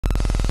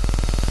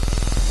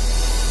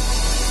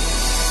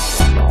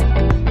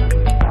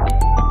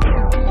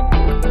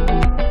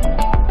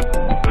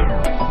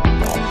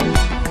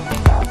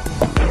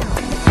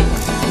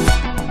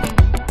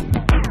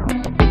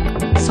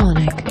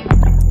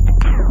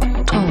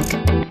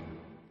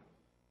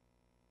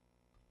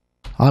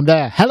I'm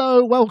there.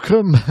 Hello,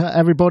 welcome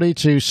everybody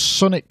to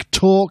Sonic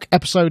Talk,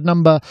 episode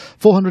number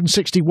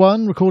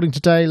 461, recording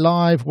today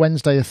live,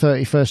 Wednesday the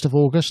 31st of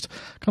August.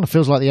 Kind of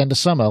feels like the end of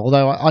summer,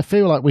 although I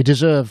feel like we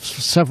deserve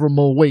several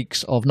more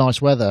weeks of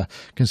nice weather,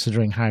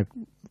 considering how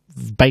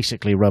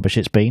basically rubbish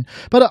it's been.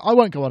 But I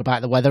won't go on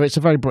about the weather. It's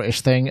a very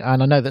British thing,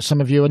 and I know that some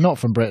of you are not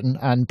from Britain,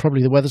 and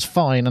probably the weather's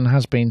fine and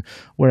has been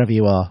wherever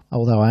you are,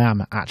 although I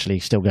am actually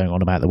still going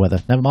on about the weather.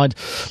 Never mind.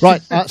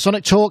 Right,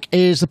 Sonic Talk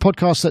is the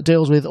podcast that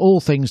deals with all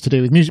things to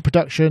do with music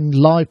production,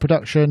 live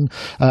production,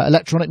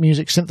 electronic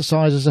music,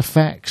 synthesizers,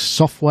 effects,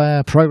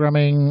 software,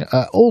 programming,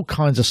 all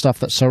kinds of stuff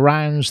that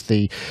surrounds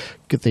the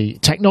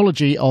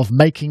technology of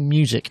making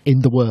music in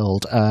the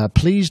world.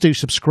 Please do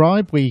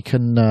subscribe. We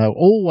can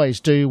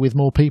always do with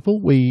more people.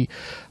 We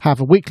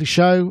have a weekly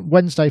show,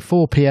 Wednesday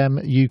 4 p.m.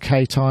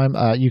 UK time.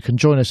 You can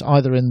join us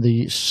either in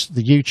the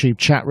YouTube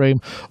chat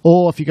room,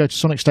 or if you go to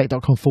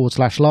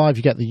sonicstate.com/live,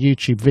 you get the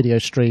YouTube video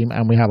stream,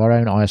 and we have our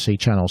own IRC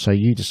channel, so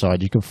you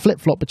decide. You can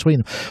flip-flop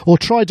between them, or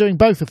try doing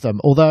both of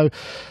them, although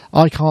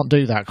I can't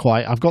do that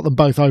quite. I've got them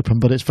both open,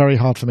 but it's very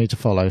hard for me to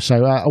follow.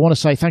 So I want to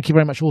say thank you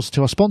very much also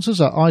to our sponsors,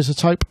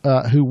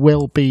 iZotope, who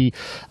will be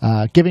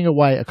giving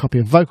away a copy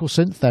of Vocal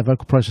Synth, their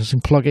vocal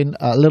processing plugin,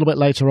 a little bit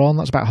later on.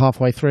 That's about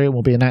halfway through, and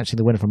we'll be announcing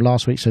the winner from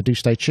last week, so do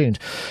stay tuned.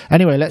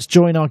 Anyway, let's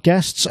join our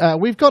guests.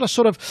 We've got a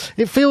sort of,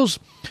 it feels,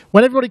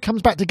 when everybody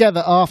comes back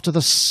together after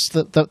the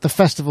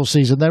festival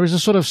season, there is a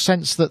sort of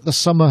sense that the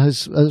summer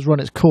has run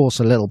its course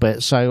a little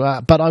bit.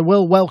 So, but I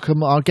will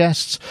welcome our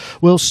guests.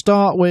 Let's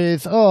start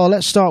with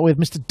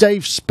Mr.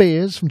 Dave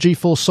Spears from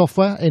G4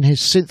 Software in his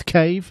synth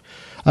cave.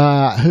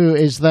 Who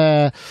is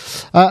there?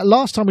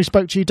 Last time we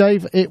spoke to you,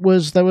 Dave, there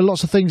were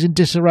lots of things in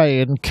disarray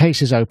and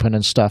cases open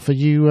and stuff. Are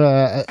you?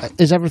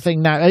 Is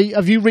everything now?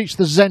 Have you reached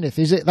the zenith?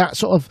 Is it that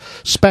sort of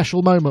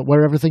special moment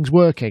where everything's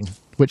working,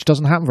 which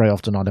doesn't happen very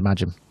often, I'd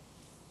imagine?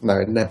 No,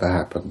 it never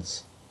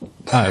happens.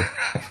 Oh,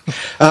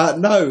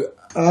 no.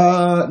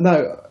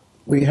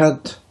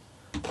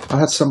 I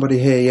had somebody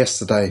here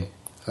yesterday,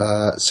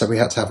 so we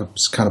had to have a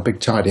kind of big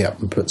tidy up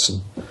and put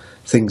some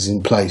things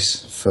in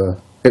place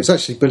for. It was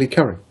actually Billy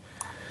Curry.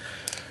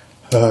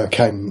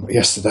 Came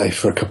yesterday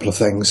for a couple of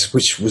things,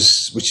 which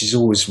is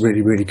always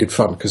really, really good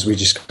fun, because we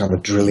just kind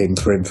of drill in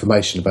for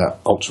information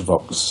about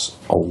Ultravox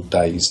old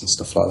days and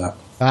stuff like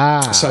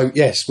that. So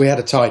yes, we had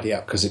a tidy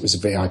up because it was a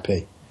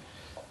VIP.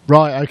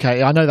 Right,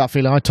 okay. I know that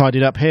feeling. I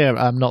tidied up here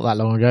not that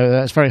long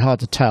ago. It's very hard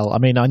to tell. I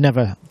mean, I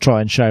never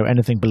try and show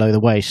anything below the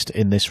waist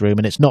in this room,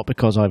 and it's not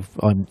because I'm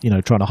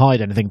trying to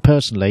hide anything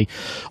personally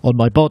on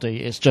my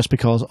body. It's just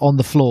because on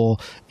the floor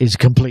is a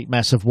complete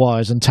mess of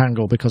wires and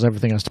tangle, because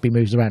everything has to be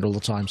moved around all the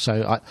time.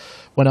 So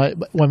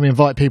when we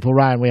invite people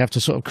around, we have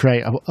to sort of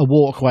create a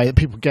walkway that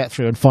people get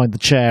through and find the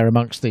chair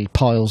amongst the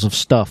piles of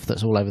stuff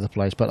that's all over the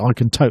place. But I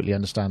can totally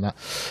understand that.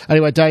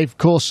 Anyway, Dave, of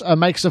course,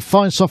 makes a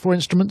fine software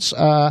instruments.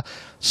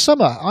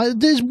 Summer,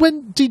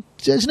 isn't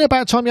it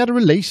about time you had a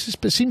release?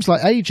 It seems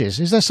like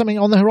ages. Is there something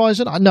on the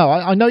horizon? No,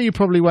 I know you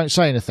probably won't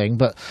say anything,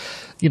 but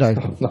no.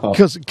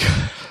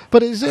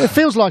 But it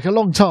feels like a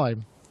long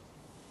time.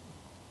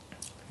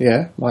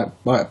 Yeah, might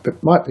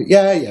be.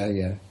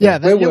 Yeah.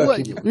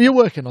 You're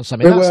working on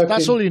something.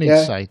 That's all you need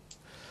to say.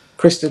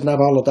 Chris didn't have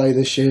a holiday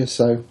this year,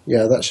 so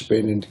yeah, that should be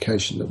an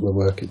indication that we're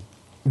working.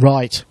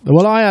 Right.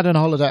 Well, I had a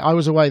holiday. I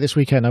was away this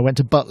weekend. I went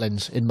to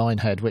Butlins in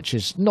Minehead, which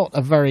is not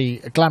a very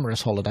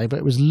glamorous holiday, but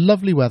it was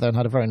lovely weather and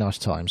had a very nice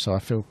time, so I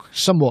feel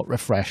somewhat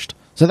refreshed.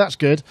 So that's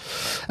good.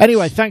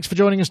 Anyway, thanks for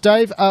joining us,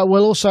 Dave.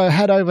 We'll also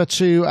head over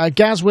to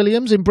Gaz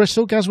Williams in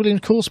Bristol. Gaz Williams,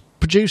 of course,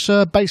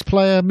 producer, bass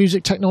player,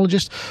 music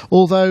technologist,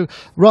 although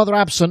rather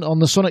absent on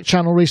the Sonic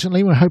channel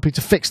recently. We're hoping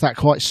to fix that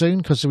quite soon,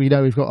 because we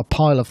know we've got a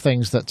pile of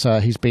things that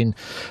he's been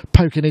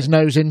poking his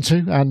nose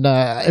into and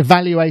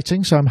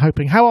evaluating. So I'm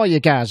hoping. How are you,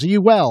 Gaz? Are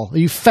you well? Are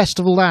you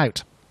festivaled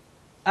out?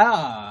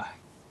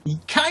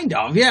 Kind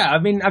of, yeah. I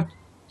mean, I've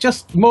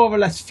just more or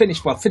less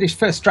finished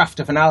first draft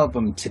of an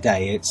album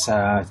today. It's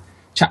a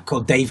chap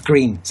called Dave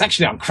Green. It's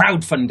actually on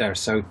Crowdfunder,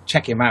 so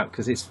check him out,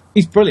 because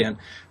he's brilliant.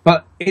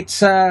 But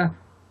it's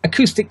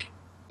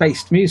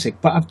acoustic-based music,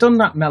 but I've done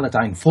that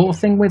Melodyne 4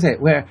 thing with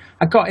it, where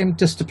I got him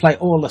just to play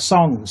all the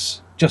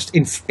songs just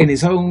in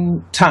his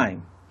own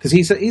time, because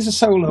he's a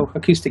solo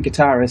acoustic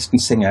guitarist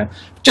and singer,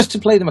 just to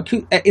play them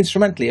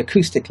instrumentally,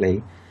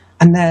 acoustically,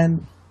 and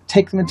then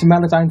take them into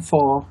Melodyne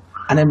 4,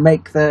 and then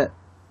make the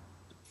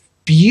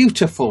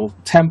beautiful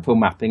tempo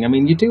mapping. I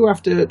mean, you do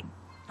have to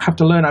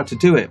learn how to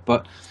do it,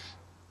 but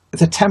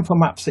the tempo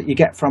maps that you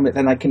get from it,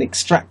 then I can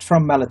extract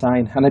from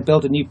Melodyne, and I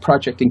build a new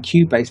project in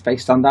Cubase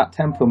based on that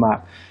tempo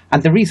map.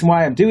 And the reason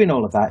why I'm doing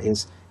all of that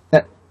is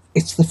that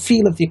it's the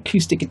feel of the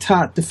acoustic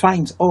guitar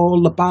defines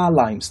all the bar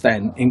lines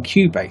then in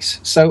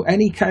Cubase. So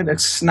any kind of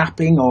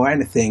snapping or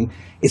anything,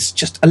 it's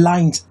just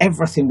aligns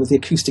everything with the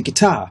acoustic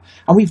guitar.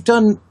 And we've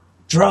done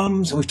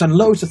drums, and we've done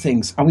loads of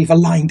things, and we've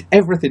aligned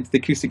everything to the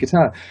acoustic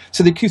guitar.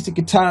 So the acoustic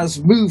guitar's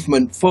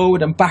movement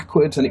forward and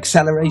backwards and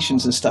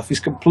accelerations and stuff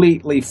is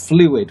completely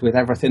fluid with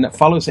everything that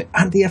follows it.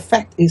 And the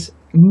effect is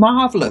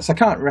marvellous. I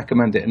can't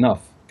recommend it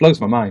enough. blows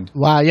my mind.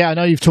 Wow, yeah, I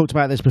know you've talked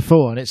about this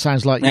before, and it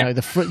sounds like you know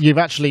you've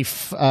actually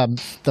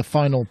the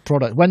final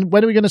product. When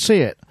are we going to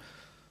see it?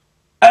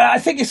 I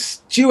think it's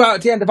due out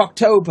at the end of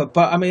October,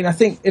 but I mean, I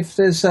think if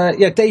there's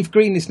Dave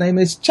Green, his name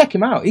is, check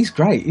him out. He's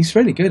great. He's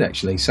really good,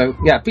 actually. So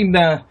yeah, I've been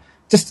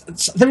just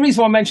the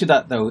reason why I mentioned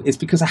that though is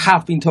because I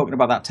have been talking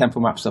about that tempo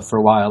map stuff for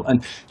a while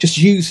and just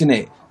using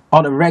it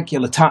on a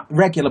regular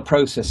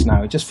process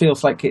now. It just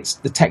feels like it's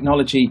the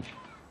technology.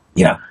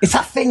 You know, it's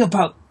that thing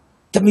about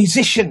the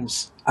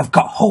musicians have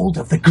got hold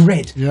of the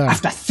grid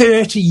after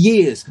 30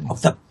 years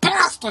of the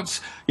bastards.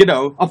 You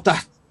know, of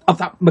that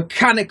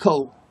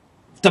mechanical.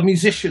 The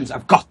musicians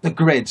have got the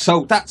grid,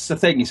 so that's the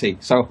thing, you see.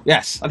 So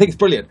yes, I think it's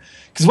brilliant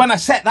because when I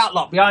set that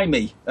lot behind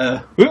me,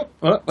 I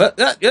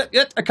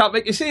can't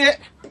make you see it.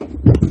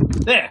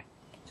 There,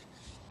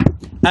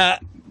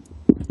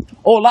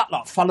 all that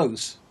lot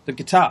follows the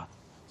guitar,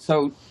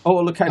 so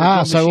all the kind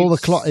of so all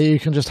the you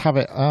can just have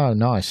it. Oh,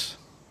 nice.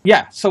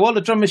 Yeah, so all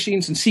the drum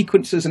machines and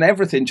sequencers and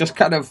everything just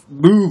kind of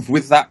move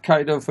with that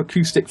kind of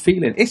acoustic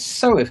feeling. It's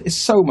so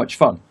much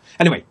fun.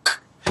 Anyway,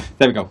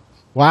 there we go.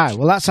 Wow,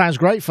 well, that sounds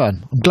great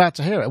fun. I'm glad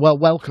to hear it. Well,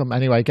 welcome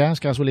anyway, Gaz,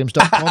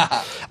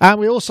 gazwilliams.com. And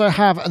we also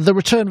have the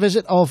return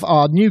visit of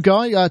our new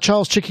guy,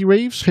 Charles Chicky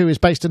Reeves, who is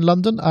based in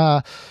London.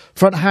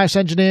 Front house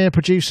engineer,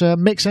 producer,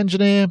 mix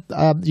engineer.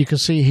 You can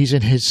see he's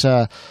in his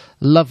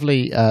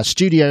lovely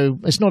studio.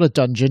 It's not a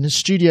dungeon, it's a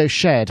studio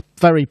shed.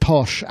 Very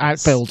posh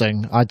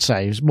outbuilding, I'd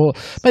say. It's more,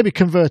 maybe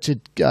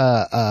converted,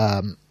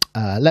 let's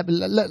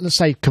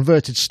say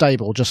converted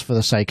stable, just for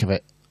the sake of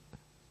it.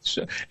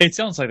 It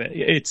sounds like that.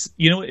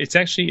 It's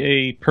actually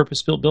a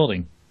purpose-built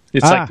building.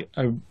 It's like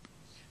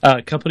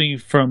a company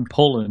from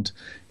Poland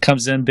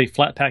comes in, they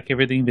flat pack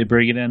everything, they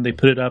bring it in, they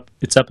put it up.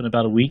 It's up in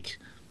about a week,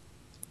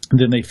 and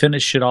then they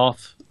finish it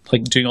off,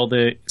 like doing all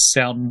the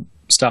sound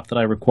stuff that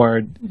I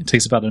required. It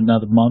takes about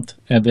another month,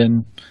 and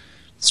then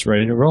it's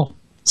ready to roll.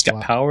 It's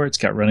got power. It's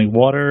got running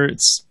water.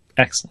 It's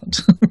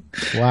excellent.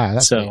 Wow.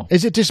 That's neat.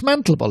 Is it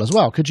dismantleable as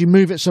well? Could you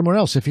move it somewhere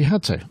else if you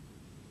had to?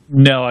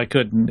 No, I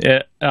couldn't.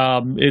 It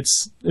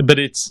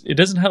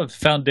doesn't have a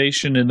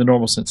foundation in the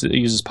normal sense. It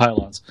uses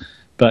pylons,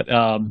 but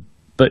yeah,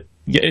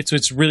 it's a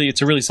really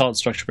solid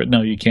structure. But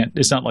no, you can't.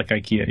 It's not like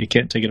IKEA. You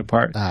can't take it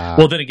apart.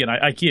 Well, then again,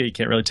 IKEA you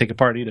can't really take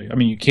apart either. I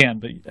mean, you can,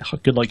 but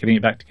good luck getting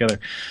it back together.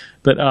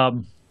 But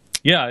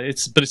yeah,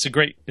 it's a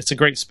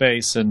great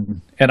space,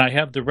 and I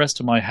have the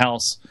rest of my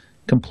house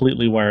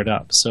completely wired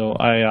up. So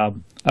I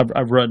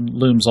run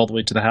looms all the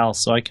way to the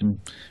house, so I can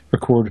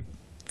record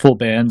full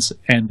bands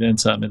and then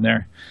some in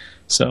there.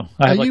 So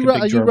I have are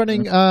you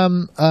running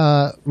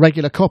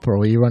regular copper,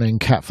 or are you running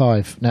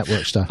Cat5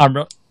 network stuff? I'm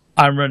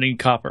running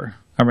copper.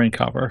 But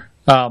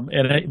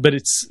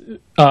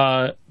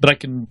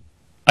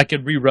I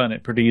can rerun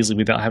it pretty easily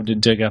without having to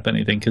dig up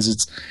anything because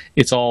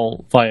it's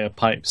all via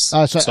pipes.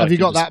 So have you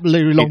got that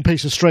really long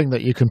piece of string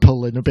that you can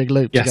pull in a big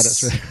loop to get it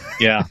through?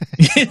 Yeah,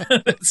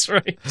 that's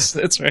right.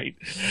 That's right.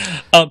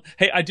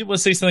 Hey, I did want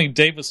to say something.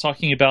 Dave was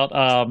talking about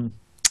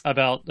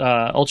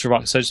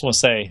Ultravox. So I just want to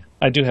say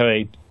I do have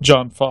a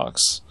John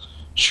Fox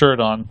shirt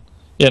on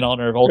in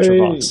honor of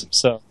Ultravox. Hey.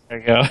 So there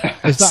you go.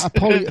 Is that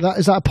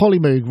a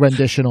Polymoog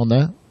rendition on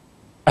there?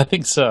 I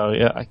think so.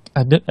 Yeah,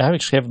 I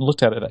actually haven't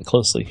looked at it that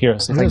closely. Here,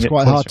 so it's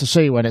quite hard to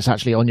see when it's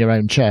actually on your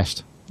own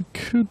chest.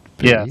 Could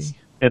be. Yes,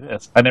 it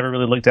is. I never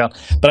really looked down,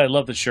 but I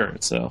love the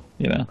shirt. So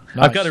nice.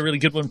 I've got a really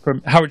good one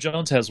from Howard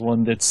Jones. Has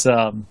one that's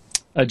a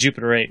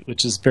Jupiter 8,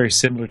 which is very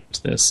similar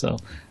to this. So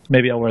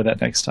maybe I'll wear that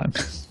next time.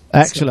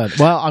 Excellent.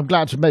 Well, I'm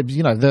glad to maybe,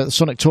 the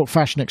Sonic Talk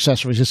fashion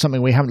accessories is something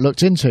we haven't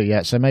looked into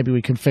yet, so maybe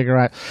we can figure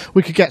out,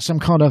 we could get some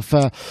kind of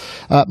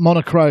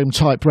monochrome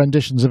type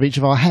renditions of each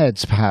of our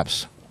heads,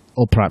 perhaps.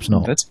 Or perhaps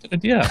not. That's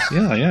good. Yeah,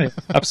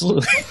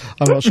 absolutely.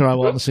 I'm not sure I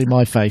want to see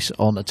my face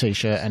on a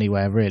T-shirt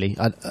anywhere, really,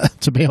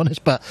 to be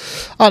honest. But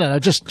I don't know,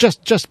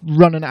 just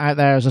running it out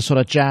there as a sort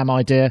of jam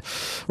idea.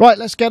 Right,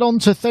 let's get on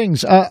to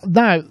things.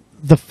 Now,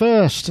 the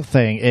first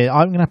thing is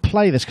I'm going to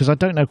play this because I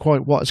don't know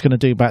quite what it's going to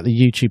do about the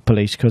YouTube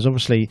police, because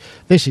obviously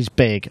this is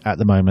big at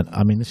the moment.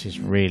 I mean, this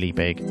is really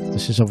big.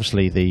 This is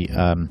obviously the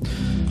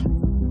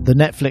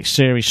Netflix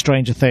series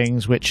Stranger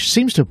Things, which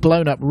seems to have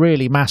blown up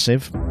really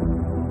massive.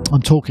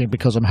 I'm talking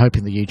because I'm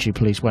hoping the YouTube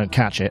police won't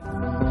catch it.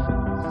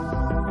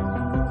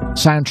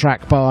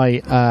 Soundtrack by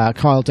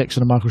Kyle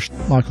Dixon and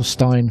Michael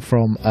Stein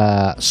from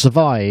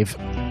Survive,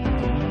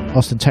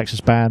 Austin,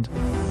 Texas band.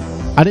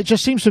 And it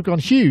just seems to have gone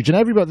huge. And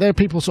there are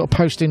people sort of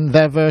posting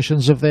their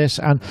versions of this.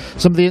 And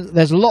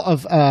there's a lot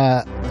of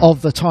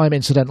the time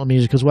incidental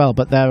music as well.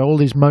 But there are all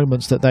these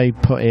moments that they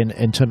put in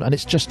terms, and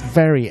it's just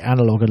very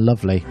analog and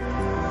lovely.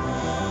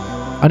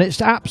 And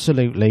it's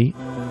absolutely...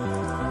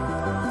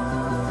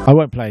 I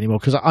won't play anymore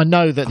because I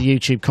know that the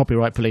YouTube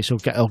copyright police will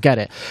get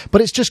it. But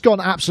it's just gone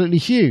absolutely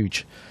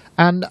huge.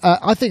 And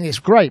I think it's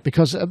great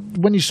because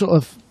when you sort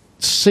of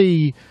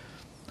see...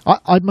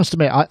 I must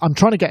admit, I'm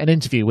trying to get an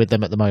interview with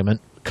them at the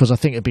moment because I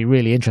think it'd be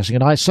really interesting.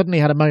 And I suddenly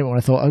had a moment where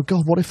I thought, oh,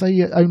 God, what if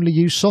they only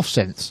use soft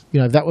synths?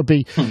 That would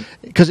be...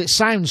 Because it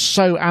sounds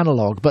so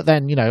analog. But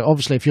then,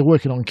 obviously, if you're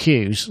working on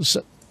cues...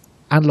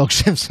 analog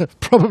synths are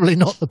probably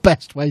not the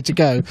best way to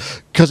go,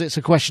 because it's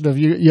a question of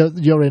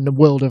you're in a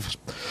world of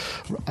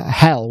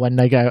hell when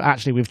they go,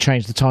 actually, we've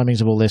changed the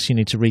timings of all this, you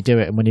need to redo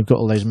it, and when you've got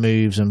all those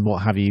moves and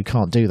what have you, you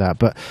can't do that.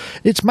 But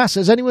it's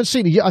massive. Has anyone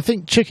seen it? I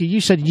think, Chicky,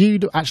 you said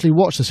you'd actually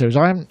watched the series.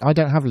 I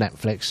don't have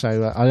Netflix,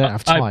 so I don't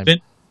have time.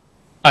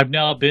 I've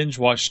now binge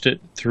watched it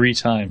 3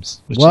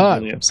 times, which is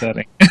really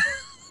upsetting.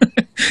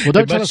 Well,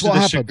 don't tell us what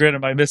happened. Chagrin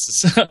of my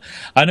missus.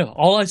 I know.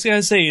 All I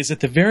gotta say is at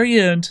the very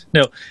end.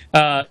 No,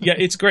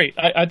 it's great.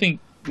 I think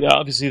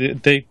obviously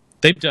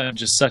they've done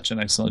just such an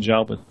excellent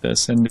job with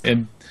this,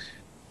 and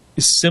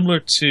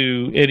similar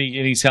to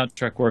any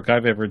soundtrack work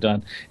I've ever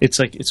done. It's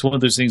one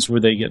of those things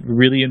where they get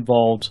really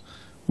involved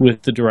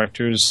with the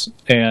directors,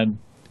 and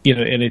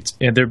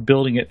and they're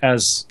building it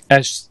as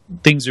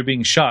things are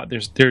being shot.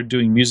 They're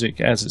doing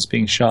music as it's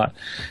being shot.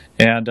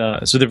 And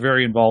so they're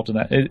very involved in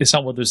that. It's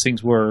not one of those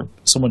things where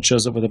someone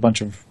shows up with a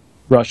bunch of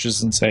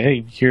rushes and say,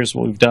 hey, here's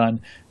what we've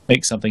done,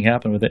 make something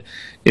happen with it.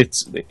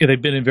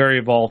 They've been very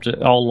involved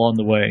all along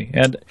the way.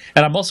 And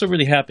I'm also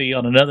really happy,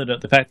 on another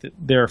note, the fact that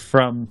they're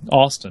from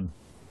Austin,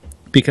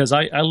 because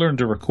I learned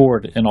to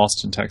record in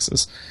Austin,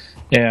 Texas.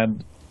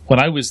 And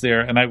when I was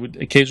there, and I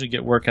would occasionally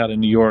get work out in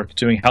New York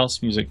doing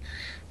house music,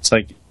 it's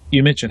like,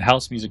 you mentioned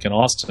house music in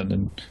Austin,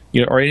 and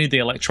or anything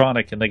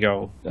electronic, and they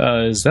go,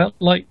 is that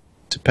like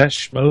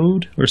Depeche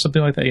Mode or something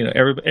like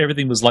that?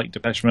 Everything was like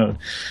Depeche Mode.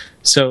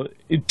 So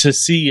to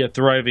see a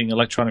thriving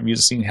electronic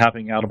music scene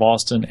happening out of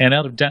Austin and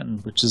out of Denton,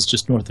 which is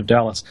just north of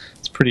Dallas,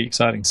 it's pretty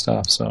exciting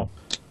stuff. So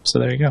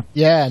there you go.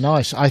 Yeah,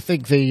 nice. I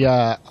think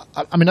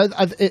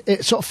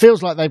it sort of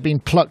feels like they've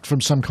been plucked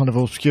from some kind of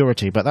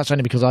obscurity, but that's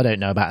only because I don't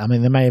know about it. I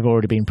mean, they may have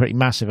already been pretty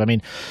massive. I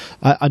mean,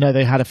 I know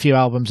they had a few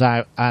albums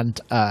out, and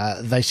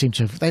they seem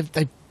to have,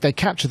 they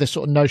capture this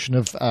sort of notion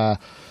of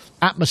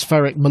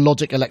atmospheric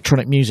melodic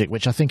electronic music,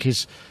 which I think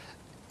is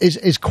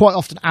quite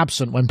often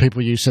absent when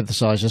people use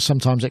synthesizers.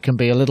 Sometimes it can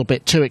be a little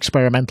bit too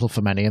experimental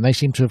for many, and they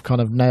seem to have kind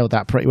of nailed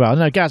that pretty well. I don't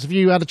know, Gaz, have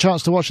you had a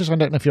chance to watch this? I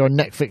don't know if you're a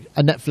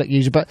Netflix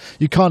user, but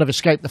you kind of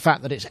escape the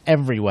fact that it's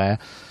everywhere,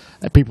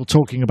 people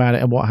talking about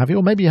it and what have you,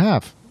 or maybe you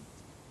have.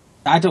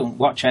 I don't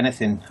watch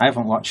anything. I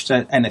haven't watched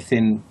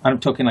anything. I'm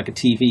talking like a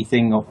TV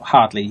thing, or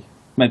hardly,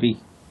 maybe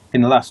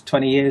in the last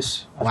 20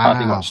 years. I've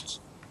hardly watched.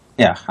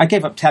 Yeah, I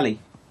gave up telly.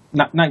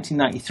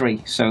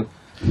 1993, so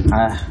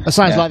it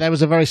sounds like there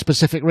was a very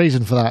specific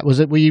reason for that.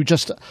 Were you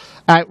just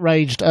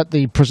outraged at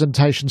the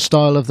presentation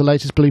style of the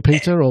latest Blue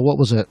Peter, or what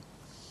was it?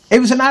 It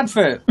was an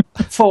advert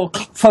for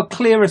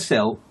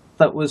Clearasil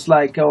that was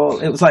like,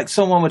 it was like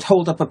someone would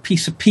hold up a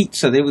piece of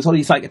pizza. There was all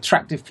these like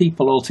attractive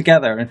people all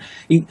together, and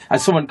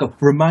someone go,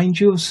 remind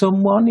you of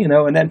someone,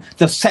 and then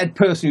the said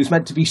person who's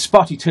meant to be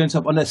Spotty turns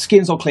up and their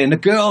skin's all clear, and the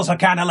girls are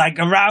kind of like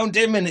around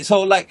him, and it's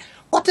all like,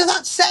 what does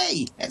that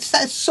say? It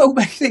says so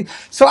many things.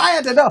 So I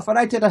had enough, and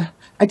I did a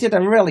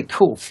really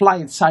cool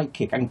flying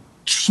sidekick and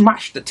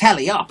smashed the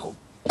telly up.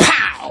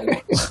 Pow!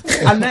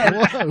 And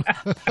then,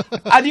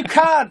 and you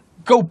can't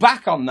go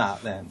back on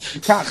that. Then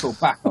you can't go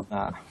back on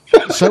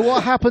that. So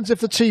what happens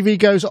if the TV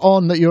goes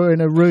on that you're in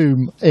a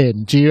room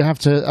in? Do you have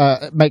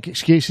to make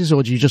excuses,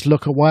 or do you just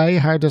look away?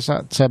 How does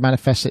that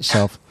manifest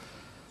itself?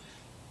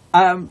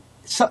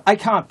 So I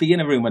can't be in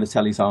a room when the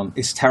telly's on.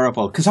 It's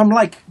terrible because I'm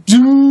like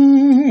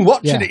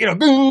watching it.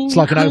 It's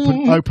like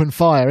an open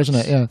fire, isn't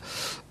it? Yeah.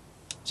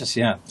 Just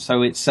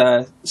So it's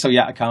I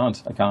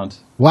can't.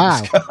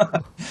 Wow.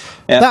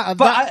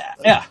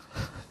 Yeah.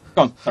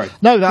 Go on. Sorry.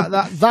 No,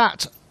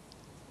 that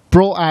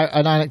brought out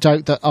an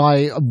anecdote that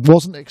I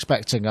wasn't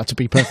expecting, to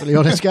be perfectly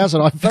honest, Gaz,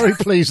 and I'm very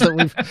pleased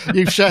that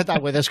you've shared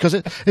that with us, because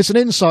it's an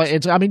insight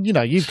into, I mean,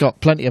 you've got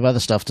plenty of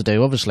other stuff to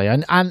do, obviously,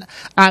 and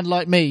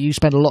like me, you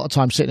spend a lot of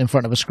time sitting in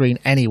front of a screen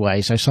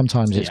anyway, so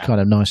sometimes it's kind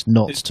of nice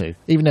not to,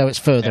 even though it's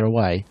further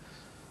away.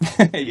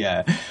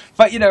 Yeah.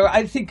 But,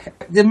 I think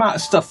the amount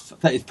of stuff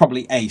that is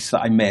probably ace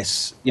that I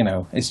miss,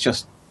 it's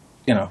just,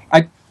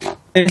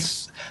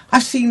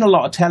 I've seen a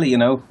lot of telly,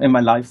 in my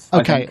life.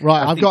 Okay,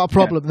 right. I've got a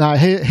problem now.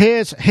 Here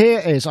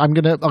is. I'm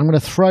gonna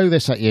throw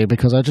this at you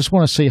because I just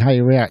want to see how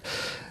you react.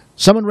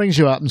 Someone rings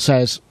you up and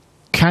says,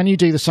 "Can you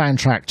do the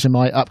soundtrack to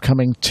my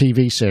upcoming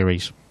TV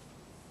series?"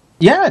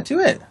 Yeah, do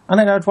it, and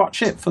then I'd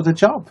watch it for the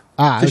job.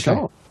 Okay.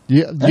 Sure.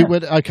 You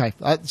would. Okay,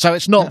 so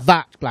it's not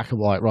that black and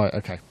white, right?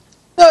 Okay.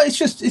 No, it's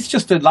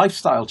just a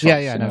lifestyle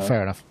choice. Yeah. No,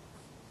 fair enough.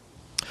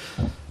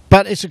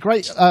 But it's a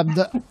great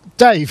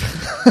Dave.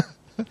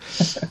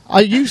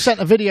 You sent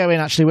a video in,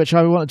 actually, which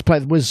I wanted to play.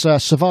 Was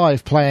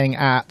Survive playing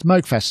at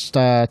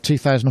Moogfest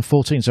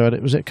 2014, so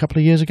was it a couple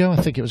of years ago? I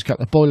think it was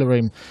a boiler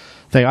room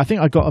thing. I think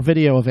I got a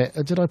video of it.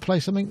 Did I play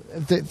something?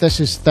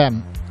 This is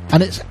them,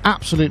 and it's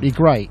absolutely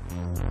great,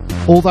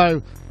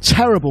 although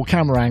terrible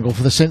camera angle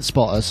for the synth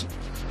spotters,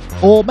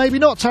 or maybe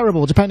not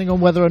terrible, depending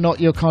on whether or not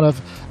you're kind of,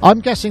 I'm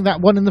guessing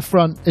that one in the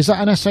front, is that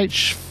an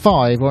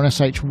SH5 or an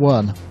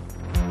SH1?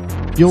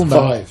 You'll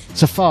know. 5.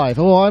 It's a 5.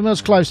 Oh, I'm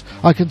as close.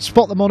 I can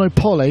spot the mono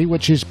poly,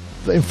 which is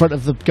in front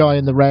of the guy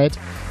in the red,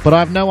 but I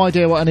have no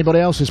idea what anybody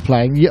else is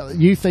playing.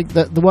 You think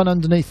that the one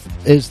underneath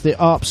is the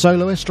ARP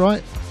Soloist,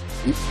 right?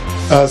 It's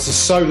a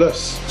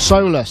Solus.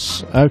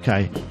 Solus,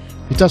 okay.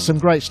 He does some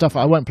great stuff.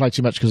 I won't play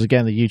too much because,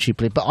 again, the YouTube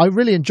clip. But I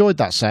really enjoyed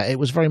that set. It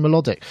was very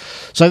melodic.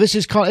 So this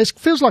is it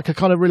feels like a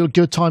kind of real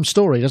good time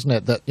story, doesn't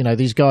it? That, you know,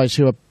 these guys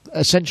who are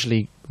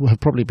essentially have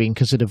probably been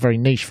considered very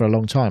niche for a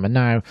long time and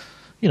now,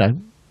 you know,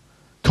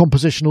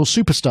 compositional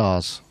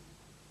superstars.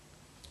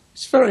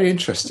 It's very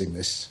interesting,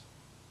 this.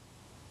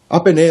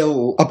 I've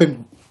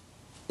been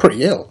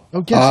pretty ill.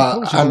 Oh, yes, of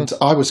course. And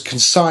I was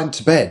consigned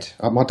to bed.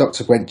 My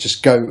doctor went,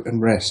 just go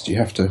and rest. You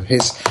have to,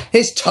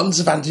 here's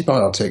tons of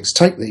antibiotics.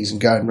 Take these and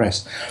go and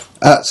rest.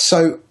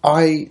 So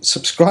I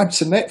subscribed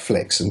to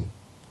Netflix and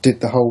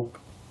did the whole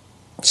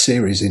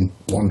series in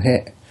one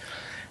hit.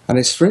 And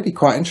it's really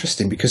quite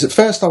interesting because at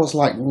first I was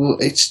like, well,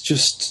 it's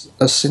just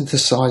a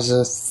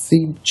synthesizer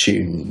theme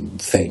tune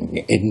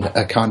thing in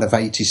a kind of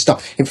 80s style.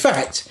 In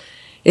fact,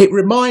 it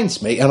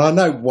reminds me, and I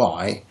know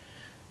why,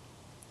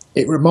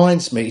 it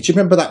reminds me, do you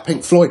remember that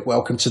Pink Floyd,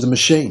 Welcome to the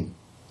Machine?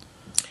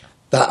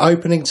 That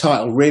opening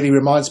title really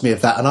reminds me of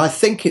that. And I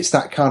think it's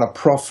that kind of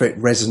Prophet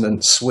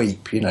resonant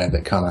sweep, you know,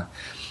 that kind of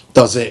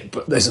does it.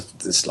 But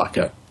there's like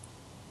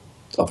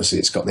obviously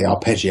it's got the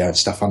arpeggio and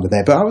stuff under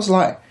there. But I was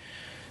like,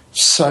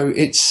 so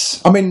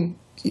it's, I mean,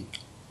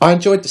 I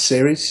enjoyed the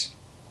series.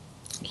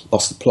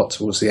 Lost the plot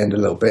towards the end a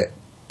little bit,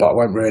 but I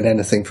won't ruin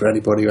anything for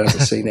anybody who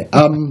hasn't seen it.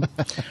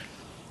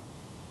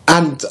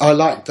 And I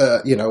liked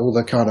the, you know, all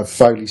the kind of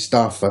Foley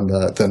stuff and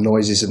the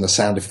noises and the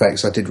sound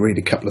effects. I did read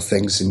a couple of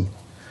things in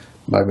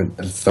a moment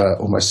of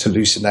almost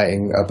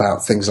hallucinating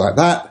about things like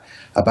that,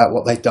 about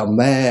what they'd done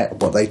there,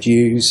 what they'd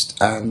used.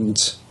 And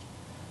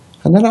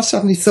then I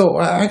suddenly thought,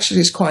 well, actually,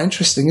 it's quite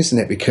interesting, isn't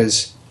it?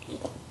 Because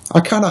I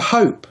kind of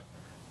hope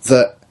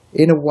that,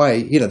 in a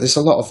way, you know, there's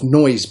a lot of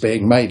noise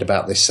being made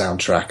about this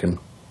soundtrack, and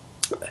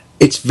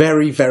it's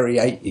very, very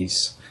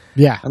 80s.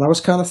 Yeah. And I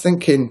was kind of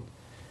thinking,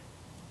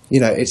 you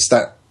know, it's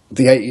that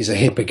the 80s are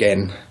hip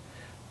again.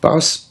 But I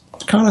was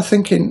kind of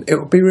thinking it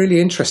would be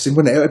really interesting,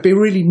 wouldn't it? It would be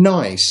really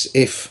nice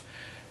if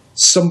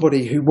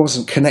somebody who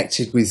wasn't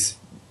connected with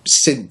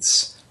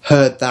synths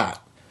heard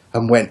that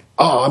and went,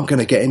 oh, I'm going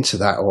to get into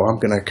that, or I'm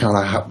going to kind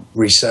of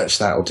research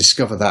that or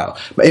discover that.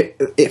 But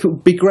it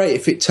would be great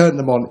if it turned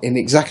them on in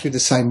exactly the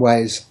same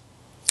way as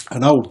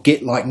an old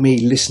git like me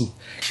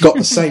got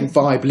the same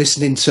vibe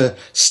listening to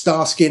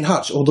Starsky and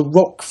Hutch or the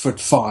Rockford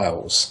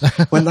Files.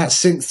 When that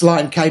synth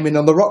line came in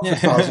on the Rockford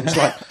Files, it was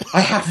like,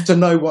 I have to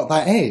know what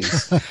that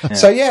is. Yeah.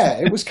 So yeah,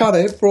 it was kind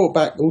of, it brought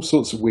back all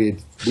sorts of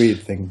weird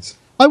things.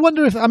 I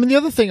wonder if, I mean, the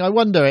other thing I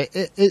wonder,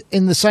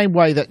 in the same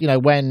way that, you know,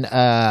 when,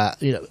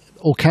 you know,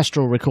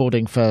 orchestral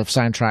recording for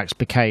soundtracks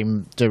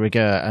became de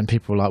rigueur and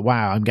people were like,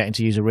 wow, I'm getting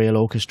to use a real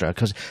orchestra,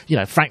 because, you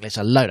know, frankly, it's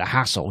a load of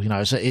hassle, you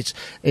know, so it's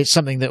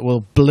something that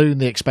will balloon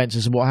the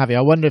expenses and what have you.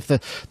 I wonder if the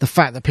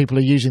fact that people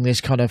are using this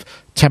kind of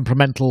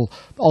temperamental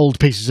old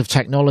pieces of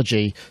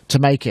technology to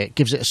make it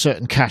gives it a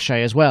certain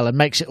cachet as well and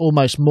makes it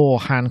almost more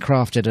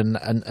handcrafted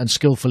and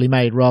skillfully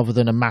made rather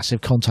than a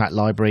massive contact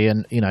library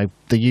and, you know,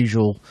 the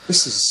usual.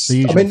 This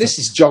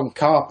is John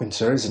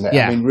Carpenter, isn't it?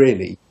 Yeah. I mean,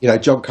 really, you know,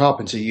 John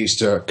Carpenter used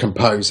to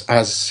compose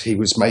as he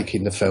was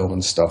making the film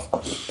and stuff.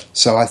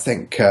 So I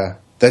think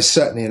there's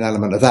certainly an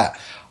element of that.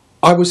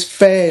 I was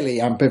fairly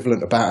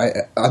ambivalent about it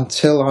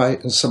until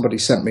somebody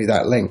sent me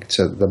that link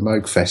to the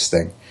Moogfest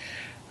thing.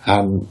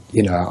 And,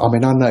 you know, I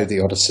mean, I know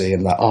the Odyssey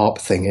and that ARP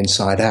thing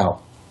inside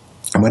out.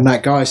 And when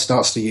that guy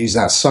starts to use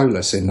that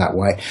Solus in that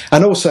way,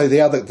 and also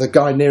the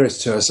guy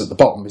nearest to us at the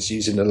bottom is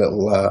using an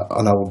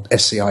old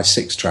SCI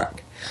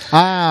 6-track.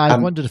 I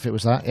wondered if it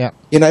was that, yeah.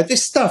 You know,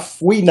 this stuff,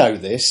 we know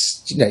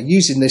this, you know,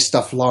 using this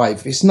stuff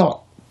live it's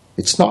not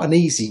an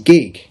easy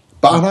gig.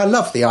 And I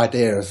love the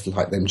idea of,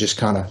 like, them just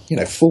kind of, you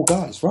know, 4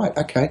 guys, right,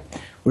 okay,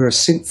 we're a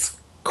synth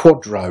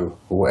quadro,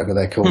 or whatever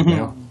they're called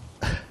now.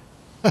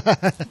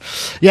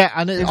 Yeah,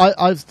 and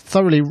I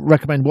thoroughly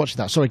recommend watching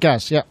that. Sorry,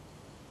 Gaz, yeah.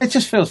 It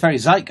just feels very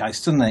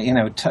zeitgeist, doesn't it? You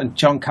know,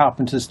 John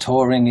Carpenter's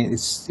touring,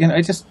 it's, you know,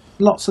 it just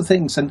lots of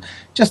things, and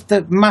just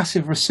the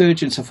massive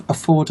resurgence of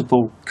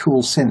affordable,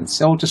 cool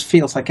synths. It all just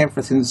feels like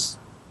everything's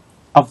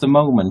of the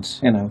moment,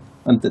 you know,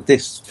 and that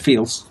this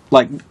feels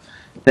like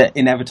the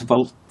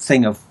inevitable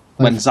thing of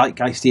when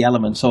zeitgeisty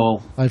elements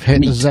all I've hit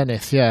meet. the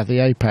zenith, yeah, the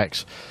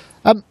apex.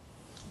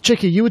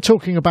 Chicky, you were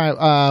talking about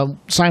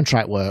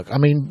soundtrack work. I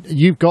mean,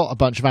 you've got a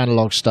bunch of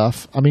analog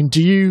stuff. I mean,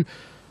 do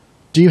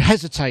you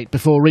hesitate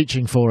before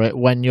reaching for it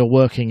when you're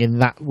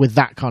working with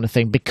that kind of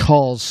thing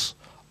because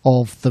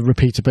of the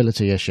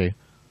repeatability issue?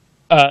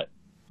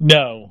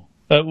 No.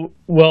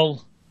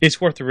 Well,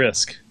 it's worth the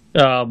risk.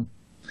 You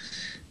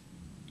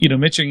know,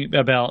 mentioning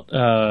about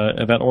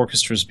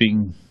orchestras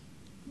being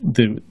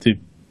the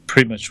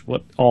pretty much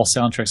what all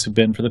soundtracks have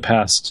been for the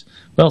past,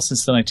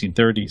 since the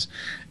 1930s.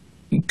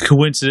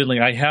 Coincidentally,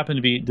 I happen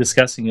to be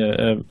discussing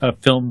a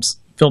film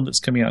that's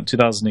coming out in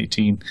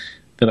 2018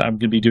 that I'm going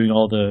to be doing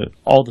all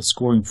the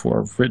scoring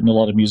for. I've written a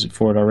lot of music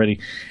for it already,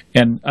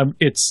 and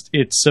it's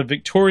a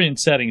Victorian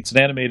setting. It's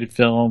an animated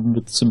film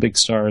with some big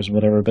stars and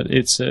whatever, but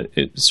it's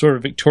sort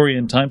of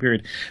Victorian time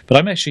period. But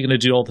I'm actually going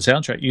to do all the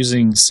soundtrack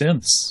using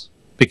synths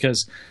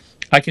because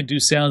I can do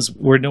sounds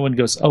where no one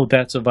goes, "Oh,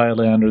 that's a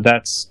violin," or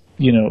 "That's,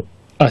 you know,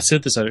 a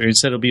synthesizer."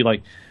 Instead, it'll be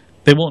like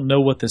they won't know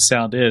what the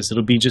sound is.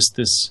 It'll be just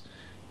this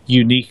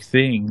unique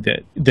thing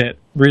that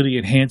really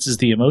enhances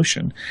the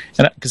emotion.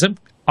 And because I'm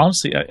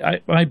honestly,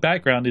 my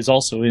background is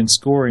also in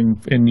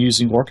scoring and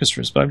using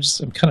orchestras, but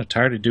I'm kind of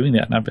tired of doing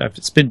that, and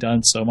it's been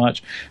done so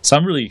much. So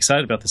I'm really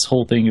excited about this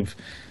whole thing of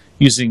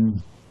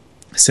using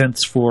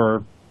synths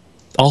for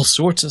all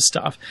sorts of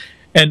stuff.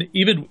 And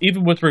even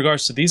with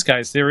regards to these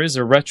guys, there is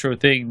a retro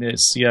thing. The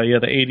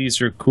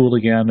 80s are cool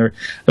again. The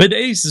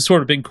 80s has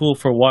sort of been cool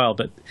for a while,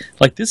 but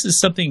like this is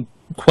something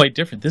quite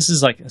different. This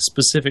is like a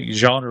specific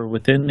genre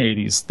within the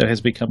 80s that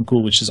has become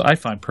cool, which is, I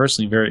find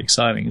personally, very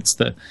exciting. It's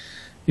the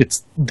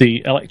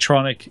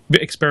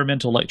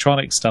experimental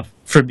electronic stuff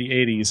from the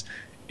 80s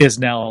is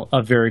now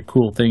a very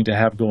cool thing to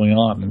have going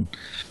on. And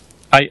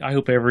I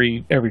hope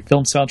every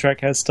film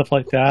soundtrack has stuff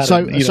like that.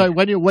 So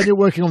when you're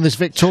working on this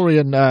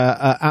Victorian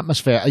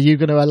atmosphere, are you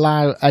going to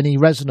allow any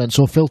resonance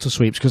or filter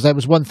sweeps? Because there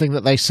was one thing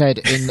that they said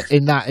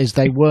in that is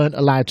they weren't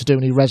allowed to do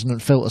any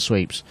resonant filter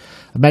sweeps.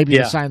 Maybe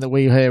the sound that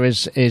we hear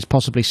is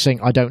possibly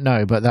sync. I don't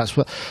know, but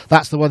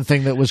that's the one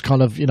thing that was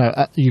kind of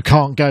you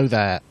can't go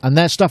there. And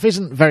their stuff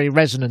isn't very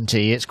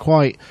resonanty. It's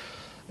quite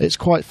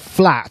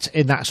flat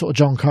in that sort of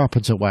John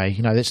Carpenter way.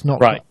 It's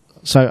not right.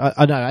 So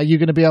I know. Are you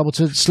going to be able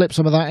to slip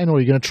some of that in, or are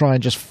you going to try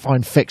and just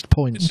find fixed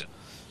points?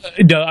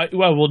 No.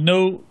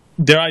 No.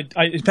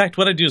 In fact,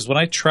 what I do is when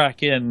I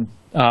track in,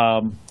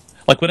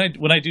 like when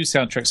I do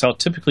soundtracks, I'll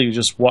typically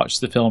just watch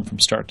the film from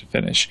start to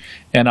finish,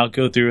 and I'll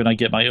go through and I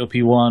get my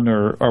OP1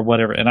 or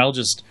whatever, and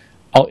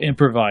I'll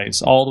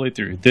improvise all the way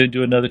through. Then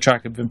do another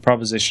track of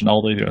improvisation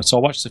all the way through. So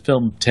I'll watch the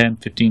film 10,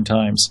 15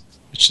 times.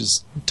 Which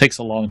takes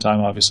a long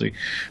time, obviously.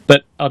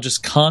 But I'll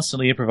just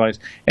constantly improvise.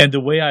 And the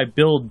way I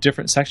build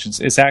different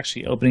sections is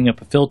actually opening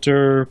up a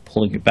filter,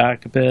 pulling it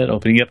back a bit,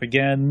 opening it up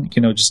again,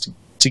 just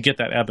to get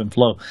that ebb and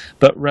flow.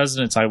 But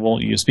resonance I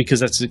won't use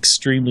because that's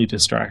extremely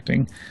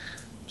distracting.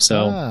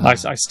 So I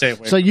stay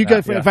away. So you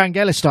go for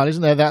Vangelis style,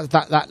 isn't there?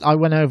 That I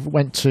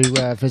went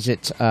to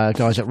visit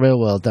guys at Real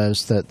World.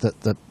 There's the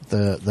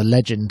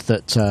legend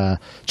that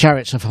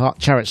Chariots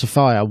of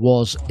Fire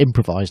was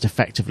improvised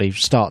effectively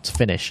start to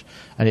finish,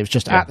 and it was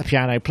just at the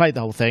piano, played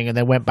the whole thing, and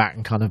then went back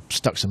and kind of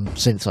stuck some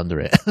synths under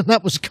it. And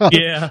that was kind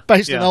of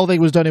basically the whole thing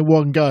was done in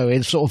one go.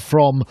 It's sort of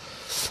from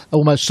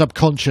almost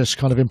subconscious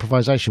kind of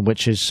improvisation,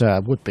 which is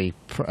would be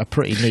a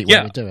pretty neat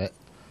way to do it.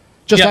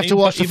 Just have to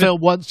watch the film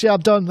once. Yeah,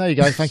 I'm done. There you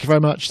go. Thank you very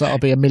much. That'll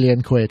be $1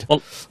 million.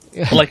 Well,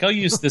 like I'll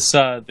use this.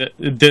 I'm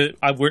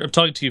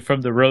talking to you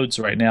from the Rhodes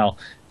right now.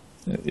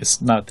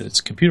 It's not that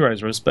it's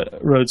computerized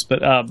Rhodes,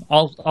 but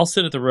I'll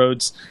sit at the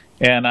Rhodes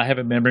and I have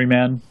a memory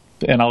man,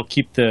 and I'll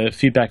keep the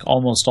feedback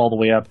almost all the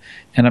way up,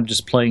 and I'm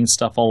just playing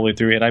stuff all the way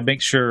through it. I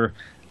make sure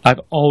I've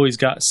always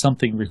got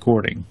something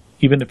recording.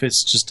 Even if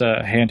it's just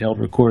a handheld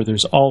recorder,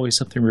 there's always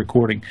something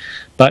recording.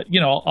 But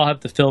I'll have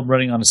the film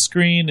running on a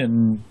screen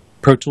and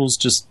Pro Tools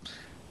just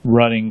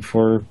running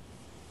for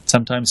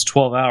sometimes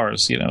 12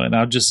 hours, and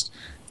I'll just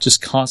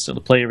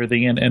constantly play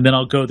everything in, and then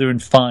I'll go there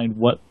and find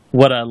what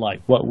I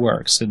like, what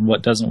works and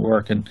what doesn't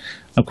work, and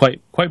I'm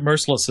quite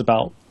merciless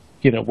about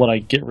what I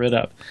get rid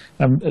of.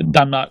 I'm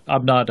not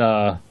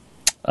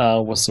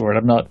what's the word?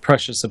 I'm not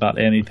precious about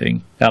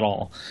anything at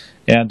all,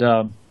 and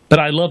but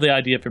I love the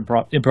idea of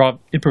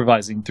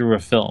improvising through a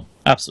film.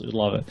 Absolutely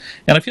love it,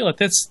 and I feel like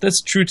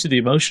that's true to the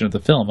emotion of the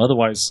film.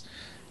 Otherwise,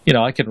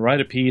 I can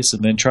write a piece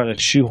and then try to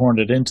shoehorn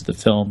it into the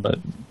film, but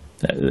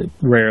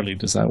rarely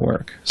does that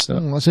work. So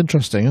that's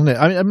interesting, isn't it?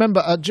 I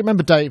remember. Do you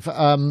remember, Dave?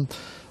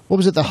 What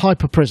was it? The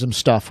Hyperprism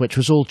stuff, which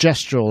was all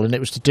gestural, and it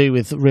was to do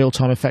with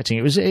real-time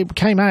effecting. It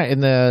came out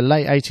in the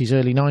late 80s,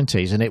 early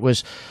 90s, and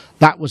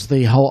that was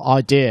the whole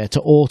idea,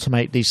 to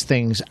automate these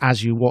things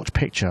as you watch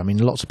picture. I mean,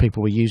 lots of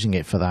people were using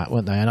it for that,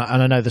 weren't they? And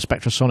I know the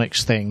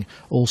Spectrasonics thing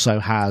also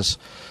has,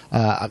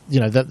 the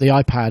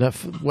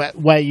iPad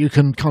where you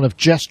can kind of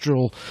gesture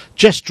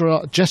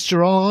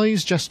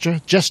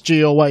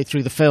your way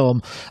through the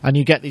film, and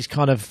you get these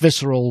kind of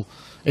visceral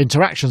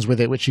interactions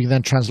with it, which you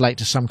then translate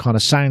to some kind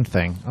of sound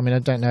thing. I mean, I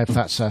don't know if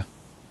that's a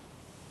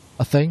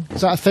thing.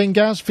 Is that a thing,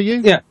 Gaz, for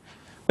you? Yeah.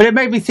 But it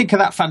made me think of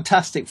that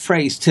fantastic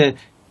phrase, to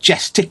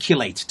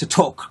gesticulate, to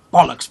talk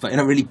bollocks, but in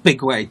a really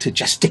big way, to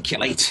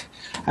gesticulate.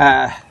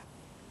 Yeah.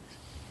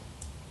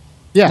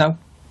 No?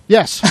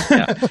 Yes.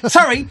 Yeah.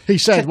 Sorry. He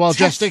said while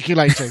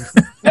gesticulating.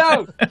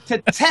 No, to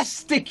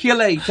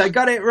testiculate. I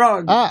got it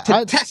wrong.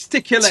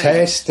 Testiculate.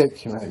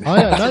 Testiculate.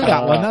 I don't know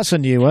that one. That's a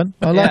new one.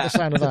 I like the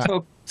sound of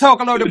that.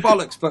 Talk a load of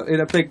bollocks, but in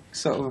a big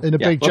sort of... In a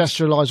big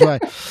gesturalised way.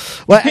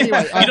 Well,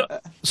 anyway,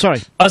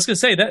 sorry. I was going to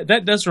say,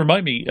 that does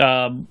remind me,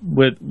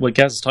 with what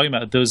Gaz is talking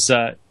about, those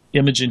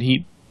Imogen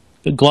Heat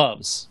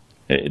gloves.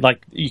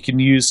 Like, you can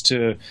use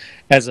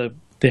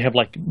they have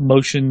like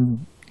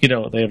motion,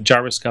 they have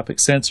gyroscopic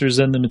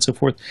sensors in them and so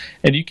forth,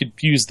 and you could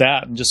use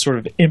that and just sort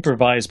of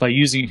improvise by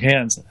using your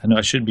hands. I know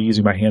I shouldn't be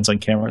using my hands on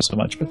camera so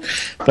much,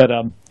 but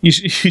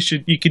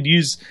you could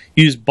use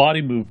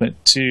body movement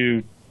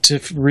to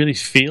really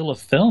feel a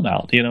film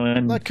out,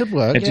 and that could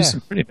work. And do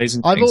some pretty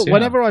amazing things.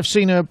 Whenever I've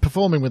seen her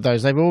performing with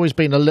those, they've always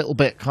been a little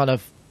bit kind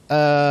of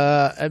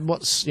and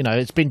what's,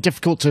 it's been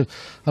difficult to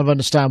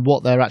understand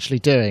what they're actually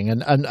doing.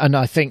 And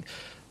I think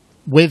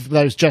with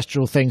those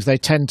gestural things,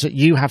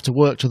 you have to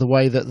work to the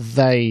way that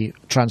they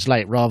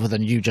translate rather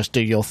than you just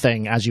do your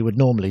thing as you would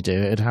normally do.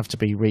 It'd have to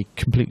be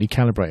completely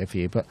calibrated for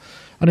you. But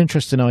an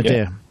interesting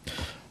idea. Yeah.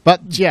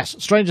 But yes,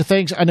 Stranger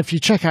Things, and if you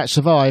check out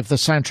Survive, the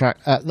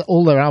soundtrack,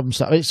 all their album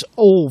stuff, it's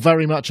all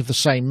very much of the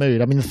same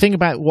mood. I mean, the thing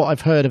about what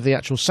I've heard of the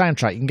actual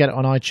soundtrack, you can get it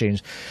on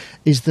iTunes,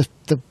 is the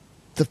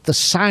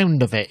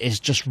sound of it is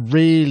just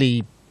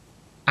really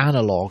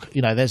analog.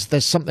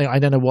 There's something, I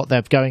don't know what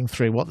they're going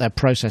through, what their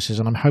process is,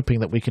 and I'm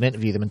hoping that we can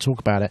interview them and talk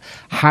about it,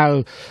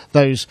 how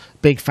those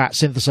big fat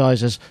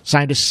synthesizers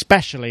sound,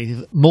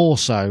 especially more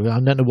so. I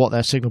don't know what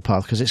their signal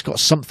path, because it's got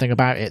something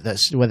about it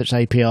that's, whether it's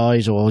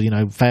APIs or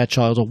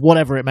Fairchild or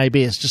whatever it may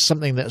be, it's just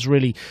something that's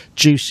really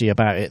juicy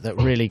about it, that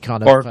really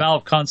kind of, or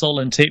Valve console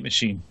and tape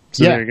machine.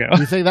 So there you go.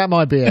 You think that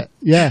might be it?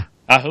 Yeah.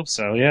 I hope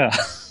so, yeah.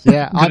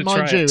 Yeah, I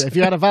mind you, if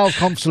you had a Valve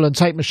console and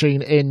tape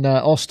machine in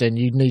Austin,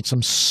 you'd need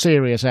some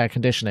serious air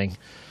conditioning,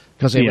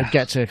 because it would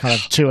get to kind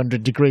of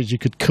 200 degrees. You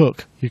could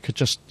cook. You could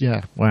just,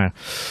 wow.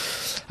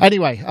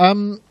 Anyway,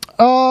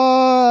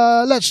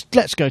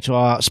 let's go to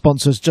our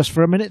sponsors just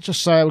for a minute,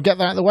 just so we'll get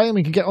that out of the way and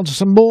we can get on to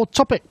some more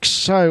topics.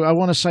 So I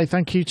want to say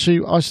thank you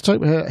to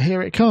iZotope.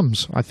 Here it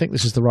comes. I think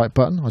this is the right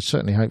button. I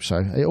certainly hope so.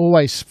 It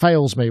always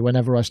fails me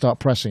whenever I start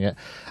pressing it,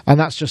 and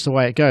that's just the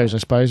way it goes, I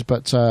suppose,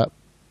 but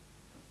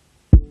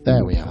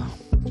there we are.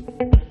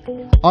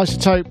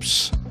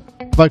 iZotope's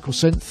vocal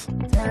synth,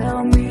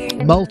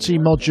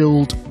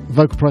 multi-moduled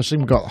vocal processing.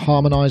 We've got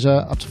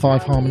harmonizer, up to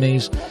 5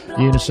 harmonies,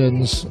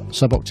 unisons,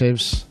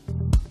 sub-octaves.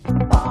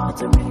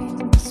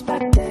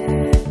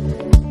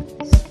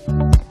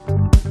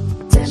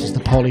 This is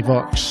the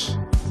Polyvox,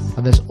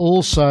 and there's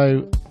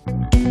also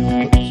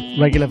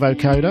regular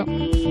vocoder.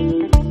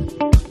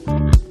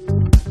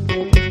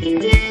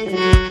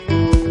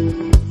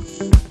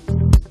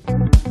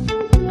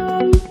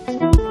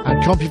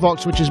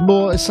 CompuVox, which is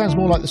more, it sounds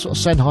more like the sort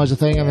of Sennheiser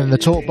thing, and then the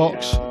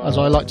TalkBox, as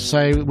I like to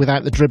say,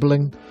 without the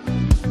dribbling.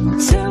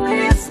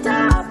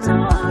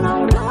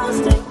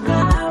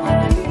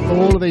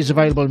 All of these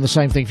available in the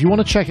same thing. If you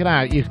want to check it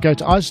out, you can go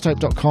to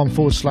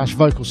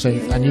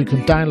iZotope.com/vocalsynth and you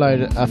can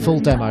download a full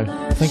demo.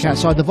 Think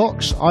outside the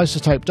box,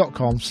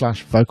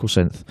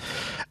 iZotope.com/vocalsynth.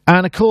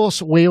 And of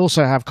course, we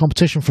also have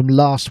competition from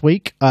last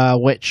week,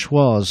 which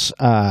was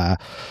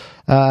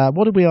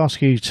what did we ask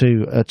you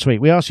to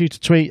tweet? We asked you to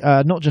tweet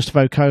not just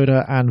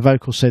vocoder and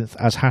vocal synth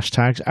as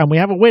hashtags, and we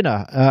have a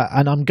winner.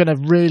 And I'm going to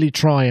really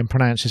try and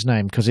pronounce his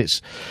name, because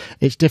it's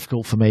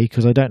difficult for me,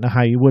 because I don't know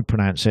how you would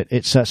pronounce it.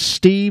 It's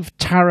Steve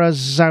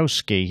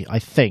Tarazowski, I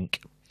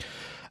think,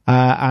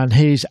 and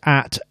he's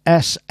at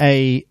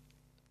S.A.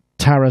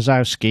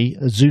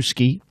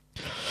 Tarazowski.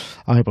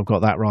 I hope I've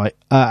got that right.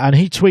 And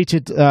he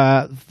tweeted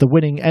the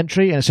winning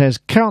entry, and it says,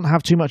 "Can't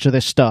have too much of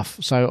this stuff."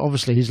 So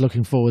obviously he's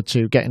looking forward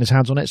to getting his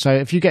hands on it. So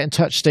if you get in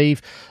touch, Steve,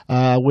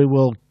 we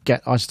will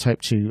get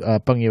iZotope to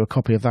bung you a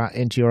copy of that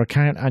into your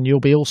account, and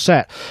you'll be all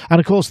set. And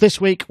of course, this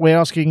week we're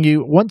asking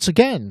you once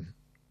again.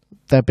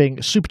 They're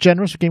being super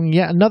generous. We're giving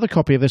yet another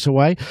copy of this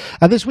away.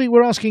 And this week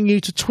we're asking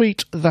you to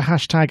tweet the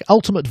hashtag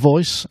Ultimate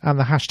Voice and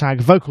the hashtag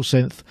Vocal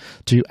Synth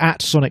to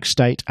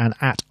 @Sonicstate and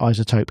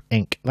 @iZotope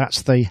Inc.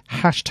 That's the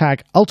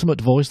hashtag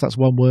Ultimate Voice, that's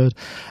one word,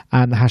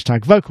 and the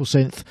hashtag Vocal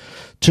Synth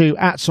to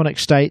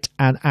 @Sonicstate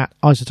and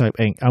 @iZotope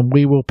Inc. And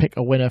we will pick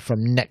a winner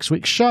from next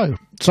week's show.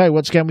 So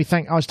once again, we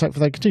thank iZotope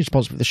for their continued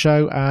sponsorship of the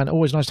show, and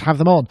always nice to have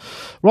them on.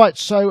 Right,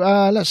 so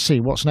let's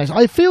see what's next.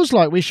 It feels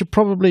like we should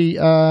probably...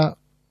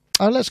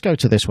 let's go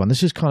to this one.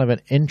 This is kind of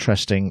an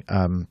interesting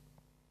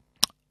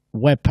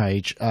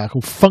webpage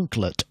called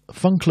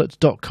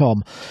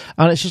Funklet.com,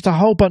 and it's just a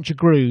whole bunch of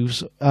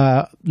grooves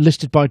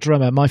listed by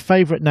drummer. My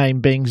favourite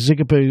name being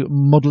Zigaboo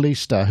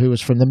Modelista, who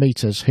was from the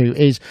Meters, who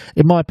is,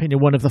 in my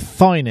opinion, one of the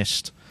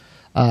finest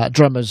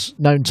drummers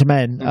known to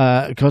men,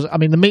 because I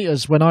mean the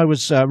Meters, when I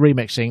was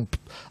remixing,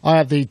 I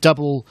had the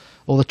double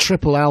or the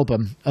triple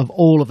album of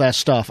all of their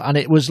stuff, and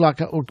it was like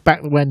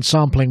back when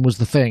sampling was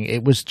the thing.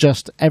 It was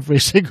just every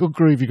single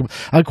groove you can,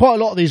 and quite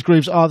a lot of these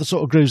grooves are the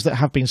sort of grooves that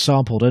have been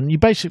sampled. And you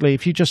basically,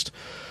 if you just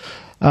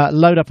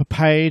load up a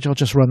page, I'll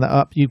just run that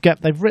up,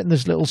 they've written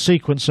this little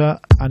sequencer,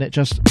 and it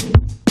just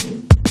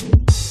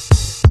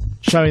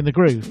showing the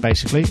groove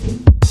basically.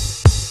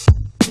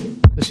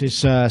 This is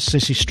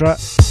Sissy Strut.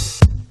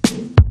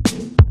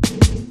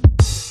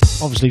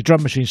 Obviously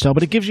drum machine style,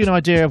 but it gives you an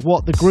idea of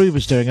what the groove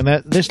is doing, and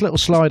this little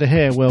slider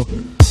here will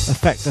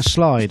affect the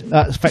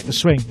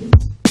swing.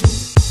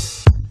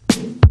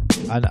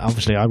 And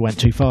obviously I went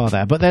too far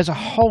there, but there's a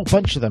whole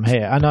bunch of them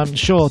here, and I'm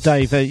sure,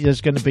 Dave,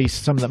 there's going to be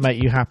some that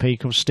make you happy,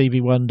 called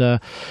Stevie Wonder.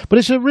 But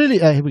it's a really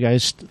here we go.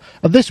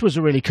 This was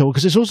a really cool,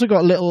 because it's also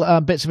got little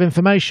bits of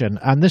information,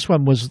 and this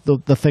one was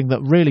the thing that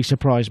really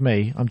surprised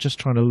me. I'm just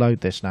trying to load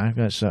this now.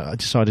 I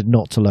decided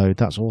not to load.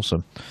 That's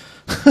awesome.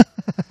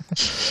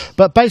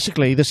 But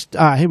basically, this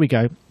here we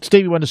go.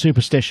 Stevie Wonder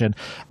Superstition.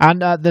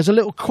 And there's a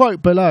little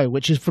quote below,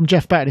 which is from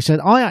Jeff Beck. He said,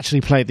 I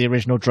actually played the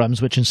original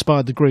drums, which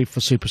inspired the groove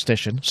for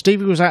Superstition.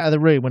 Stevie was out of the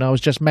room when I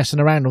was just messing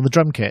around on the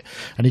drum kit.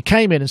 And he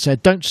came in and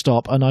said, don't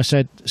stop. And I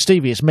said,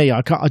 Stevie, it's me.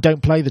 I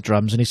don't play the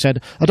drums. And he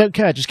said, I don't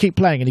care. Just keep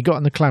playing. And he got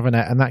on the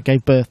clarinet, and that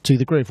gave birth to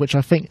the groove, which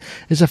I think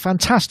is a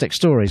fantastic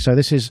story. So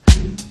this is...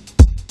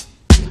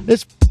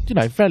 It's,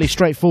 fairly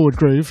straightforward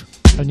groove.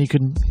 And you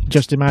can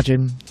just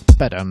imagine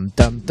ba-dum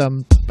dum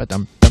dum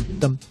ba-dum dum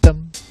dum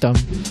dum dum.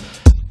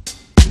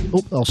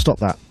 Oh, I'll stop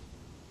that.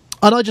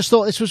 And I just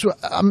thought this was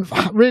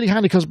really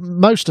handy because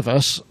most of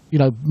us,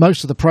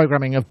 most of the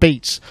programming of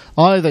beats,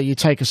 either you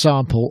take a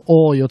sample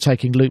or you're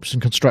taking loops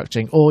and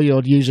constructing, or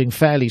you're using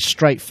fairly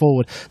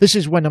straightforward. This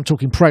is when I'm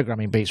talking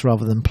programming beats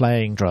rather than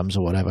playing drums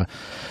or whatever.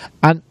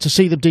 And to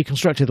see them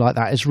deconstructed like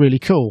that is really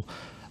cool.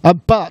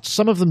 But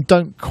some of them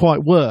don't quite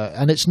work,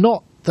 and it's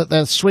not that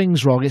their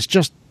swing's wrong. It's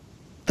just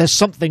there's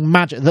something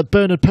magic. That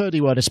Bernard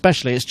Purdie word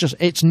especially,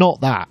 it's not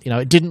that.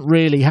 It didn't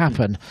really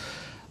happen.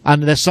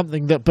 And there's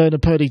something that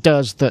Bernard Purdie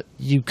does that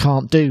you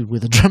can't do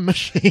with a drum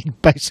machine,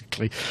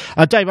 basically.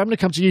 Dave, I'm going to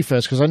come to you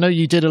first, because I know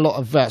you did a lot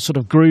of sort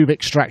of groove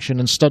extraction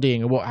and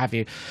studying and what have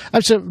you.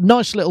 It's a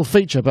nice little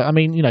feature, but,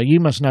 you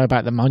must know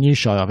about the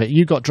minutiae of it.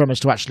 You got drummers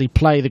to actually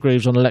play the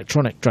grooves on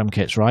electronic drum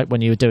kits, right,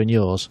 when you were doing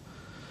yours?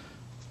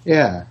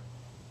 Yeah.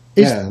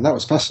 And that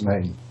was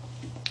fascinating.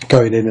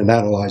 Going in and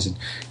analysing.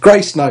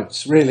 Grace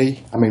notes,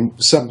 really.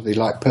 Somebody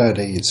like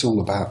Purdie, it's all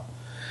about...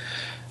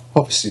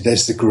 Obviously,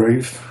 there's the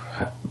groove,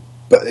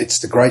 but it's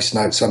the grace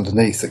notes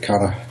underneath that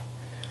kind of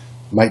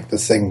make the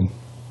thing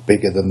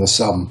bigger than the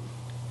sum.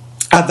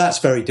 And that's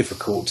very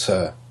difficult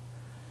to,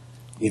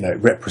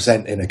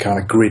 represent in a kind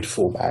of grid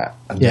format.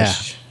 Yeah,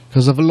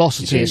 because the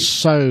velocity is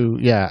so...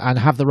 Yeah, and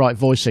have the right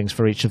voicings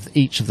for each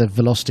of the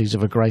velocities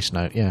of a grace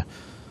note, yeah.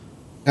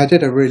 I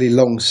did a really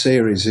long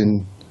series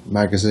in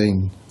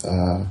magazine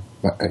over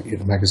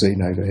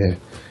here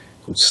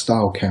called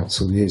Style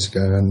Council years ago,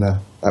 and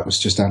that was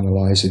just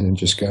analysing and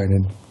just going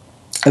in.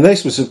 And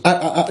this was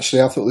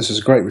actually, I thought this was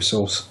a great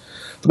resource.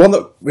 The one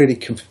that really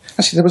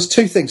actually there was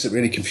two things that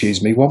really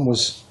confused me. One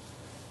was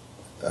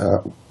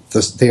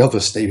the other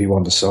Stevie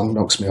Wonder song,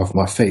 Knocks Me Off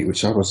My Feet,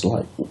 which I was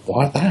like,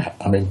 why that?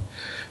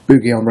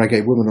 Boogie on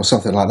Reggae Woman or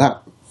something like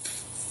that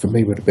for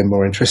me would have been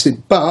more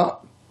interesting. But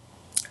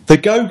the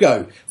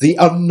go-go, the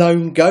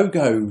unknown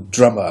go-go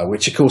drummer,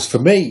 which of course for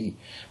me,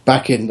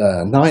 back in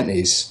the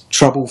 90s,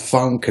 Trouble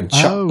Funk and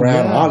Chuck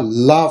Brown, I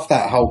love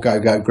that whole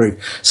go-go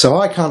groove. So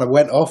I kind of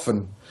went off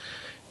and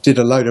did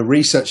a load of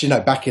research,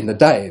 back in the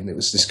day, and it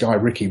was this guy,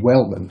 Ricky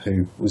Wellman,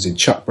 who was in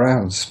Chuck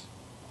Brown's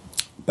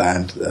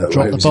band.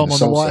 Dropped the bomb on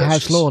the White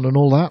House lawn and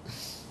all that.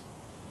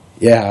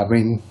 Yeah,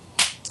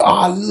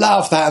 I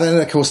love that. And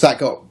then, of course, that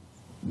got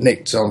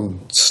nicked on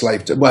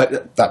Slave to... Well,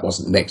 that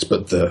wasn't nicked,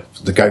 but the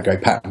go-go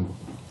pattern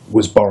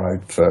was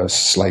borrowed for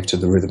Slave to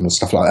the Rhythm and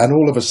stuff like that. And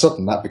all of a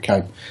sudden, that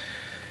became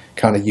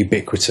kind of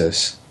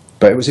ubiquitous.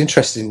 But it was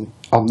interesting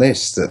on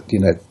this that,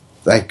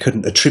 they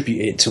couldn't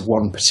attribute it to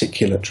one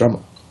particular drummer.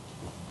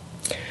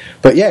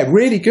 But yeah,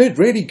 really good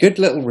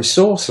little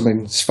resource.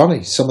 It's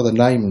funny, some of the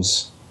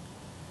names.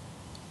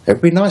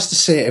 It'd be nice to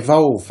see it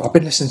evolve. I've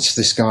been listening to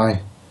this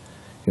guy,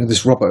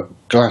 this Robert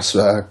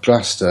Glasper.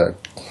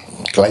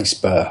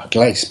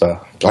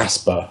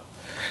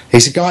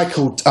 He's a guy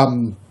called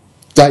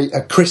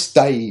Chris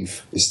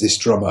Dave is this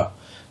drummer,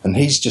 and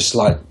he's just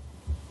like,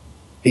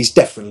 he's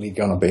definitely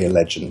going to be a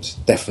legend.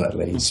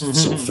 Definitely. He's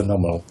sort of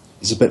phenomenal.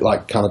 He's a bit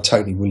like kind of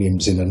Tony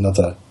Williams in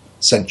another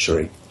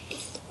century.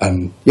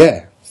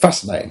 Yeah,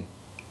 fascinating.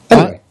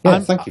 Anyway,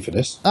 thank you for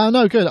this.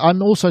 No, good.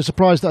 I'm also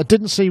surprised that I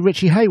didn't see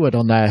Richie Hayward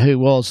on there, who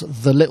was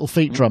the Little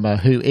Feat drummer,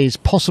 who is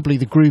possibly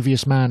the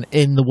grooviest man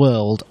in the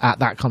world at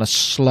that kind of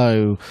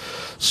slow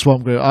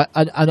swamp groove.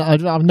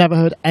 I've never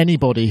heard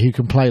anybody who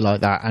can play like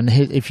that. And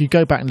if you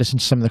go back and listen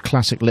to some of the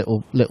classic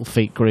Little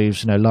Feat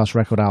grooves, last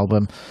record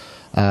album,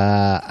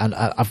 and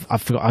I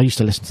forgot, I used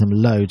to listen to them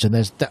loads,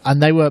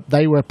 and they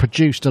were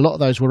produced. A lot of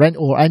those were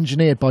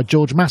engineered by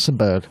George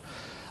Massenburg.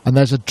 And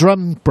there's a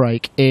drum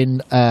break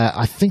in,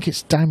 I think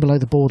it's Down Below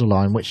the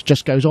Borderline, which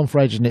just goes on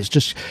for ages. And it's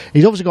just,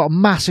 he's obviously got a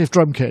massive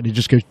drum kit, and he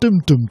just goes dum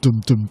dum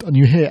dum dum, and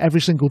you hear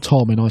every single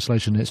tom in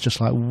isolation. And it's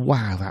just like,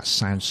 wow, that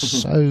sounds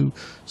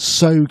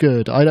so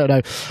good. I don't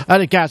know.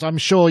 And Gaz, I'm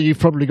sure you've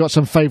probably got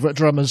some favourite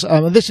drummers.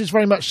 And this is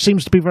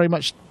seems to be very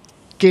much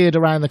geared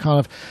around the kind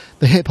of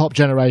the hip hop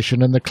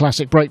generation and the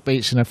classic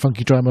breakbeats,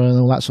 funky drummer and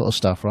all that sort of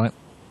stuff, right?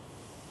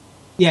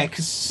 Yeah,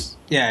 because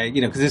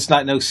there's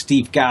like no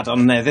Steve Gadd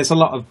on there. There's a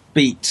lot of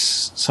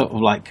beats, sort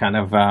of like kind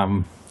of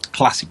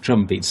classic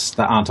drum beats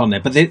that aren't on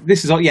there. But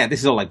this is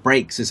all like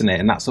breaks, isn't it,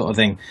 and that sort of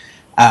thing.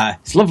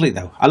 It's lovely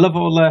though. I love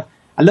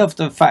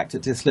the fact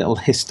that there's little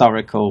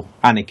historical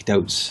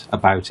anecdotes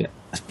about it.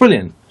 It's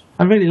brilliant.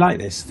 I really like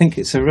this. I think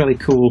it's a really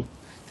cool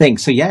thing.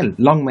 So yeah,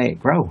 long may it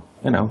grow.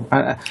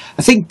 I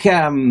think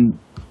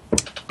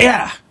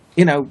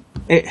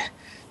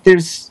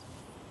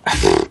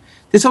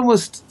it's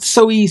almost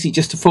so easy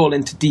just to fall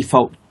into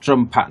default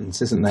drum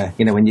patterns, isn't there?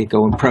 You know, when you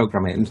go and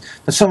program it.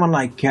 But someone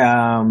like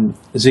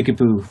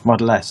Zigaboo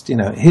Model S, you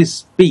know,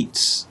 his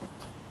beats,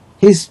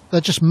 they're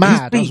just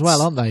mad beats, as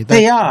well, aren't they?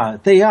 They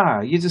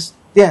are. You just,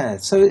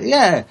 so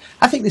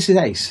I think this is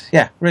ace.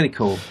 Yeah, really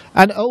cool.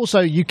 And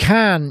also you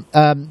can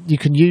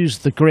use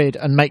the grid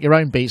and make your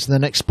own beats and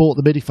then export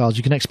the MIDI files.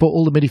 You can export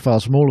all the MIDI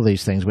files from all of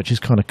these things, which is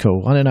kind of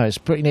cool. I don't know, it's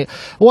pretty neat.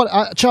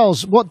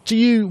 Charles,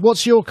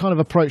 what's your kind of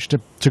approach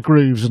to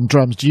grooves and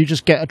drums? Do you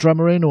just get a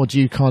drummer in, or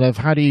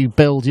how do you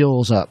build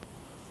yours up?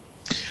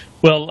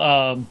 Well,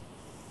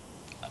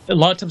 a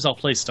lot of times I'll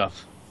play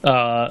stuff.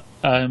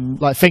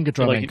 Like finger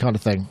drumming kind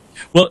of thing.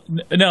 Well,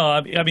 no,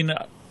 I mean,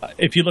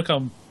 if you look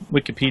on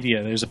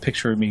Wikipedia, there's a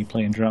picture of me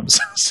playing drums.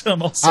 So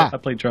I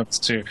play drums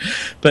too.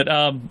 But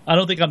I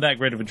don't think I'm that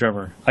great of a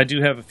drummer. I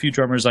do have a few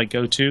drummers I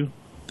go to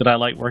that I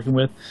like working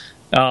with.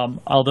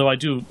 Although I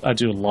do a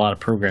lot of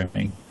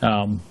programming.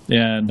 One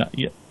thing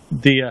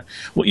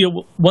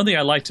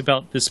I liked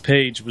about this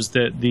page was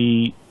that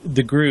the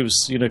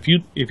grooves. You know,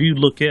 if you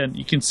look in,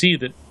 you can see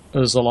that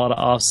there's a lot of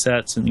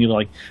offsets, and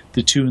like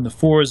the 2 and the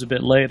 4 is a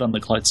bit late on the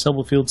Clyde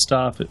Stubblefield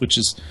stuff, which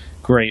is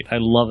great. I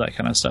love that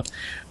kind of stuff.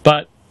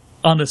 But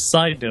on a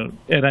side note,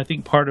 and I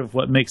think part of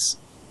what makes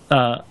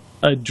a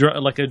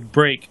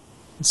break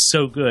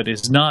so good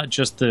is not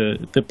just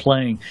the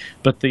playing,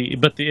 but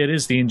it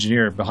is the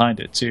engineer behind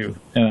it too.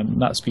 And I'm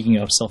not speaking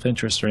of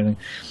self-interest or anything,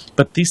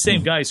 but these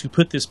same guys who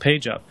put this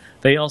page up,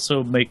 they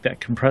also make that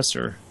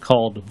compressor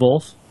called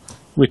Wolf,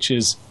 which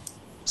is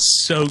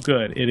so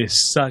good. It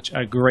is such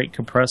a great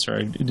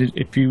compressor.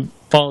 If you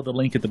follow the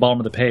link at the bottom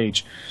of the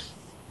page,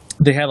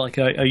 they have like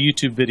a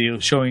YouTube video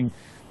showing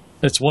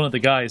it's one of the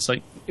guys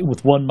like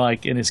with one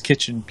mic in his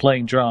kitchen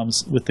playing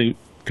drums with the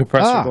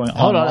compressor going on.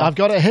 Hold on, I've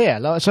got it here.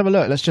 Let's have a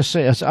look. Let's just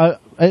see. It's a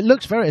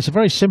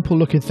very simple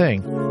looking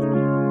thing.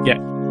 Yeah.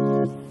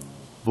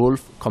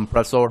 Wolf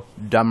compressor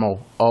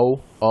demo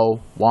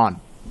 001.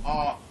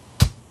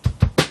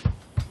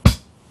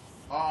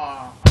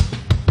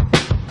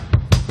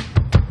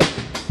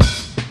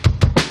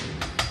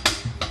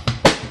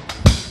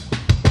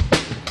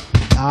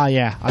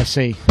 Yeah, I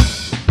see.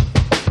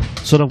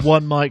 Sort of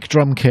one mic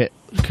drum kit.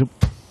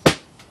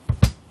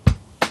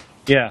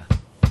 Yeah.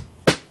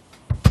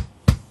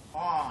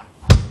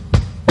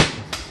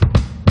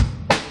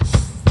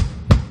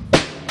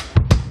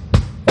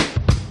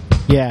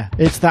 Yeah,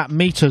 it's that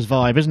Meters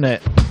vibe, isn't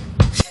it?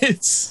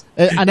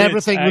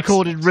 Everything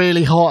recorded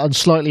really hot and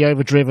slightly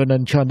overdriven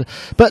and trying to.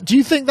 But do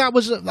you think that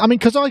was? I mean,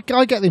 because I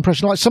get the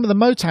impression like some of the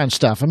Motown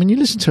stuff. I mean, you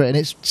listen to it and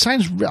it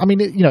sounds. I mean,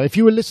 if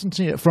you were listening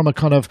to it from a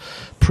kind of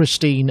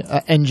pristine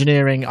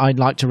engineering, I'd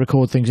like to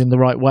record things in the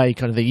right way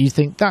kind of thing. You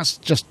think that's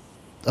just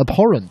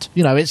abhorrent.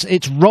 You know,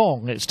 it's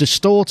wrong. It's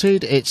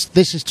distorted.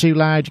 This is too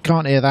loud. You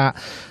can't hear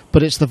that.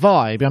 But it's the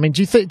vibe. I mean,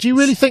 do you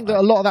really think that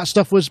a lot of that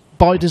stuff was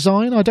by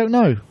design? I don't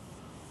know.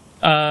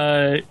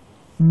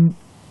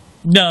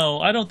 No,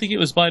 I don't think it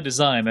was by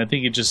design. I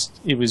think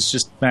it was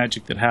just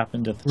magic that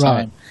happened at the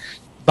time.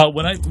 But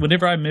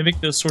whenever I mimic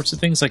those sorts of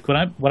things, like when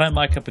I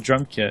mic up a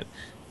drum kit,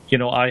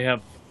 I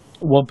have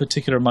one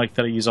particular mic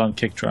that I use on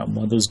kick drum,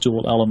 one of those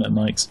dual element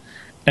mics,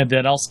 and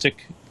then I'll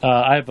stick.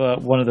 I have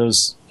one of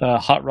those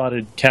hot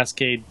rodded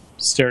Cascade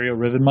stereo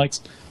ribbon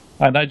mics,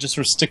 and I just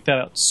sort of stick that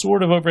out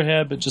sort of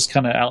overhead, but just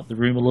kind of out in the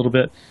room a little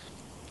bit.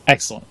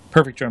 Excellent.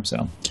 Perfect drum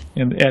sound.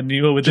 And when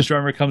the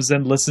drummer comes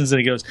in, listens, and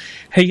he goes,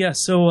 hey, yeah,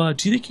 so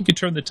do you think you could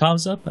turn the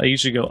toms up? I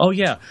usually go, oh,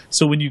 yeah.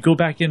 So when you go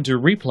back in to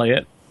replay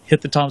it, hit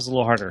the toms a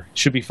little harder.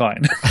 Should be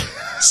fine.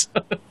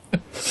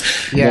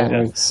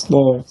 Yeah.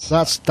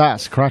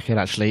 That's cracking,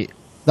 actually.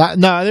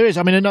 There is.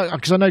 I mean,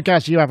 because I know,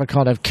 Gaz, you have a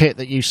kind of kit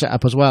that you set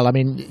up as well. I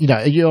mean,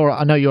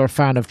 I know you're a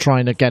fan of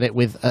trying to get it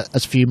with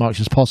as few mics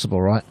as possible,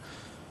 right?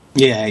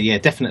 Yeah,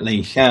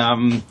 definitely.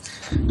 Actually,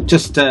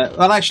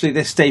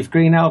 this Dave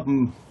Green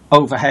album,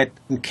 Overhead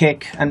and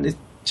Kick, and it's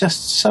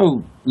just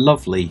so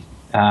lovely.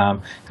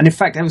 And in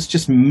fact, I was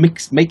just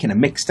making a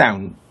mix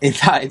down in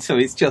that, so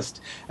it's just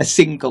a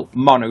single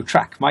mono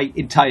track. My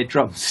entire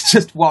drums is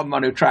just one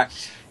mono track,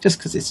 just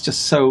because it's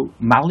just so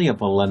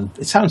malleable and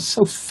it sounds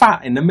so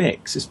fat in the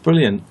mix. It's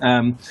brilliant.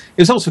 It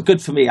was also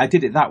good for me. I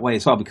did it that way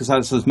as well, because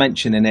as I was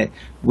mentioning it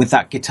with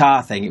that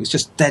guitar thing, it was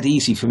just dead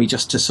easy for me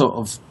just to sort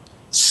of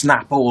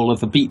snap all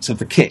of the beats of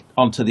the kit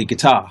onto the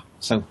guitar.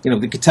 So,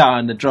 the guitar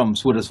and the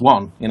drums would as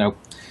one,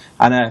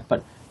 I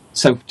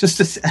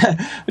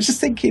was just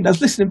thinking, I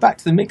was listening back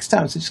to the mix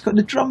down, so just got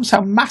the drums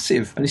sound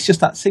massive, and it's just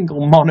that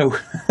single mono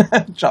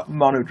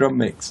drum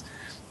mix.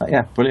 But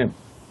yeah, brilliant.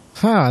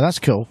 That's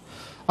cool.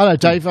 I know,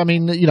 Dave, I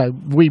mean,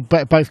 we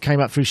both came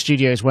up through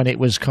studios when it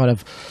was kind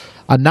of,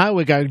 and now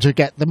we're going to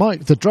get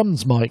the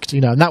drums mic'd,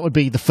 and that would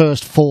be the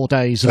first 4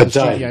 days of a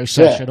studio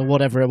session or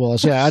whatever it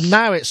was. Yeah, and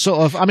now it's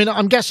sort of, I mean,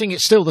 I'm guessing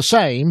it's still the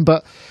same,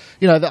 but,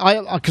 you know,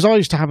 because I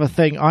used to have a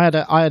thing. I had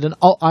a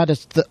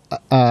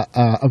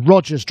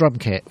Rogers drum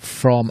kit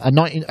from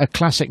a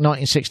classic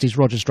 1960s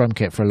Rogers drum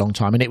kit for a long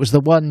time, and it was the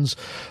ones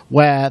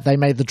where they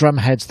made the drum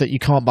heads that you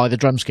can't buy the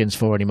drum skins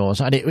for anymore.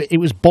 So, and it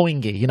was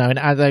boingy, you know, and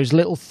it had those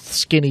little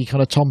skinny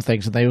kind of tom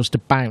things, and they used to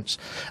bounce,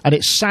 and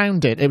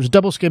it was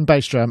double skin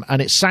bass drum,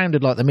 and it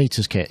sounded like the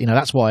Meters kit. You know,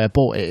 that's why I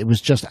bought it. It was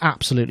just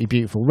absolutely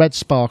beautiful, red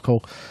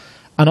sparkle.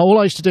 And all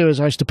I used to do is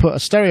I used to put a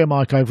stereo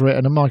mic over it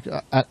and a mic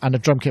and a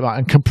drum kit mic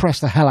and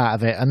compress the hell out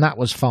of it, and that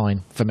was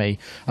fine for me.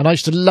 And I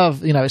used to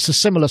love, you know, it's a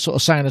similar sort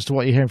of sound as to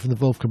what you're hearing from the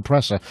Wolf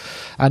compressor,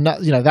 and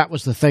that, you know, that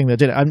was the thing that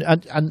did it.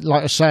 And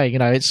like I say, you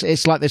know,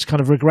 it's like this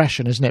kind of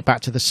regression, isn't it,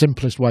 back to the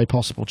simplest way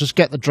possible. Just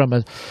get the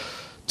drummer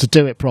to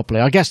do it properly.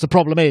 I guess the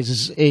problem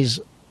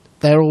is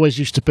there always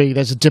used to be,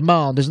 there's a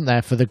demand, isn't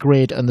there, for the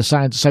grid and the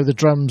sound, so the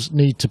drums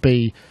need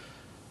to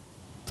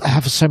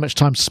have so much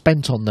time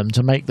spent on them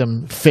to make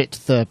them fit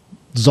the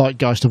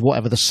zeitgeist of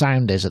whatever the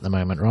sound is at the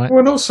moment, right? Well,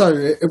 and also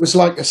it was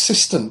like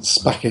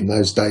assistants back in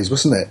those days,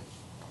 wasn't it?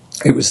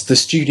 It was the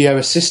studio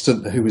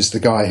assistant who was the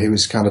guy who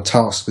was kind of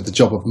tasked with the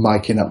job of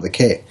miking up the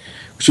kit,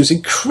 which was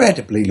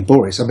incredibly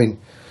laborious. I mean,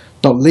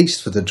 not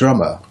least for the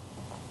drummer.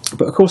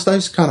 But of course,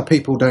 those kind of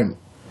people don't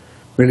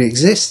really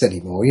exist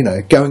anymore. You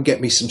know, go and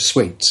get me some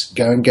sweets,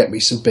 go and get me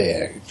some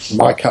beer,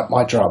 mic up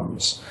my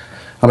drums.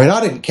 I mean,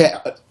 I didn't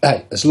care.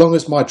 Hey, as long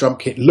as my drum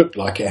kit looked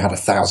like it had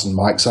 1,000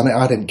 mics on it,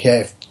 I didn't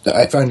care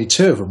if only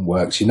 2 of them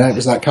worked. You know, it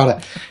was that kind of.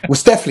 It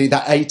was definitely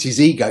that 80s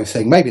ego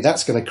thing. Maybe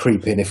that's going to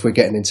creep in if we're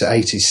getting into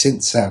 80s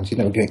synth sound. You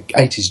know, we're getting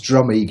 80s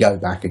drum ego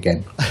back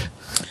again.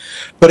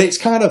 But it's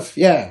kind of,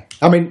 yeah.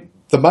 I mean,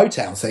 the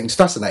Motown thing's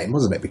fascinating,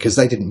 wasn't it? Because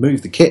they didn't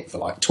move the kit for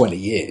like 20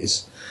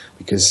 years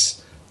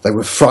because they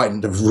were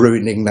frightened of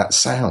ruining that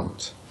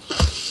sound.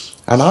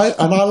 And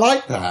I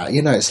like that.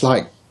 You know, it's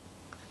like,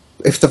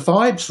 if the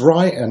vibe's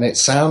right and it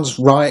sounds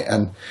right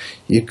and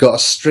you've got a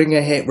string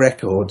of hit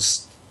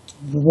records,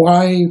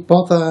 why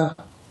bother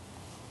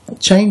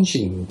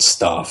changing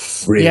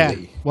stuff, really? Yeah,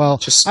 well,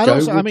 just go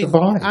with the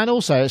vibe. And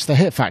also, it's the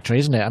hit factory,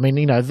 isn't it? I mean,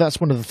 you know,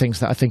 that's one of the things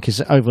that I think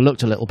is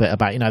overlooked a little bit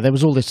about, you know, there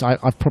was all this,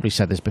 I've probably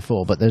said this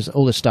before, but there's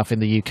all this stuff in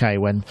the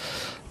UK when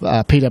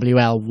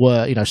PWL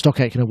were, you know, Stock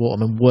Aitken and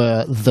Waterman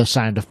were the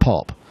sound of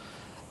pop.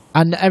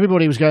 And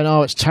everybody was going,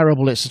 oh, it's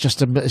terrible, it's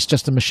just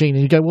a machine.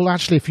 And you go, well,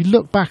 actually, if you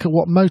look back at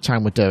what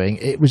Motown were doing,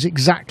 it was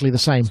exactly the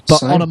same,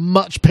 but on a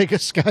much bigger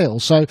scale.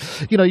 So,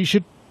 you know, you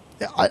should...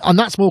 And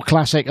that's more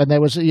classic, and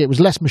it was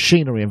less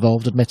machinery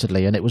involved,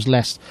 admittedly, and it was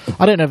less...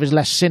 I don't know if it's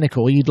less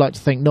cynical, you'd like to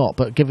think not,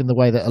 but given the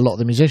way that a lot of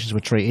the musicians were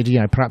treated, you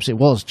know, perhaps it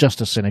was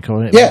just as cynical.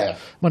 And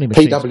money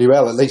machines.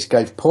 PWL at least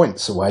gave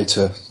points away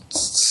to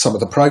some of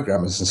the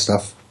programmers and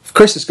stuff.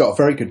 Chris has got a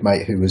very good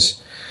mate who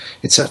was...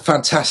 It's a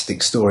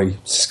fantastic story.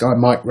 It's this guy,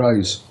 Mike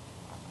Rose.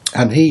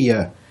 And he's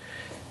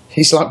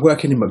like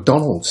working in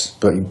McDonald's,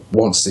 but he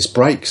wants this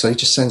break, so he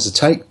just sends a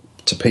tape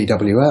to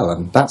PWL,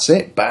 and that's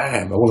it.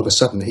 Bam! All of a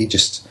sudden, he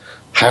just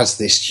has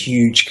this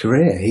huge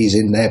career. He's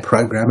in there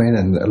programming,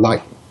 and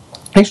like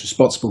he's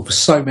responsible for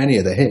so many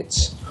of the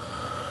hits.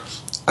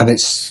 And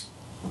it's...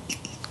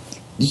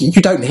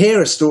 You don't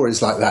hear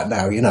stories like that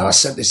now. You know, I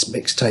sent this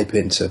mixtape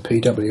into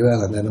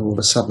PWL, and then all of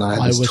a sudden I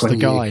had this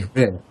 20-year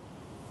career.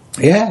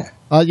 Yeah.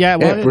 Well, yeah,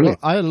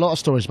 I had a lot of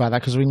stories about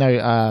that because we know,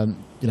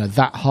 you know,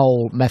 that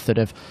whole method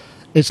of,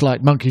 it's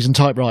like monkeys and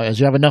typewriters.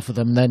 You have enough of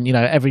them, then, you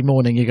know, every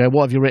morning you go,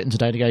 what have you written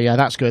today? To go, yeah,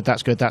 that's good,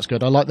 that's good, that's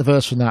good. I like the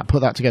verse from that,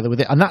 put that together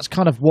with it. And that's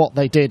kind of what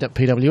they did at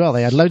PWL.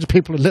 They had loads of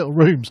people in little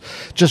rooms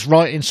just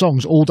writing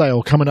songs all day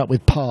or coming up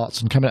with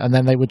parts and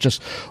then they would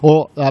just,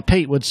 or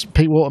Pete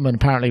Waterman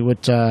apparently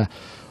would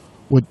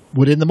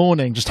in the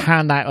morning just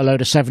hand out a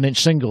load of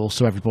 7-inch singles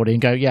to everybody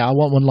and go, yeah, I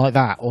want one like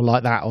that or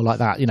like that or like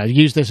that. You know,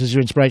 use this as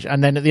your inspiration.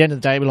 And then at the end of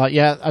the day, we're like,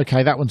 yeah,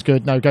 okay, that one's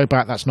good. No, go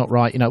back. That's not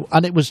right. You know,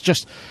 and it was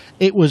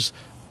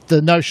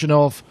the notion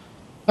of,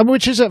 and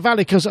which is valid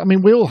because, I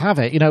mean, we all have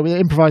it, you know, with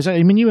improvisation.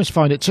 I mean, you must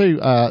find it too,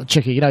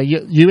 Chicky. You know,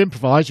 you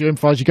improvise, you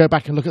go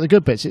back and look at the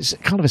good bits. It's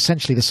kind of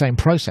essentially the same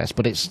process,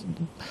 but it's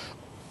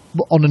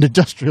on an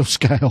industrial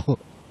scale.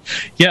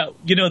 Yeah,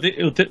 you know,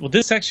 well,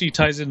 this actually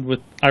ties in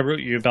with, I wrote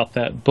you about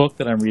that book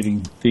that I'm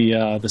reading,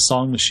 the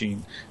Song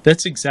Machine.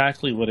 That's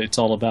exactly what it's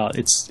all about.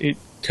 It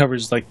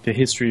covers like the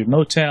history of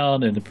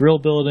Motown and the Brill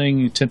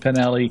Building, Tin Pan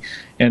Alley,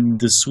 and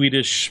the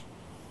Swedish,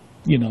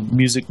 you know,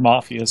 music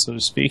mafia, so to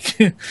speak.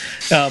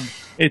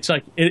 It's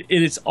like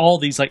it's all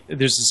these, like,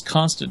 there's this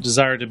constant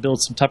desire to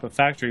build some type of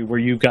factory where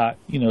you've got,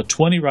 you know,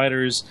 20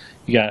 writers,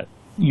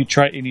 you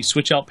try and you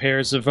switch out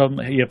pairs of them.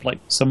 You have like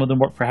some of them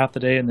work for half the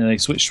day, and then they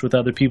switch with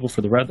other people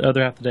for the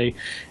other half the day,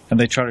 and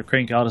they try to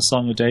crank out a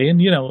song a day.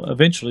 And you know,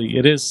 eventually,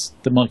 it is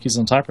the monkeys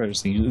on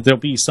typewriters thing. There'll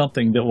be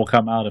something that will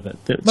come out of it.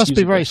 It must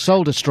be very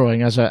soul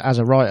destroying as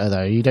a writer,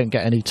 though. You don't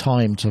get any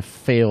time to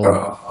feel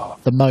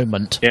the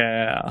moment.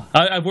 Yeah,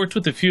 I've worked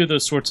with a few of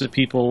those sorts of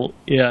people.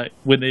 Yeah,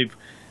 when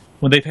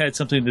they've had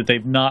something that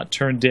they've not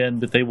turned in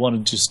that they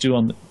want to just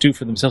do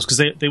for themselves, because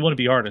they want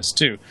to be artists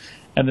too.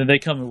 And then they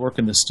come and work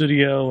in the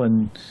studio,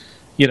 and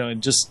you know,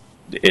 and just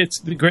it's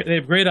great. They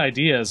have great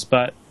ideas,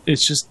 but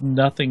it's just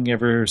nothing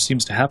ever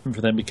seems to happen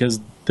for them because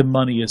the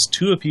money is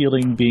too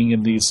appealing being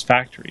in these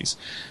factories.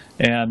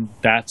 And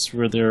that's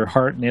where their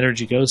heart and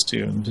energy goes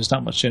to. And there's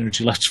not much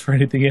energy left for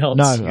anything else.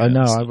 No, I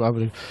know. I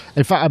would.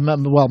 In fact, I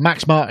remember, well,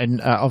 Max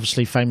Martin,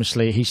 obviously,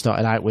 famously, he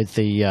started out with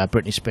the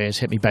Britney Spears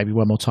 "Hit Me Baby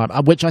One More Time,"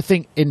 which I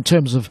think, in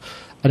terms of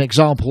an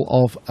example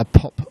of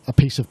a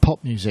piece of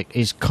pop music,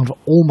 is kind of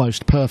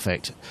almost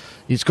perfect.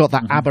 It's got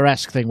that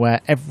ABBA-esque thing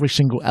where every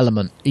single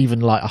element,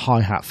 even like a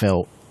hi-hat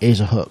fill, is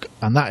a hook.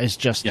 And that is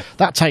just,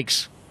 that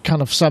takes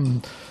kind of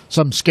some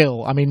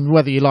skill. I mean,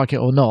 whether you like it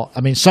or not.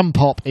 I mean, some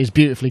pop is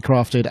beautifully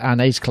crafted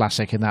and is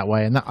classic in that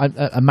way. And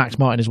Max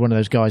Martin is one of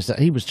those guys that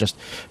he was just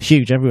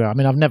huge everywhere. I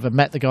mean, I've never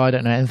met the guy. I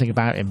don't know anything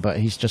about him, but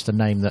he's just a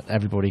name that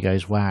everybody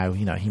goes, wow,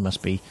 you know, he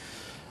must be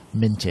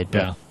minted.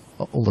 But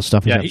all the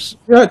stuff is...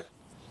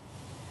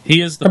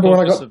 He is the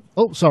focus of...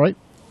 Oh, sorry.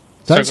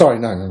 Sorry,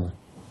 no.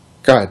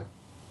 Go ahead.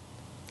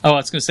 Oh, I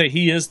was going to say,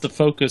 he is the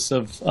focus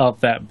of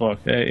that book.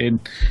 And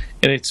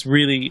it's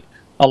really...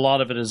 A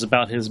lot of it is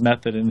about his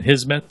method, and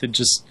his method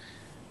just,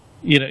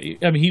 you know,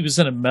 I mean, he was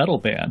in a metal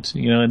band,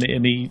 you know,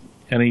 and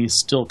he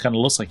still kind of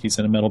looks like he's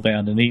in a metal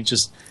band, and he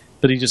just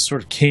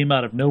sort of came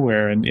out of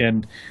nowhere,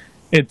 and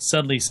it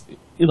suddenly,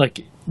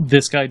 like,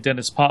 this guy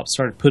Dennis Pop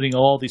started putting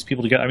all these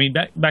people together. I mean,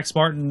 Max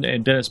Martin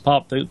and Dennis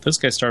Pop, those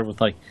guys started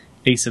with like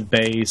Ace of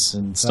Base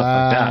and stuff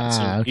like that,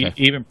 so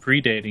even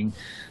predating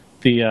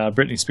the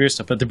Britney Spears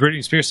stuff. But the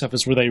Britney Spears stuff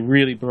is where they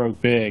really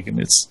broke big,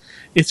 and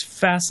it's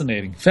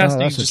fascinating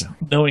just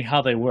knowing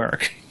how they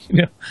work.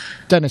 You know?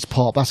 Dennis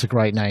Pop, that's a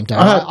great name, Dan.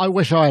 I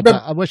wish I'd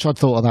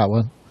thought of that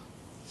one.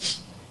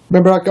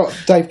 Remember, I got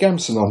Dave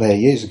Gamson on there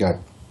years ago.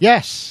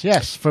 Yes,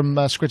 from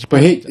Squidgy.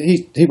 But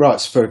he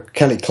writes for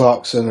Kelly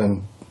Clarkson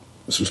and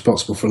was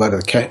responsible for a load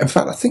of the... In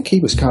fact, I think he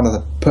was kind of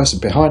the person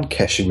behind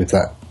Kesha with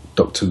that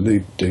Dr.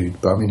 Lube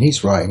dude. But I mean,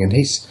 he's writing, and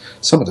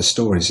some of the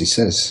stories he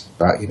says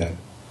about, you know,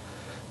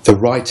 the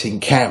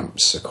writing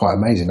camps are quite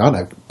amazing. I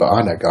know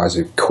guys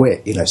who've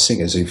quit, you know,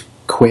 singers who've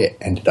quit,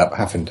 ended up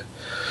having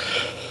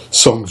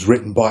songs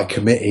written by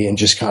committee and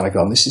just kind of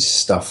gone, this is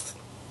stuff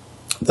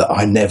that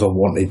I never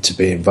wanted to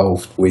be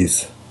involved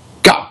with.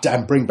 God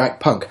damn, bring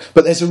back punk.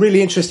 But there's a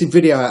really interesting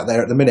video out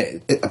there at the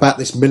minute about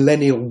this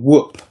Millennial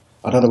whoop.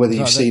 I don't know whether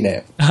you've seen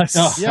it.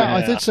 Yeah,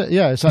 I did say,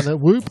 it's like that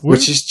whoop.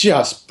 Which is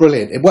just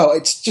brilliant. Well,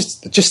 it's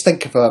just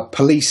think of a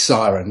police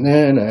siren.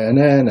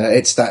 No.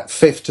 It's that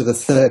fifth to the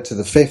third to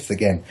the fifth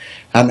again.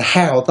 And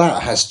how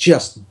that has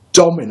just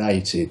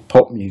dominated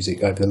pop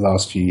music over the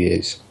last few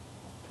years.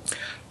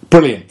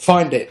 Brilliant.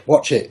 Find it.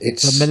 Watch it.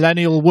 It's the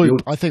Millennial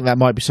whoop. I think that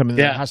might be something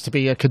that has to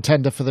be a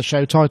contender for the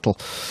show title.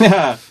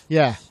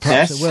 Yeah.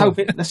 Let's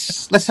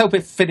hope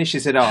it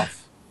finishes it off.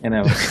 You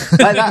know,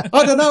 like that.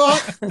 I don't know.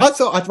 I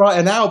thought I'd write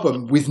an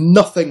album with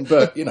nothing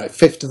but, you know,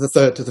 fifth to the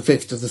third to the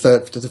fifth to the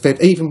third to the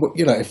fifth. Even,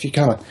 you know, if you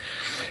kind of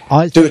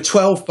do a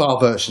 12-bar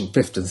version,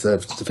 fifth to the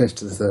third to the fifth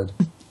to the third.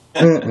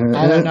 I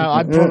don't know.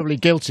 I'm probably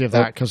guilty of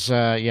that because,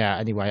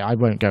 anyway, I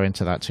won't go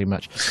into that too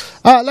much.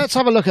 Let's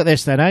have a look at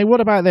this then, eh?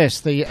 What about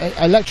this? The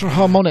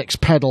Electro-Harmonics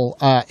pedal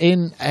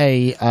in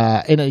a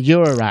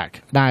Eurorack.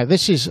 Now,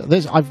 this.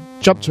 I've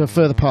jumped to a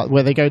further part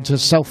where they go into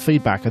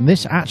self-feedback, and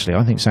this actually,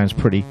 I think, sounds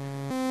pretty...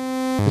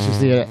 This is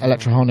the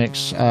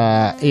Electro-Harmonics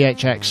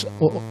EHX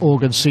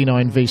organ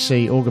C9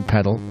 VC organ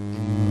pedal.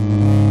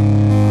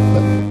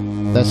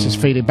 This is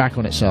feeding back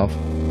on itself.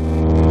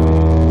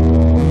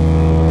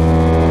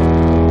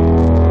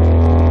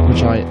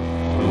 Which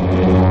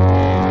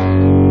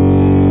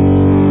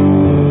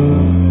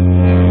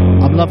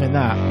I'm loving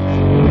that.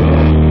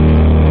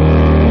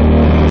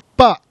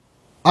 But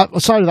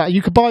aside of that,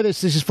 you could buy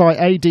this. This is by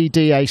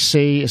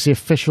ADDAC. It's the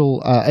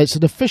official. It's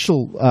an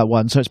official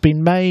one, so it's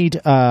been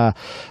made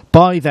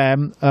by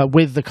them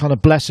with the kind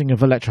of blessing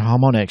of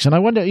Electro-Harmonics. And I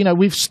wonder, you know,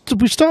 we've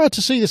started to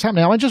see this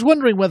happening. I'm just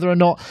wondering whether or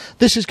not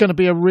this is going to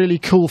be a really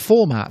cool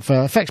format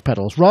for effects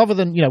pedals, rather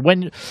than, you know,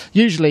 when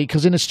usually,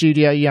 because in a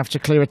studio you have to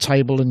clear a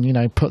table and, you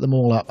know, put them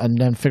all up and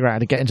then figure out how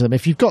to get into them.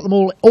 If you've got them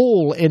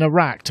all in a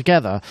rack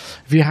together,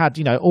 if you had,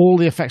 you know, all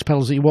the effects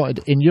pedals that you wanted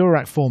in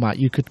Eurorack format,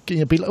 you could, you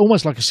know, be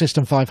almost like a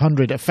System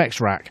 500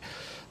 effects rack.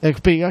 That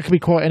could be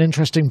quite an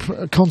interesting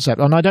concept.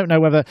 And I don't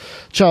know whether,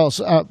 Charles,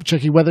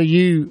 Chucky, whether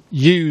you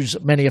use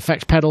many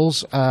effects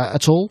pedals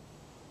at all?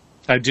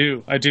 I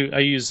do. I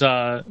use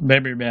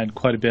Memory Man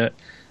quite a bit.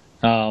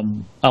 I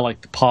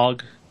like the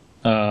Pog.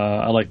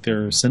 I like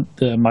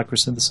the micro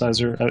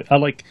synthesizer.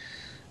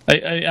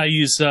 I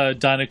use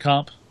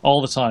Dynacomp all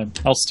the time.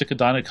 I'll stick a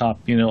Dynacomp,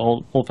 you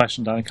know,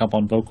 old-fashioned Dynacomp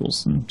on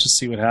vocals and just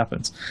see what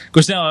happens. Of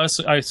course, now I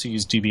also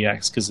use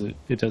DBX because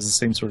it does the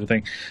same sort of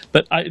thing.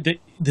 But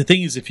the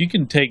thing is, if you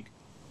can take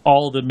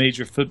all the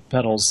major foot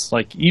pedals,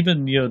 like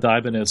even, you know, the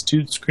Ibanez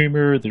Tube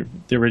Screamer, the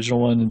original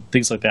one, and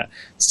things like that,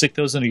 stick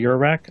those in a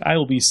Eurorack, I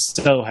will be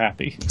so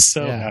happy.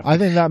 Happy. I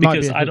think that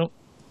might be I don't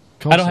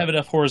have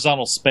enough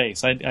horizontal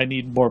space. I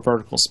need more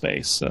vertical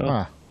space.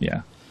 So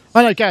yeah.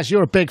 I know, Gaz,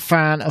 you're a big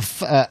fan of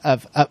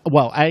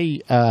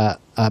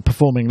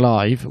performing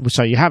live,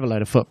 so you have a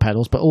load of foot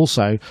pedals, but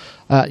also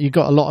you've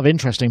got a lot of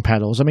interesting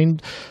pedals. I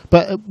mean,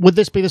 but would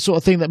this be the sort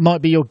of thing that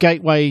might be your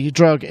gateway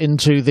drug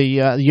into the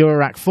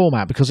Eurorack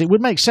format? Because it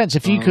would make sense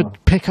if you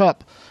could pick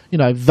up,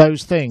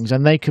 those things,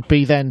 and they could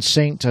be then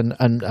synced and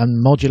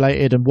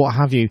modulated and what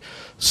have you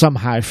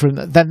somehow.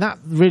 Then that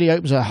really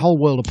opens a whole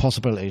world of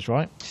possibilities,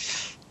 right?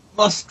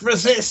 Must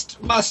resist.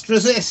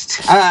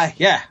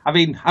 Yeah, I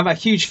mean, I'm a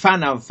huge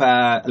fan of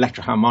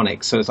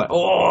electroharmonics, so it's like,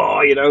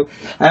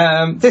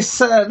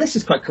 this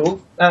is quite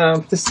cool.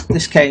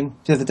 This came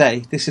the other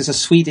day. This is a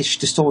Swedish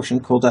distortion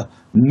called a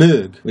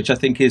Moog, which I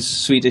think is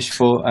Swedish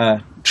for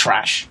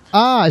trash.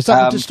 Is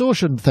that the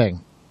distortion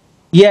thing?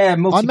 Yeah,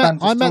 I met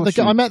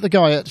the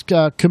guy at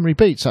Cymru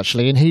Beats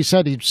actually, and he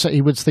said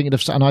he was thinking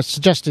of, and I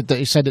suggested that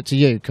he send it to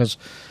you because.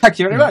 Thank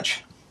you very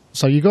much.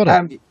 So you got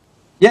it.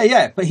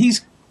 Yeah, but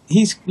he's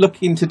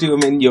looking to do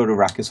them in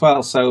Eurorack as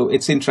well, so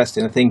it's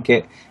interesting. I think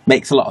it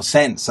makes a lot of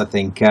sense. I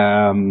think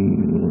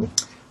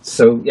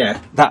so.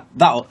 Yeah,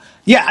 that'll.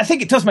 Yeah, I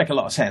think it does make a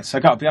lot of sense. I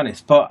got to be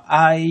honest, but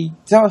I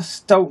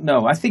just don't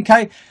know. I think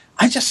I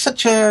just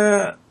such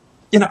a.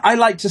 I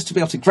like just to be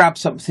able to grab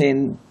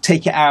something,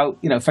 take it out.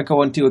 If I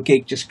go and do a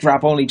gig, just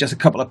grab only just a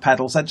couple of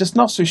pedals. I'm just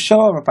not so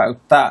sure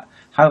about that,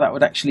 how that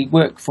would actually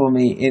work for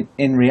me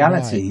in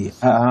reality.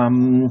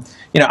 Right.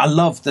 I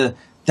love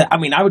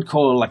I would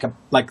call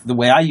like the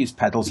way I use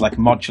pedals like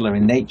modular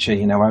in nature.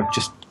 I would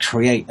just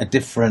create a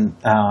different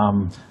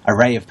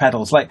array of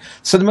pedals.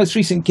 So the most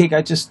recent gig,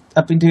 I've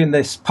been doing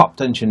this pop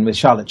dungeon with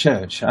Charlotte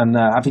Church, and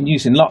I've been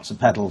using lots of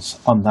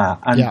pedals on that.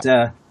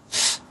 And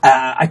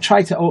I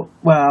try to.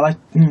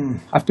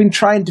 I've been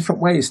trying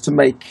different ways to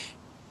make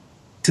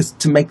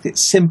it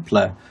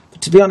simpler.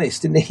 But to be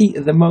honest, in the heat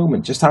of the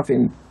moment, just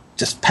having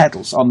just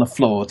pedals on the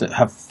floor that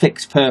have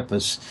fixed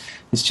purpose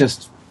is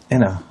just.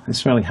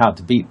 It's really hard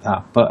to beat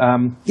that. But,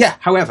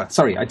 however,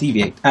 sorry, I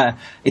deviate.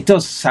 It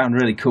does sound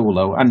really cool,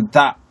 though. And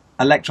that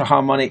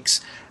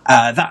electroharmonics,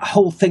 that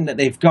whole thing that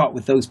they've got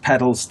with those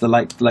pedals, the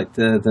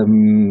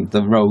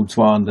Rhodes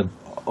one, the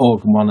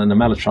organ one, and the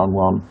Mellotron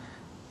one,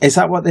 is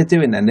that what they're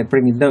doing then? They're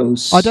bringing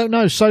those? I don't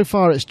know. So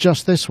far, it's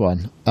just this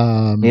one.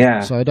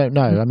 So I don't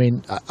know. I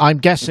mean, I'm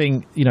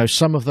guessing,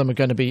 some of them are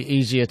going to be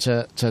easier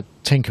to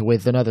tinker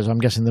with than others. I'm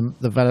guessing the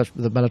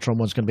Mellotron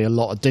one's going to be a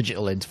lot of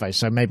digital interface,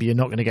 so maybe you're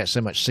not going to get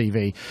so much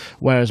CV,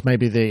 whereas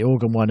maybe the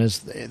organ one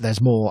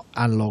there's more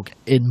analog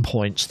in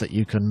points that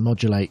you can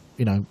modulate,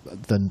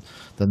 than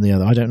the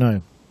other. I don't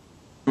know.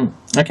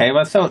 Okay, well,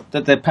 I thought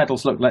that the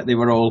pedals looked like they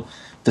were all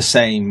the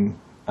same.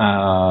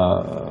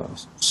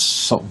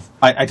 Sort of,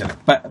 I don't know,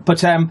 but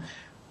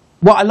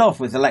what I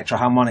love with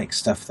electroharmonic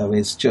stuff though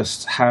is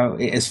just how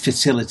it has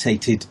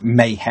facilitated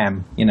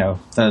mayhem.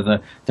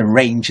 The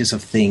ranges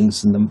of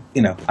things and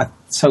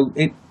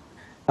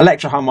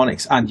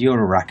electroharmonics and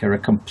Eurorack are a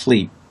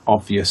complete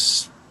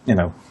obvious.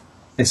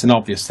 It's an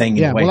obvious thing.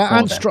 Yeah,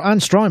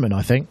 and Strymon,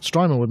 I think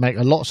Strymon would make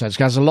a lot of sense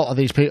because a lot of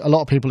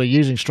people are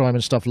using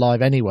Strymon stuff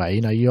live anyway.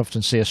 You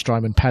often see a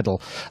Strymon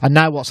pedal, and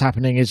now what's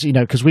happening is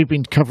because we've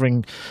been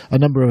covering a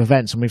number of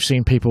events and we've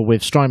seen people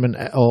with Strymon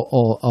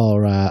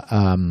or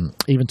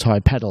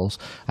Eventide pedals,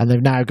 and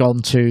they've now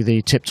gone to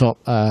the Tip Top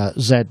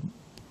Z.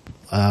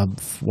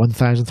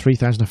 1000,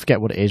 3000, I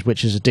forget what it is,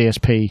 which is a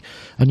DSP,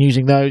 and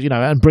using those,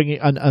 and bringing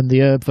and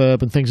the herb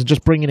verb and things, and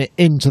just bringing it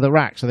into the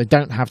rack, so they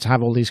don't have to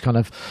have all these kind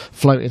of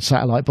floating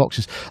satellite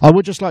boxes. I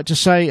would just like to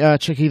say,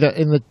 Chicky, that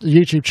in the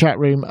YouTube chat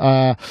room,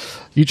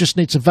 you just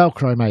need some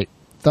Velcro, mate.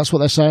 That's what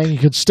they're saying. You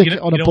could stick it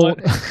on a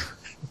board.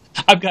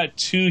 I've got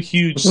 2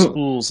 huge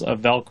spools of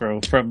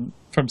Velcro from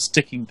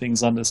sticking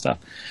things on this stuff,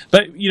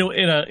 but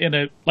in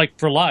a like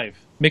for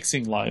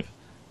mixing live.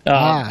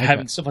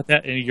 Having stuff like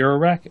that in a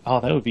Eurorack,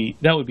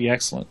 that would be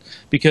excellent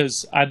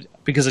because I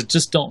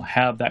just don't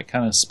have that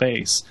kind of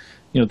space,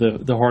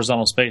 the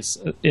horizontal space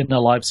in a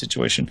live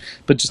situation.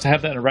 But just to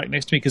have that in a rack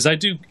next to me, because I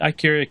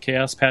carry a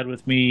Chaos Pad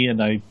with me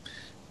and I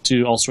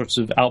do all sorts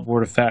of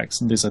outboard effects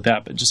and things like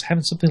that. But just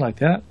having something like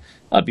that'd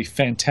be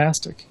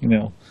fantastic.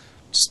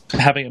 Just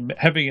having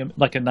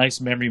like a nice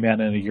memory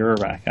man in a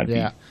Eurorack,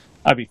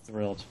 I'd be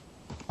thrilled.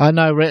 I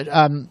know, Rich.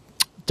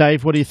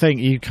 Dave, what do you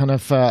think? You kind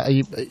of are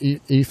you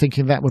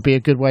thinking that would be a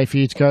good way for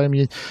you to go? I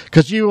mean,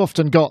 because you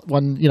often got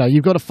one.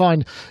 You've got to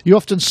find. You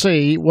often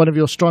see one of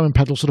your Strymon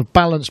pedals sort of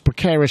balanced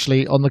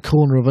precariously on the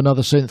corner of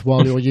another synth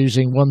while you're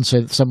using one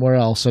synth somewhere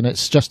else, and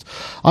it's just.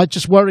 I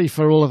just worry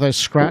for all of those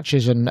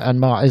scratches and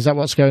mark. Is that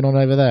what's going on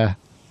over there?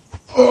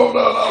 Oh no,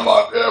 I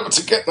might be able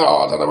to get. No,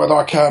 I don't know whether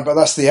I can, but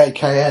that's the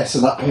AKS,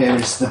 and up here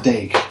is the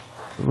dig.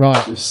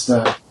 Right. Just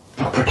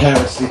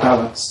precariously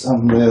balanced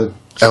on the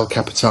El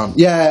Capitan.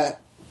 Yeah.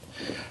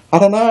 I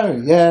don't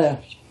know,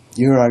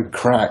 Euro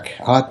crack.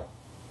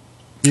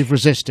 You've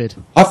resisted.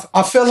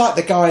 I feel like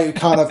the guy who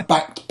kind of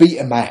backed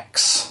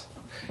Betamax,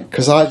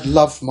 because I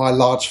love my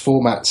large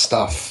format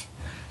stuff,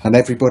 and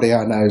everybody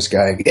I know is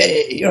going,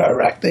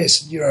 Eurorack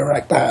this,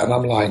 Eurorack that, and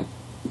I'm like,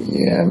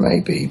 yeah,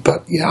 maybe,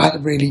 but I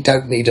really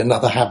don't need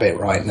another habit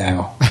right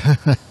now.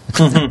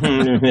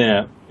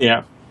 Yeah.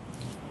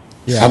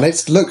 Yeah. And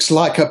it looks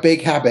like a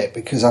big habit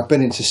because I've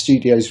been into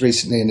studios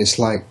recently and it's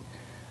like,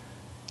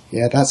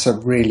 yeah, that's a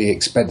really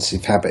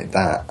expensive habit,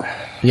 that.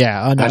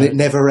 Yeah, I know. And it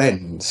never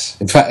ends.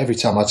 In fact, every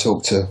time I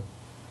talk to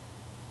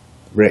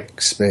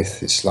Rick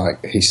Smith, it's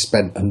like he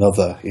spent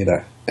another,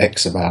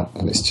 X amount.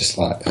 And it's just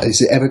like,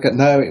 is it ever going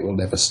to... No, it will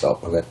never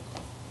stop, will it?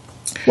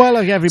 Well,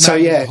 like every man. So,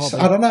 yes,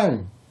 I don't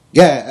know.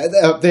 Yeah,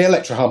 the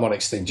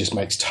Electro-Harmonics thing just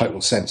makes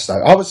total sense,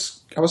 though. I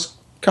was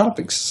kind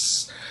of...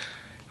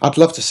 I'd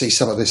love to see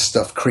some of this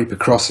stuff creep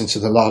across into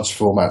the large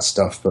format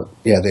stuff, but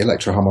yeah, the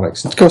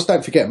Electro-Harmonics. Of course,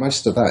 don't forget,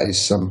 most of that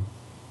is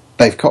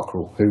Dave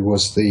Cockrell, who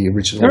was the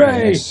original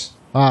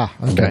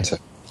inventor. Okay.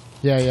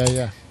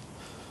 Yeah.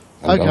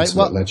 And okay,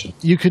 well, legend.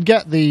 You could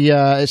get the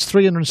it's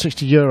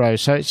 €360,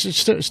 so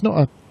it's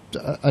not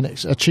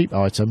a cheap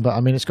item, but I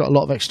mean it's got a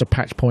lot of extra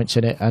patch points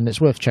in it, and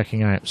it's worth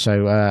checking out.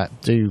 So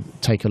do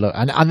take a look.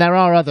 And there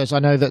are others. I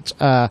know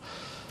that.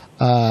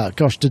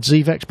 Did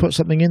Zevex put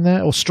something in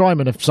there? Or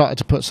Strymon have started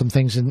to put some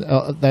things in.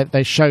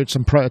 They showed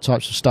some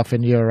prototypes of stuff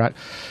in Eurorack.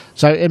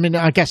 So, I mean,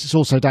 I guess it's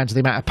also down to the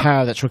amount of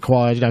power that's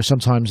required.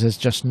 Sometimes there's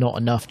just not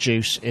enough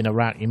juice in a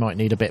rack. You might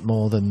need a bit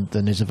more than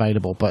is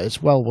available. But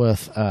it's well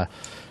worth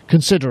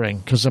considering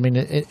because, I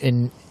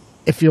mean,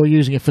 if you're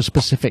using it for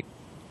specific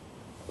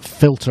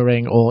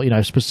filtering or,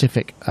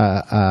 specific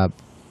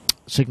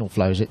signal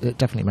flows, it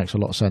definitely makes a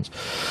lot of sense.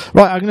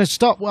 Right, I'm going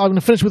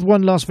to finish with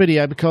one last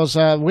video because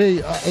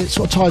it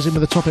sort of ties in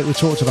with the topic we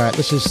talked about.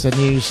 This is the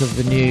news of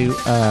the new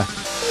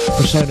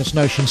Presonus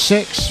Notion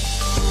 6.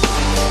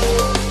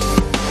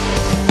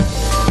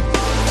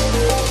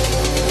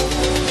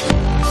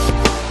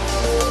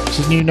 It's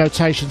a new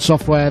notation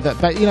software that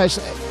it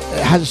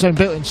has its own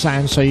built-in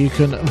sound, so you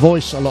can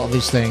voice a lot of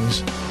these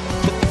things.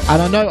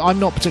 And I know I'm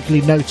not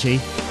particularly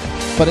notey,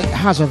 but it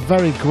has a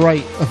very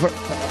great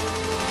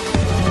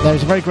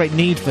there's a very great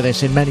need for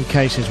this in many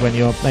cases when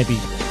you're maybe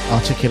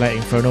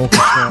articulating for an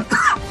orchestra.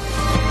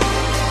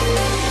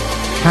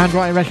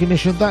 Handwriting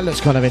recognition, that looks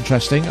kind of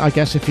interesting, I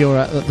guess, if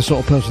you're the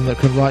sort of person that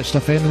can write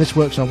stuff in. And this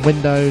works on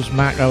Windows,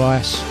 Mac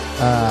OS,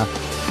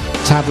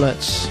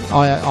 tablets,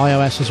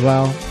 iOS as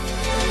well.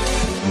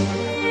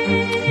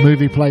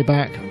 Movie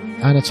playback,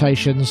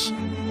 annotations,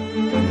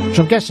 which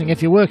I'm guessing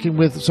if you're working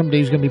with somebody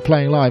who's going to be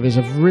playing live is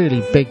a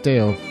really big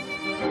deal.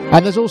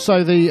 And there's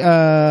also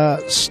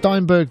the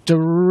Steinberg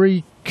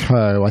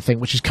Dorico, I think,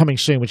 which is coming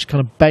soon, which is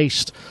kind of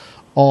based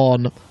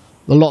on a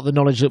lot of the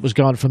knowledge that was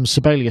garnered from the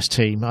Sibelius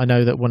team. I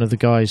know that one of the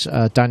guys,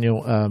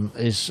 Daniel,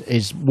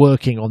 is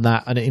working on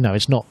that, and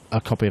it's not a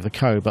copy of the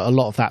code, but a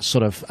lot of that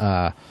sort of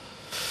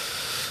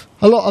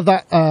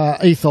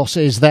ethos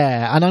is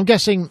there. And I'm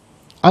guessing,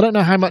 I don't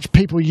know how much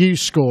people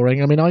use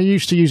scoring. I mean, I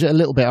used to use it a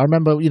little bit. I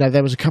remember,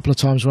 there was a couple of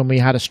times when we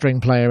had a string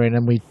player in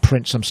and we'd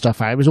print some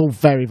stuff out. It was all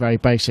very, very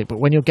basic. But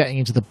when you're getting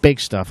into the big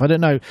stuff, I don't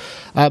know.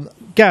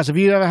 Gaz, have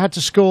you ever had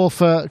to score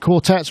for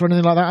quartets or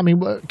anything like that? I mean,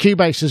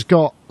 Cubase has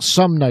got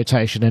some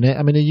notation in it.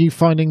 I mean, are you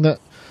finding that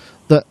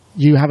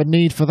you have a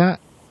need for that?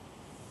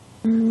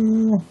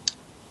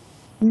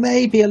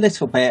 Maybe a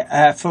little bit.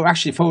 For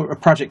a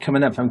project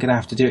coming up, I'm going to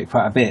have to do it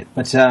quite a bit.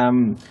 But... I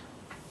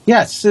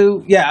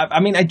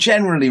mean, I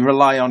generally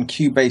rely on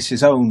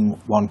Cubase's own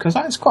one because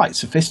it's quite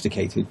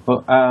sophisticated.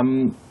 But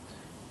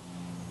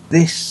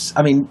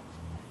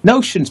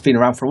Notion's been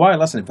around for a while,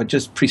 hasn't it? But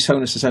just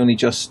Presonus has only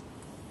just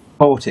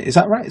bought it. Is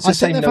that right? It's the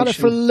same Notion. Notion. They've had it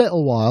for a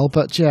little while,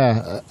 but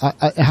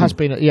it has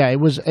been. Yeah,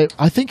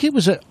 I think it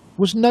was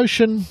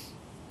Notion.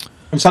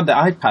 It was on the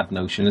iPad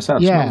Notion as well.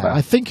 Yeah,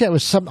 I think it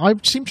was some. I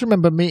seem to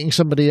remember meeting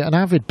somebody at an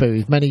Avid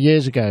booth many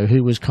years ago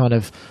who was kind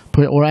of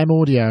or M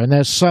Audio, and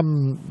there's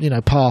some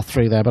path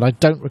through there, but I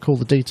don't recall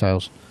the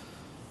details.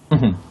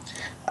 Mm-hmm.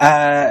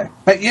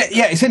 But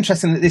it's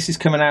interesting that this is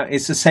coming out.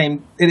 It's the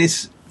same. It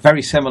is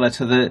very similar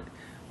to the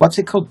what's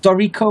it called,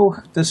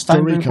 Dorico, the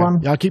Steinberg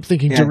one. Yeah, I keep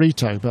thinking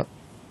Dorito, but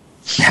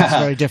it's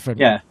very different.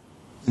 Yeah,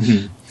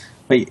 mm-hmm.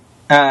 But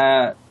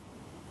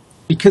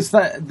because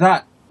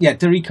that. Yeah,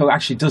 Dorico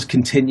actually does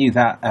continue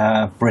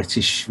that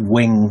British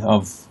wing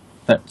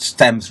that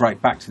stems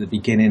right back to the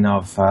beginning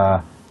of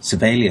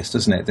Sibelius,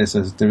 doesn't it?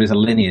 There is a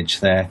lineage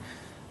there.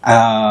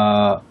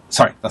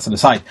 Sorry, that's an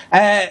aside.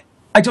 I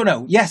don't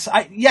know. Yes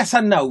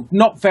and no.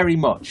 Not very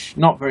much.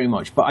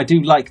 But I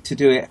do like to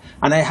do it,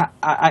 and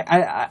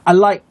I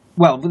like.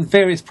 Well, with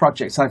various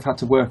projects I've had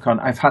to work on,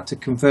 I've had to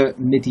convert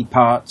MIDI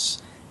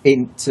parts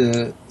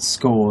into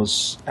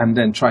scores, and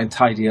then try and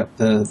tidy up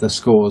the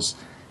scores.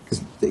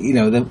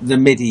 The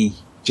MIDI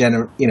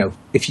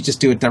if you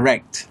just do a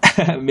direct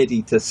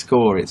MIDI to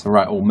score, it's a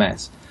right old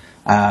mess.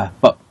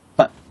 But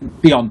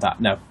beyond that,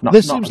 no.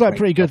 This seems like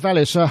pretty good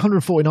value. So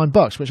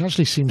 $149, which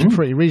actually seems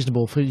pretty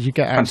reasonable for you to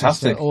get access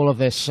to all of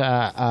this,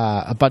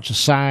 a bunch of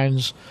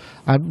sounds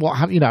and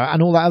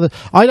and all that other.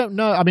 I don't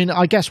know. I mean,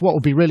 I guess what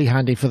would be really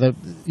handy for the,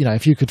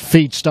 if you could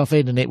feed stuff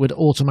in and it would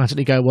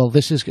automatically go, well,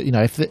 this is,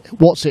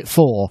 what's it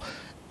for?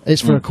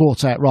 It's for a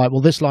quartet, right?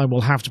 Well, this line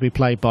will have to be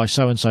played by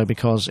so-and-so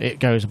because it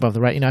goes above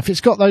the rate. You know, if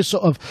it's got those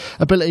sort of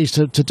abilities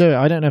to do it,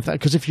 I don't know if that...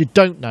 Because if you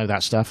don't know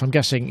that stuff, I'm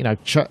guessing, you know,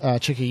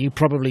 Chicky, you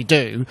probably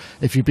do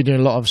if you've been doing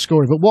a lot of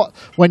scoring. But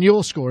when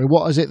you're scoring,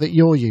 what is it that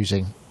you're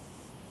using?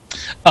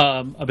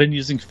 I've been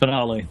using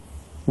Finale,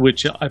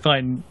 which I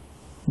find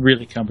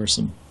really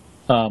cumbersome.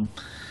 I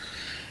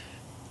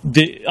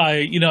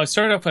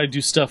started off, I do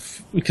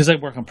stuff, because I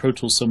work on Pro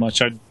Tools so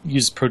much, I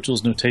use Pro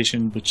Tools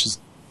notation, which is,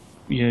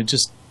 you know,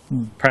 just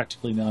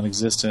practically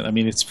non-existent. I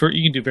mean, you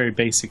can do very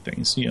basic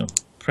things, you know,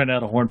 print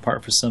out a horn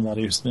part for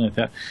somebody or something like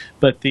that.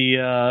 But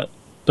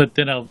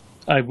then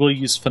I will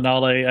use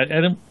Finale.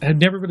 I've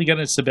never really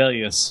gotten into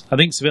Sibelius. I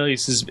think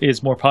Sibelius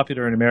is more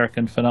popular in America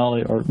than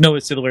Finale, or no,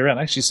 it's the other way around.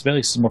 Actually,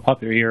 Sibelius is more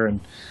popular here and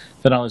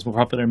Finale is more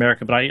popular in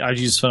America, but I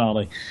use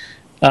Finale.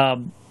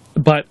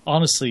 But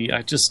honestly,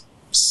 I just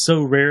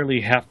so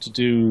rarely have to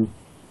do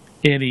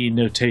any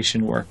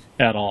notation work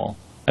at all.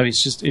 I mean,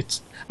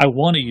 I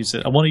want to use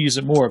it. I want to use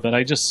it more, but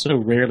I just so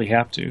rarely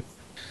have to.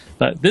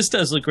 But this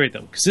does look great,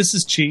 though, because this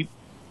is cheap.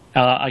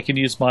 I can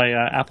use my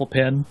Apple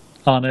Pen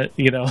on it,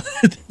 you know.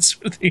 That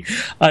sort of thing.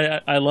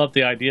 I love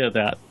the idea of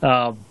that.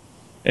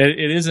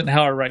 It isn't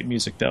how I write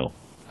music, though.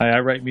 I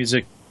write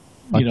music,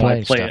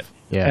 I play it.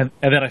 Yeah.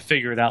 And then I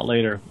figure it out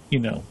later, you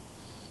know.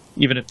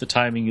 Even if the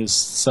timing is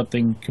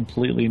something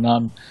completely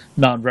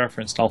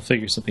non-referenced, I'll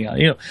figure something out.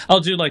 You know,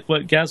 I'll do like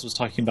what Gaz was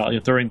talking about, you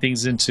know, throwing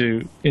things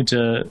into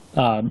the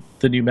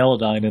new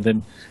Melodyne,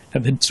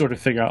 and then sort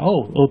of figure out,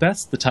 oh,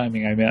 that's the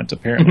timing I meant,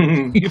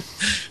 apparently.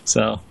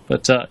 So,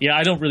 but yeah,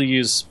 I don't really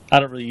use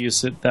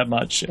it that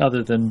much,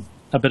 other than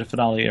a bit of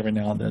Finale every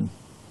now and then.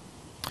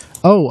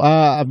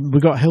 Oh, we've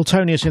got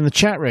Hiltonius in the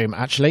chat room,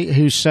 actually,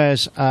 who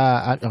says,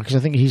 because I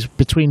think he's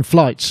between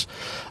flights,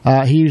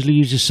 he usually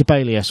uses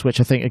Sibelius, which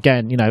I think,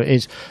 again, you know,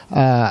 is...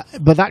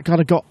 but that kind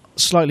of got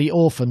slightly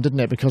orphaned,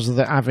 didn't it, because of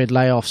the Avid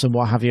layoffs and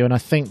what have you, and I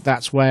think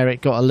that's where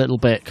it got a little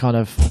bit kind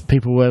of...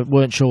 People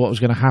weren't sure what was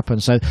going to happen,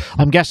 so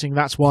I'm guessing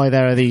that's why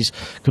there are these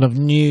kind of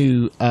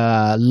new,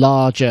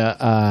 larger,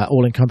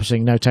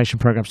 all-encompassing notation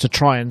programs to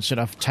try and sort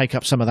of take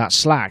up some of that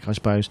slack, I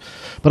suppose.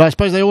 But I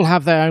suppose they all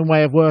have their own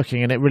way of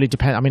working, and it really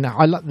depends. I mean,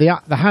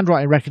 the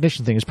handwriting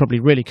recognition thing is probably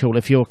really cool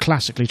if you're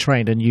classically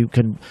trained and you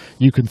can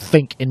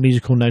think in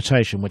musical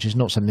notation, which is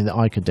not something that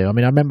I could do. I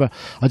mean, I remember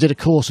I did a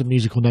course in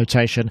musical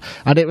notation,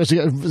 and it was...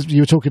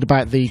 You were talking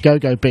about the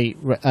go-go beat,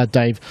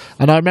 Dave,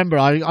 and I remember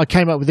I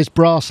came up with this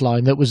brass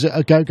line that was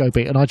a go-go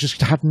beat, and I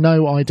just had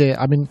no idea.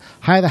 I mean,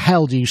 how the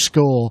hell do you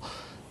score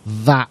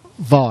that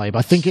vibe?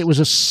 I think it was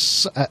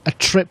a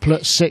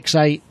triplet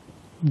 6/8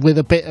 with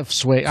a bit of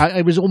swing.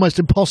 It was almost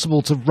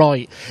impossible to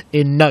write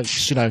in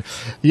notes, you know.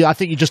 I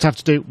think you just have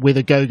to do it with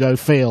a go-go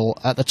feel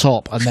at the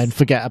top and then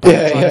forget about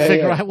trying to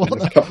figure out what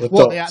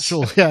the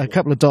actual, a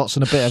couple of dots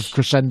and a bit of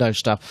crescendo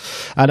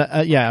stuff. And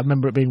I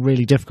remember it being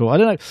really difficult. I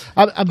don't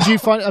know.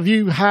 Have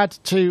you had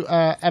to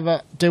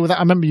ever deal with that?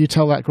 I remember you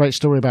tell that great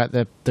story about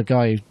the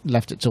guy who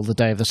left it till the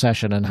day of the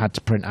session and had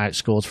to print out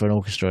scores for an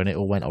orchestra, and it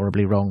all went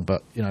horribly wrong,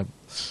 but, you know...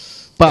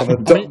 But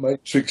on a dot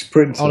matrix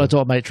printer. On a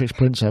dot matrix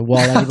printer,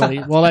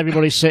 while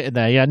everybody's sitting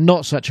there. Yeah,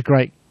 not such a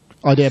great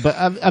idea. But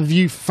have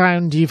you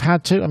found you've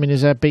had to? I mean,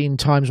 has there been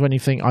times when you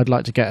think, I'd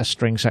like to get a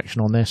string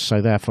section on this, so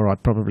therefore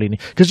I'd probably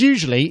need... Because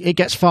usually it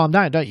gets farmed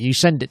out, don't you? You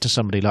send it to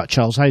somebody like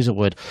Charles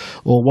Hazelwood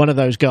or one of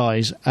those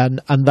guys, and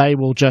they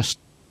will just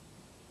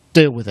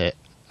deal with it.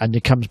 And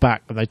it comes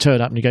back and they turn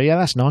up and you go, yeah,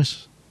 that's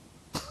nice.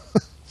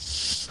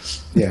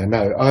 Yeah,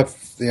 no, I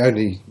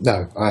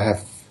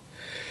have...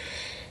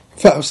 In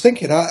fact, I was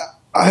thinking,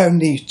 I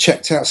only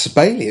checked out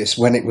Sibelius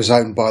when it was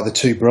owned by the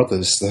two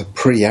brothers, the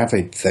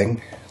pre-Avid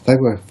thing. They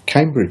were a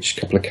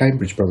couple of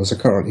Cambridge brothers. I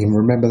can't even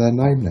remember their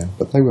name now,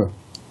 but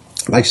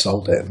they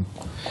sold it. And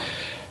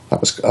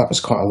that was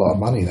quite a lot of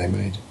money they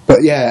made.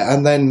 But yeah,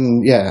 and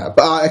then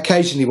but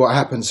occasionally what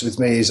happens with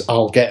me is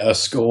I'll get a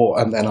score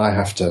and then I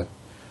have to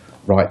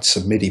write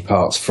some MIDI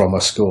parts from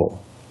a score.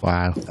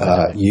 Wow.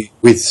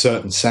 With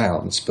certain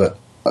sounds, but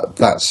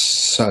that's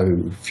so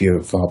few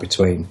and far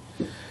between.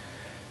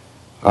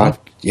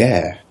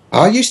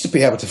 I used to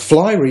be able to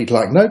fly read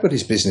like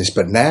nobody's business,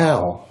 but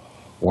now,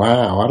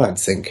 wow, I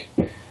think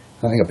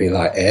I'd be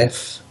like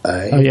F,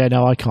 A. Oh yeah,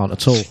 no, I can't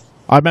at all.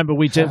 I remember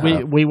we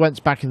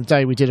went back in the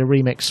day. We did a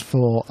remix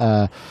for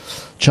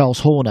Charles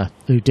Horner,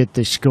 who did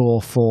the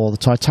score for the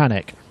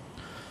Titanic,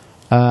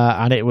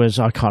 and it was,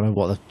 I can't remember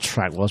what the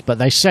track was, but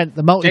they sent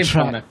the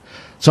multi-track.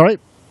 Sorry.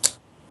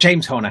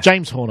 James Horner,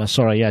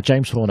 sorry, yeah,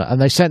 James Horner. And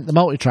they sent the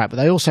multi-track, but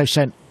they also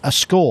sent a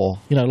score,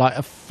 you know, like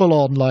a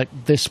full-on, like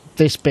this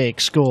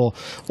big score,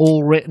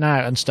 all written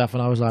out and stuff.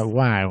 And I was like,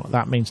 wow,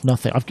 that means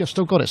nothing. I've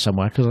still got it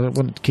somewhere because I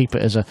wanted to keep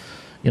it as a,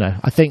 you know,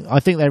 I think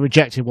they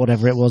rejected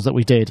whatever it was that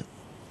we did.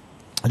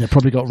 And it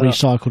probably got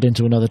recycled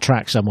into another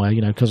track somewhere,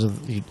 you know, because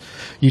of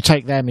you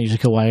take their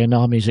music away and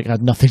our music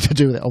had nothing to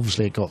do with it.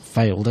 Obviously, it got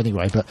failed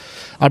anyway. But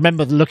I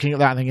remember looking at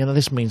that and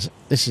thinking,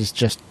 this is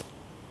just...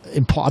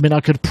 I mean,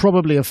 I could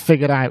probably have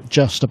figured out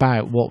just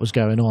about what was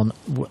going on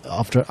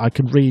after I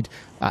could read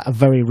at a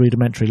very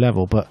rudimentary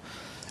level, but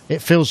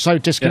it feels so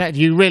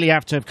disconnected. You really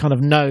have to kind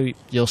of know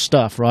your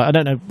stuff, right? I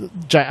don't know,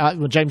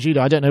 James, you do.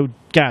 I don't know,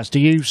 Gaz, do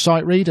you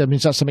sight read? I mean,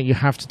 is that something you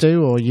have to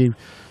do, or you?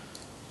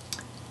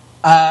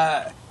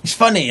 It's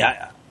funny.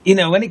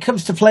 When it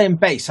comes to playing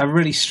bass, I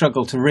really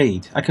struggle to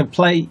read. I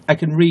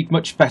can read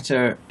much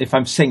better if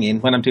I'm singing,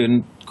 when I'm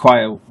doing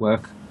choir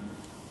work,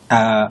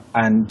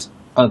 and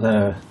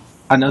other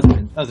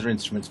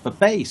instruments. But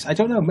bass, I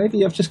don't know.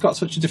 Maybe I've just got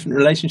such a different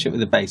relationship with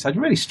the bass. I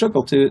really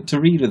struggle to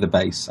read with the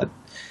bass. I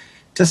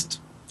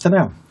just don't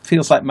know.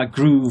 Feels like my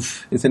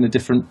groove is in a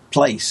different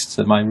place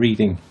to my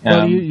reading.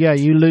 Well,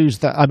 you lose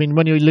that. I mean,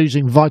 when you're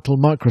losing vital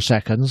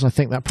microseconds, I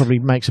think that probably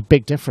makes a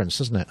big difference,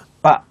 doesn't it?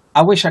 But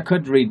I wish I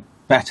could read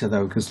better,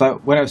 though, because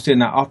when I was doing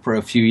that opera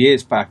a few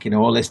years back,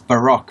 all this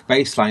baroque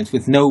bass lines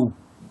with no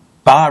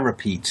bar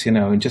repeats,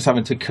 and just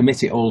having to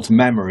commit it all to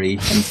memory,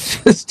 and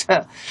just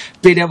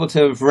being able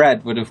to have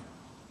read would have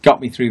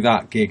got me through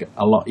that gig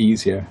a lot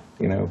easier,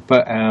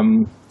 But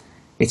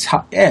it's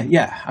hard.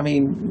 Yeah. I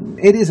mean,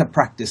 it is a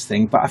practice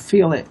thing, but I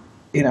feel it,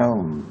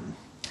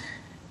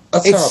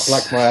 That's how I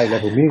blanked my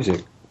A-level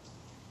music.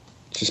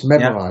 Just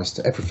memorised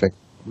everything.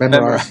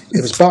 Memorised.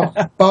 It was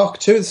Bach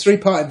 2 and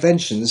 3-part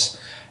inventions,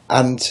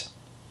 and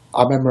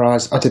I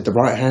memorised. I did the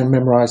right hand,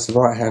 memorised the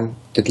right hand,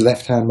 did the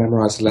left hand,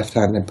 memorised the left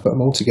hand, then put them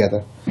all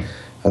together,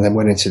 and then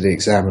went into the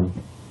exam.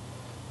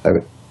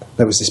 And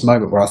there was this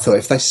moment where I thought,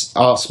 if they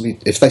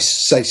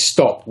say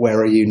stop, where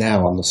are you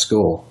now on the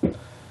score?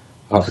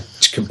 I've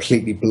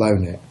completely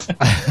blown it.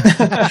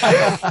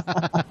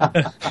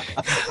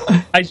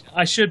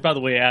 I should, by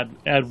the way,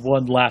 add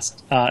one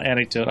last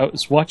anecdote. I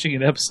was watching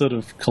an episode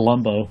of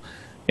Columbo,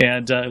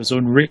 and it was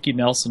when Ricky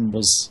Nelson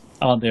was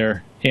on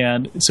there,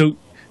 and so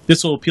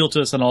this will appeal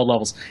to us on all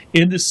levels.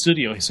 In the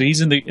studio, so he's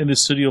in the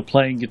studio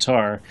playing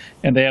guitar,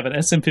 and they have an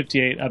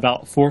SM58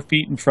 about 4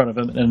 feet in front of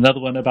him, and another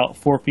one about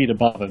 4 feet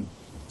above him.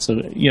 So,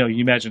 you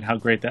imagine how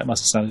great that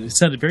must have sounded. It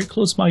sounded very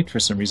close mic for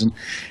some reason.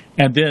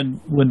 And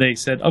then when they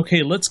said,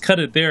 okay, let's cut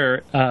it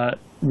there,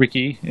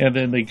 Ricky, and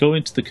then they go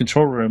into the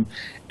control room,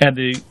 and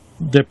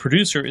the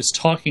producer is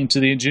talking to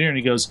the engineer, and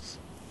he goes,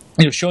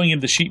 showing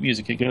him the sheet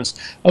music. He goes,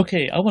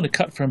 okay, I want to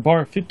cut from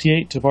bar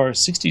 58 to bar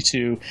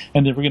 62,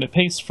 and then we're going to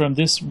paste from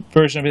this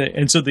version of it.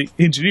 And so the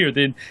engineer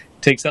then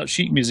takes out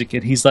sheet music,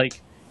 and he's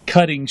like,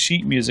 cutting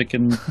sheet music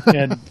and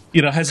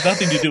has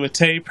nothing to do with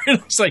tape.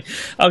 It's like,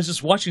 I was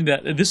just watching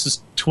that, and this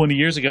is 20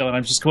 years ago, and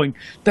I'm just going,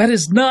 that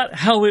is not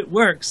how it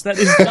works. That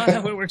is not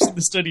how it works in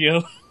the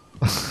studio.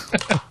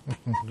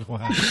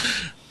 Wow.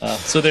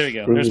 So there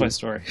you go. There's my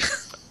story.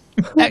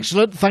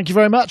 Excellent. Thank you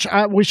very much.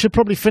 We should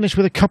probably finish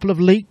with a couple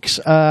of leaks,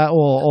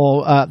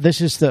 or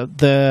this is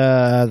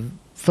the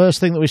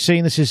first thing that we've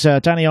seen. This is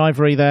Danny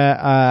Ivory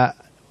there,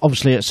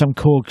 obviously at some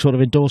Korg sort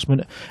of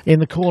endorsement. In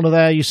the corner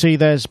there, you see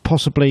there's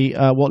possibly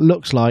what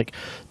looks like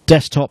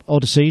desktop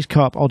Odysseys,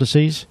 Carp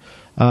Odysseys,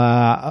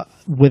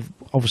 with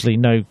obviously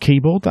no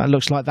keyboard. That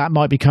looks like that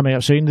might be coming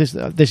up soon. This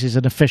is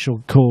an official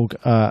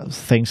Korg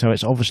thing, so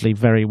it's obviously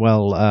very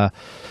well,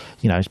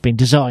 it's been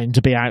designed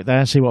to be out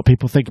there. See what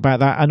people think about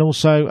that. And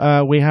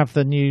also, we have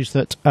the news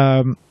that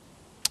there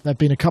have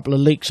been a couple of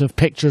leaks of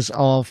pictures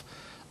of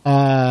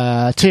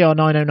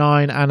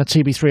TR909 and a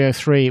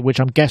TB303, which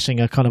I'm guessing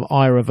are kind of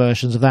AIRA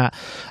versions of that,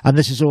 and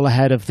this is all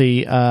ahead of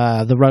the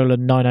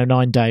Roland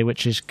 909 day,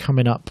 which is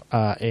coming up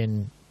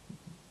in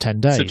 10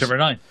 days. September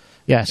 9th.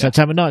 Yeah,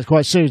 September 9th,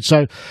 quite soon.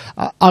 So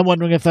I'm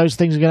wondering if those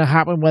things are going to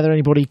happen, whether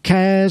anybody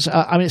cares.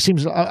 I mean, it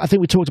seems, I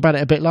think we talked about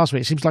it a bit last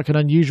week, it seems like an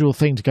unusual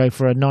thing to go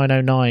for a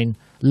 909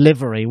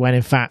 livery when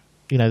in fact,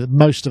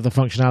 most of the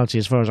functionality,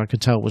 as far as I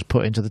could tell, was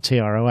put into the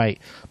TR08,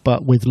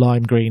 but with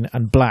lime green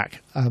and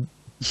black.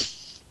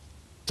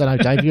 Don't know,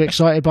 Dave, you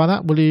excited by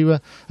that? Will you?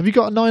 Have you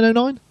got a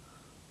 909?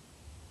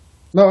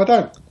 No, I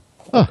don't.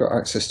 I've got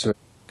access to a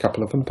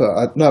couple of them,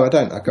 but no, I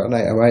don't. I've got an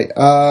 808.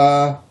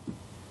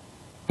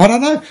 I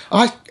don't know.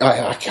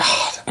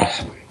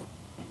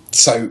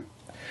 So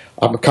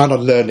I'm kind of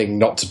learning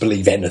not to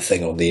believe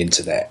anything on the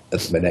internet at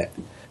the minute,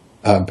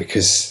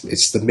 because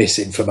it's the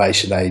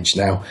misinformation age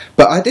now.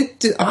 But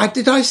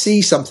did I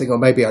see something, or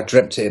maybe I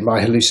dreamt it in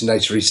my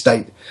hallucinatory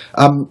state,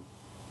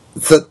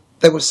 that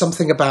there was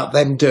something about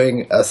them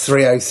doing a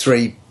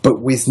 303 but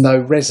with no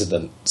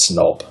resonance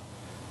knob.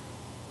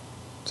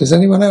 Does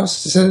anyone else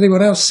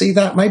see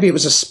that? Maybe it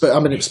was a spoon. I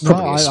mean, it's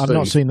probably a spoon. I've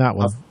not seen that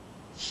one.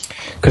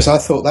 Because I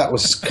thought that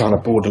was kind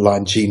of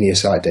borderline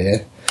genius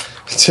idea.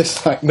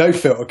 Just like no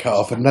filter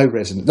carb and no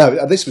resonance.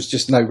 No, this was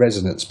just no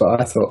resonance, but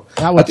I thought...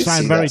 That would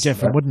sound very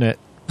different, wouldn't it?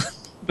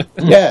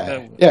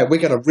 Yeah, we're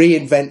going to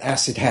reinvent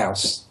acid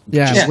house.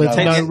 Yeah, with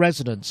no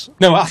resonance.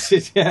 No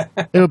acid, yeah.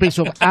 It would be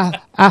sort of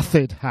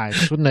acid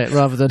house, wouldn't it,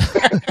 rather than...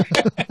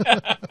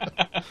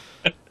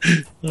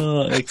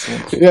 Oh,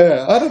 excellent.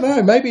 Yeah, I don't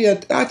know. Maybe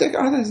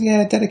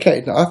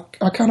dedicated.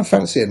 I kind of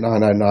fancy a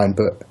 909,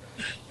 but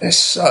they're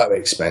so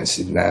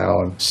expensive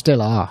now. And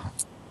still are.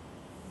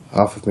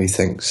 Half of me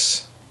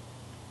thinks...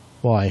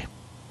 Why?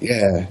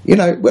 Yeah,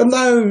 well,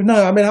 no.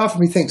 I mean, half of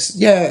me thinks,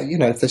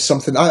 if there's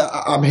something...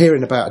 I'm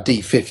hearing about a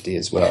D50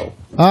 as well.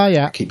 Oh,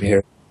 yeah. I keep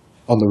hearing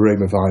on the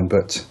rumour vine,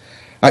 but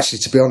Actually,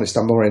 to be honest,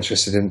 I'm more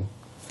interested in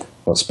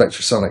what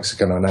Spectrasonics are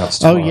going to announce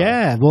tomorrow. Oh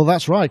yeah, well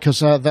that's right, because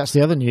that's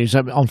the other news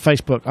on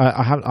Facebook.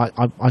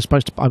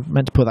 I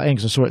meant to put that in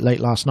because I saw it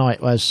late last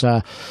night. Was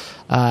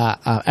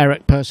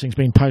Eric Persing's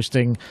been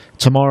posting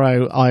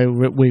tomorrow?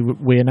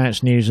 We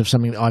announced news of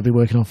something that I've been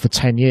working on for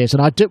 10 years,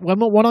 and I did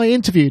when I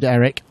interviewed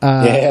Eric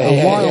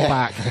a while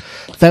back.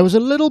 There was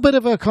a little bit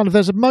of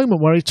there's a moment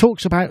where he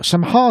talks about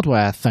some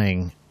hardware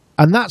thing.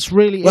 And that's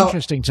really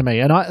interesting to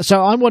me. And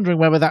so I'm wondering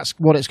whether that's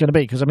what it's going to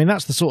be, because, I mean,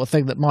 that's the sort of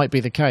thing that might be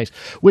the case,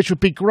 which would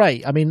be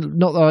great. I mean,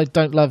 not that I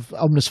don't love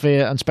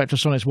Omnisphere and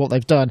Spectrasonics, what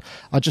they've done.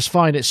 I just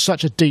find it's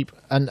such a deep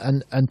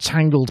and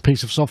tangled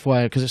piece of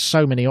software because it's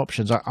so many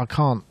options. I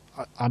can't...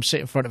 I'm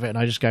sitting in front of it and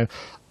I just go,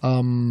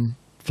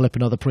 flip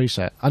another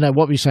preset. I know.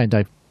 What were you saying,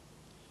 Dave?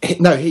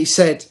 No, he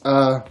said,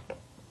 and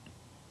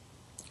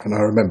I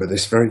remember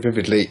this very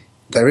vividly,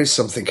 there is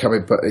something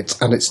coming, but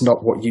it's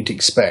not what you'd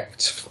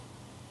expect.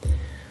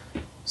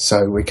 So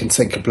we can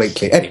think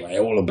obliquely. Anyway,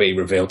 all will be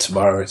revealed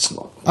tomorrow. It's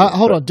not.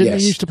 Hold on, didn't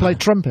you used to play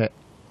trumpet?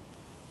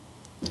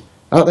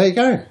 Oh, there you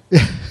go.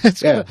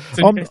 It's a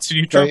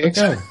new trumpet.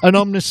 An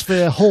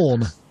Omnisphere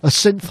horn, a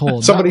synth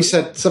horn. Somebody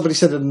said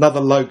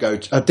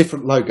a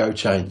different logo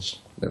change.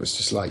 It was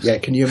just like,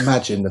 can you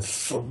imagine the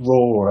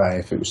furore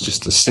if it was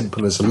just as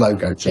simple as a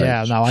logo change?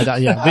 Yeah, no, I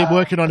don't. Yeah, I've been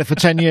working on it for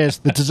 10 years.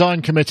 The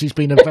design committee's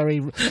been a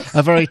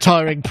very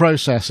tiring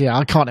process. Yeah,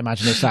 I can't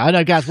imagine it's that. I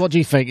know, Gaz. What do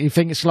you think? You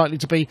think it's likely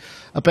to be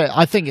a bit?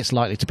 I think it's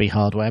likely to be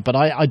hardware, but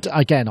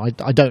I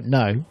don't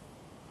know.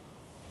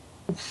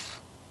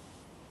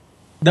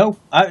 No,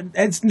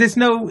 there's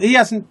no. He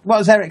hasn't. What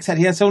has Eric said?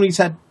 He has only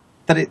said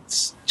that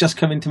it's just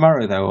coming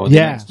tomorrow, though. Or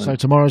so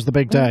tomorrow's the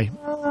big day.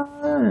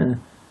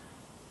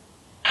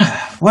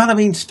 Well, I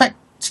mean,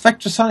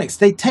 Spectrasonics,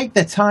 they take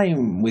their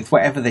time with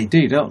whatever they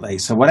do, don't they?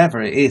 So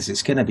whatever it is,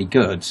 it's going to be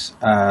good.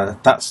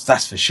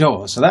 That's for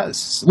sure. So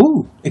that's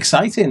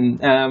exciting.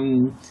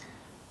 And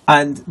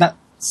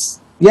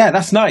that's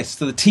nice.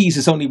 So the tease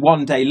is only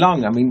one day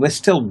long. I mean, we're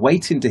still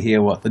waiting to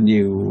hear what the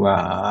new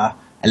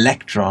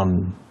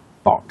Electron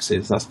box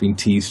is. That's been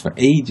teased for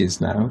ages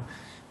now.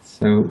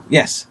 So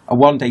yes, a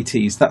one-day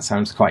tease. That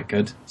sounds quite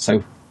good.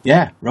 So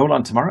yeah, roll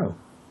on tomorrow.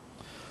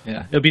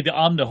 Yeah, it'll be the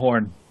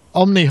Omnihorn.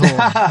 Omnihorn.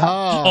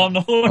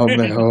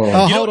 Omnihorn.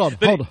 Oh, hold on.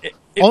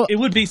 It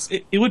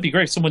would be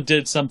great if someone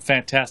did some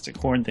fantastic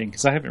horn thing,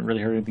 because I haven't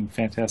really heard anything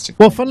fantastic.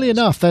 Well, funnily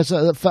enough, there's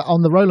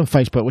on the Roland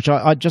Facebook, which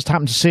I just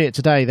happened to see it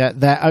today, that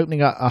they're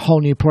opening a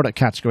whole new product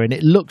category, and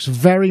it looks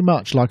very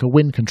much like a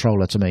wind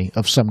controller to me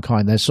of some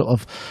kind. There's sort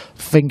of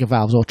finger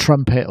valves or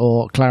trumpet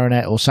or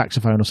clarinet or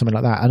saxophone or something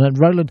like that. And then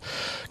Roland,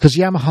 because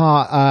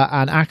Yamaha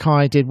and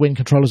Akai did wind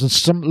controllers,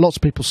 and lots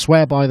of people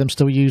swear by them,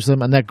 still use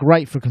them, and they're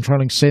great for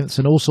controlling synths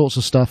and all sorts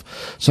of stuff.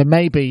 So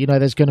maybe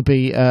there's going to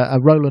be a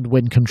Roland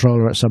wind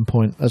controller at some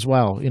point as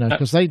well,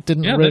 because they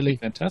didn't really.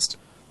 Fantastic.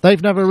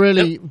 They've never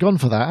really gone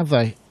for that, have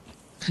they?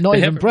 Not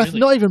even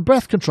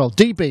breath control.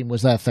 D-beam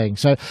was their thing.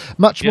 So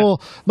much more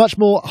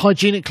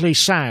hygienically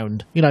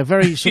sound.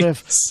 Very sort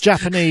of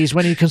Japanese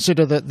when you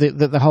consider that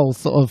the whole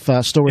sort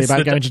of story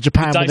about going to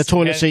Japan with the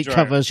toilet seat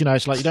covers.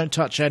 It's like you don't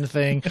touch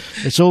anything.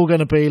 It's all going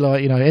to be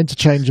like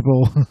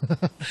interchangeable.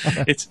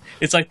 It's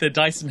like the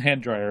Dyson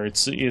hand dryer.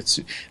 It's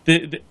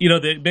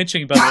they're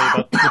mentioning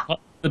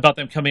about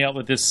them coming out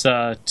with this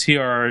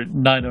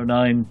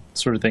TR909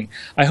 sort of thing.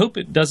 I hope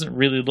it doesn't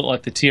really look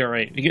like the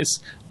TR8,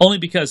 because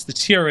the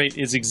TR8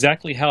 is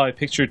exactly how I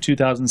pictured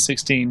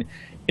 2016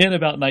 in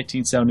about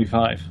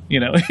 1975.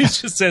 It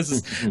just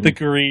says the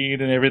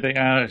green and everything.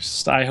 I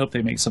hope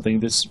they make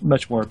something that's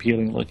much more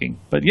appealing looking.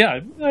 But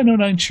yeah,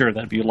 909, sure,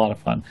 that'd be a lot of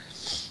fun.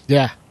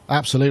 Yeah,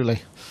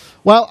 absolutely.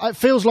 Well, it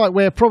feels like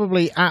we're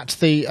probably at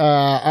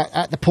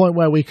the point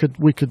where we could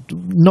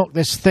knock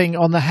this thing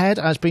on the head.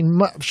 It's been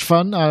much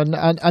fun, and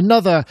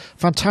another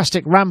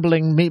fantastic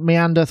rambling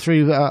meander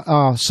through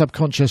our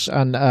subconscious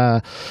and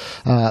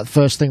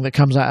first thing that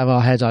comes out of our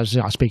heads. I was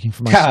speaking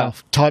for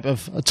myself. type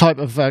of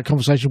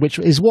conversation, which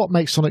is what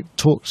makes Sonic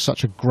Talk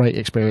such a great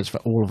experience for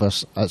all of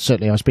us.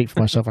 Certainly, I speak for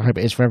myself. I hope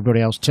it is for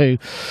everybody else too.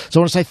 So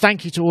I want to say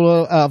thank you to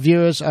all our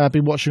viewers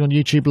been watching on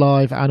YouTube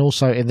Live and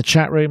also in the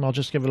chat room. I'll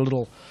just give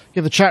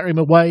the chat room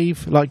a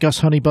wave like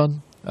Gus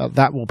Honeybun.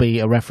 That will be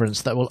a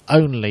reference that will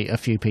only a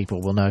few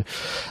people will know.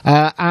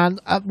 And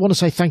I want to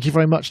say thank you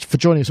very much for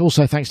joining us.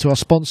 Also, thanks to our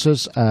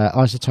sponsors,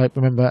 iZotope.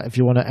 Remember, if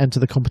you want to enter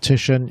the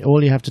competition,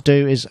 all you have to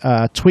do is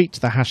tweet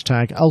the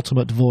hashtag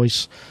Ultimate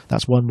Voice,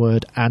 that's one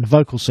word, and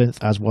Vocal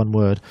Synth as one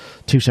word,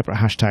 two separate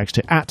hashtags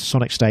to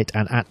 @Sonicstate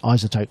and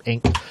 @iZotope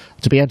Inc.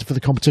 to be entered for the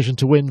competition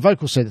to win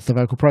Vocal Synth, the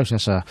vocal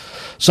processor.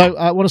 So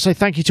I want to say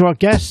thank you to our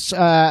guests.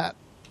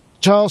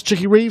 Charles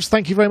Chicky Reeves,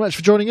 thank you very much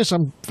for joining us.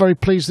 I'm very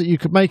pleased that you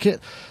could make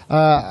it.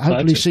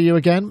 Hopefully see you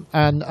again.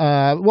 And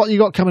what you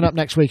got coming up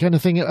next week?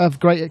 Anything of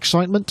great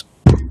excitement?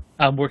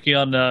 I'm working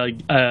on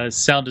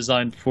sound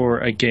design for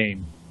a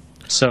game.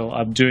 So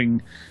I'm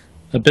doing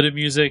a bit of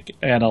music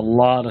and a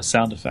lot of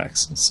sound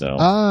effects.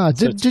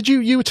 Did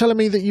you were telling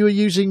me that you were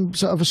using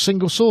sort of a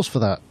single source for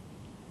that?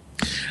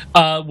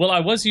 Well,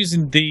 I was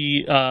using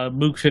the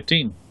Moog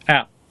 15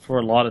 app for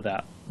a lot of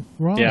that.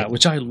 Right. Yeah,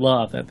 which I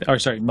love.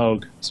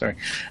 Moog. Sorry.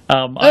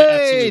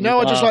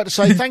 I'd just like to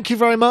say thank you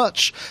very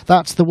much.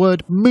 That's the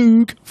word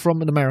Moog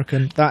from an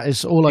American. That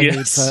is all I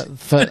need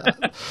for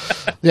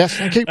yes,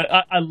 thank you.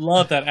 I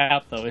love that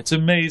app, though. It's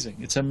amazing.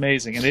 It's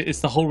amazing. And it's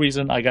the whole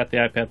reason I got the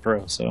iPad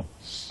Pro. So.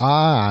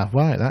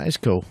 Right. That is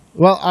cool.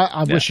 Well,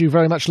 I wish you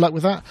very much luck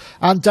with that.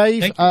 And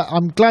Dave,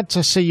 I'm glad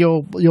to see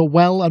you're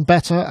well and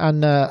better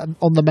and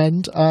on the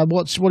mend.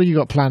 What have you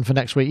got planned for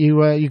next week?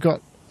 You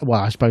got... Well,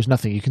 I suppose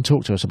nothing you can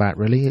talk to us about,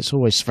 really. It's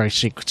always very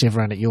secretive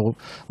around at your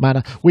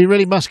manor. We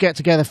really must get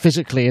together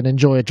physically and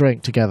enjoy a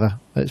drink together.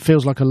 It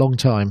feels like a long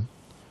time.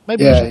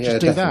 Maybe we should just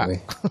do that.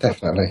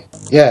 Definitely.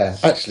 Yeah,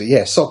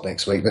 actually, sod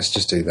next week. Let's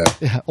just do that.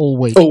 Yeah, all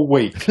week. All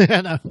week.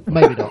 No,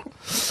 maybe not.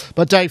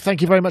 But Dave,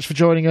 thank you very much for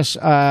joining us.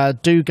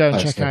 Do go and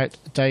check out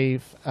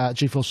Dave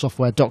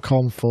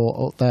gforcesoftware.com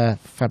for their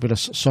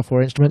fabulous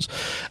software instruments.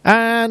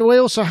 And we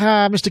also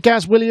have Mr.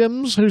 Gaz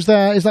Williams, who's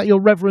there. Is that your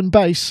Reverend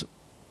bass?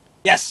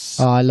 Yes.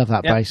 Oh, I love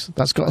that bass.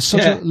 That's got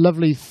such a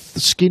lovely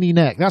skinny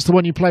neck. That's the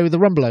one you play with the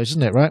rumbelows,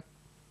 isn't it, right?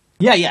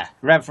 Yeah.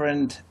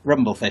 Reverend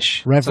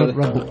Rumblefish.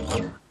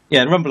 Rumble.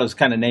 Yeah, the Rumbelow's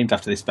kind of named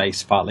after this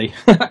bass, partly.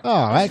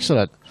 Oh,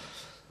 excellent.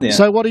 Yeah.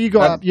 So what have you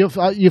got up?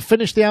 You've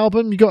finished the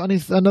album? You got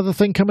another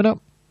thing coming up?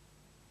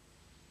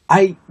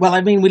 We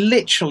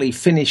literally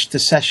finished the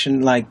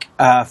session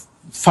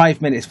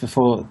 5 minutes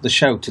before the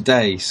show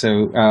today.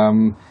 So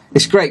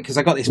it's great because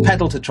I got this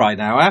pedal to try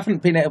now. I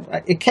haven't been able...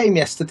 It came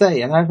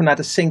yesterday and I haven't had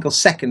a single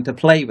second to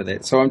play with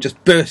it. So I'm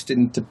just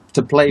bursting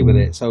to play with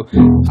it. So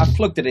I've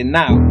plugged it in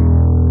now.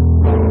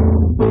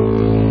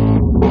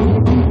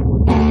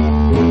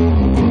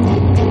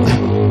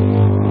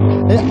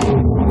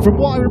 From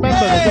what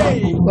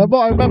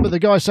I remember, the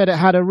guy said it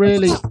had a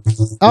really...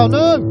 Oh,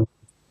 no!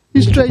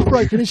 He's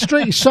breaking his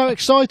streak. He's so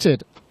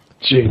excited.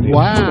 Genius.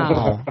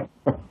 Wow.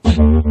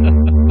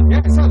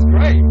 Yeah, it sounds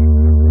great.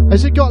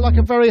 Has it got like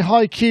a very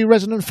high Q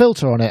resonant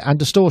filter on it and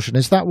distortion?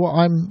 Is that what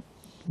I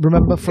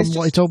remember from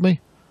what he told me?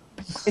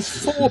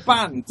 It's 4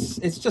 bands.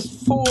 It's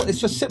just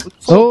simple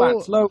 4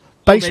 bands. Low,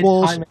 bass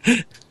walls.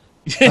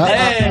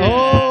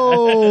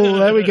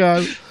 There we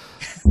go.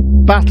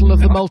 Battle of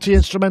the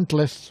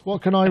multi-instrumentalists.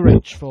 What can I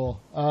reach for?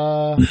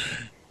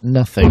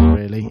 Nothing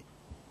really.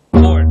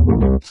 Horn.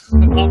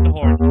 Pop the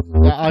horn.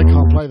 Yeah, I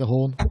can't play the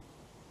horn.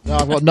 No,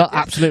 I've got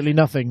absolutely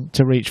nothing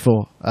to reach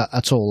for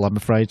at all, I'm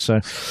afraid. So,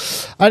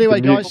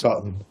 anyway, guys,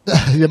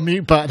 the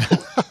mute button.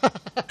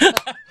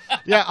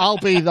 Yeah,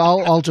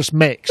 I'll just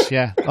mix.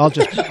 Yeah,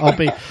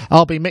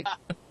 I'll be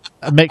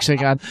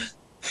mixing and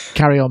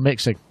carry on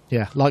mixing.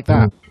 Yeah, like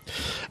that.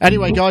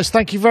 Anyway, guys,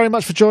 thank you very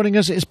much for joining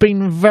us. It's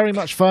been very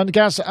much fun.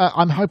 Gaz,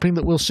 I'm hoping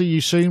that we'll see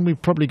you soon.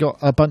 We've probably got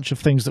a bunch of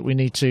things that we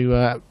need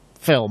to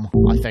film,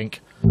 I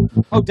think.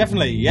 Oh,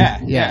 definitely, yeah.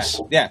 Yes.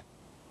 Yeah,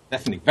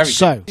 definitely. Very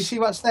so, good. Can you see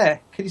what's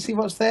there? Can you see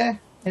what's there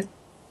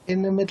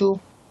in the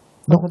middle?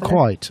 Not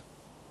quite.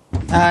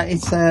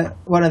 It's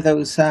one of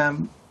those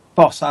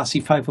Boss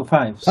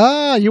RC505s.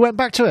 Ah, you went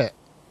back to it?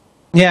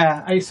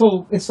 Yeah, it's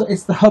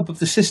the hub of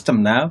the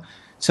system now.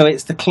 So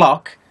it's the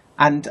clock.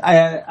 And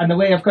the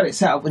way I've got it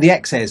set up with the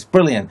XA is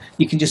brilliant.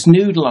 You can just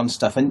noodle on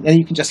stuff, and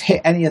you can just hit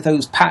any of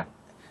those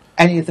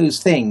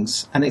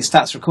things, and it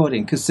starts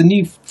recording. Because the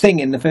new thing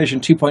in the version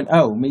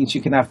 2.0 means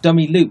you can have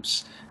dummy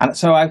loops. And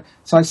so I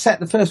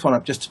set the first one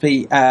up just to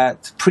be to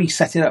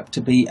preset it up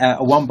to be a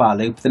 1-bar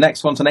loop. The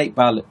next one's an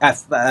 8-bar loop, a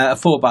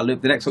 4-bar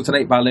loop. The next one's an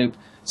 8-bar loop,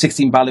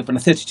 16-bar loop, and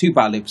a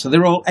 32-bar loop. So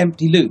they're all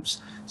empty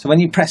loops. So when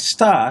you press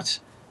start,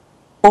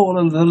 all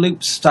of the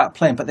loops start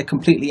playing, but they're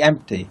completely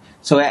empty.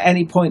 So at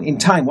any point in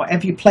time,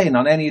 whatever you're playing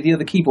on any of the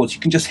other keyboards, you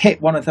can just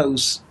hit one of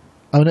those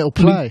and it'll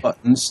play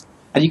buttons,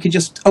 and you can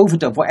just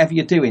overdub whatever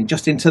you're doing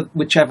just into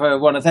whichever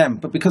one of them.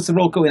 But because they're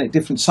all going at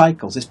different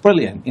cycles, it's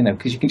brilliant,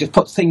 because you can just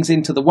put things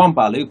into the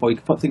 1-bar loop, or you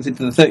can put things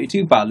into the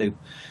 32-bar loop.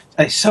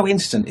 And it's so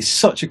instant. It's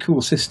such a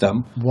cool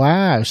system.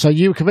 Wow. So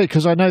you commit,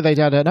 because I know they'd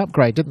had an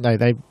upgrade, didn't they?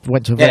 They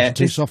went to version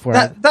 2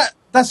 software.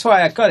 That's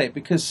why I got it,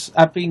 because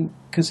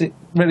it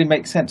really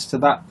makes sense to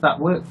that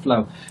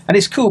workflow. And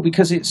it's cool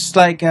because it's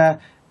like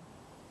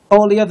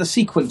all the other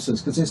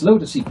sequences, because there's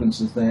loads of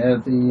sequences there.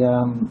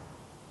 The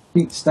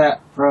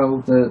BeatStat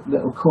Pro, the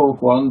little Korg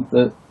one,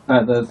 the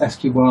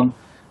SQ1,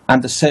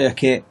 and the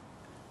circuit,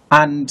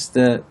 and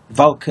the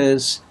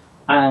Volkers,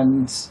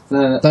 and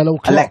the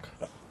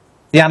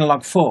the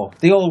Analog 4.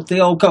 They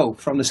all go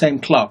from the same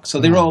clock. So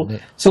they're all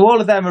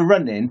of them are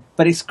running,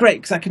 but it's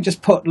great because I can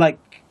just put my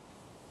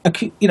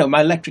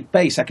electric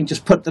bass, I can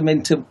just put them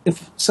into,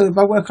 if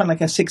I work on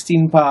like a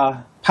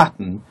 16-bar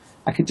pattern,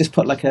 I could just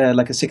put like a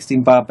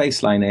 16-bar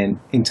bass line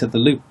into the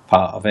loop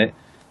part of it.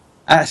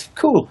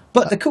 Cool.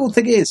 But the cool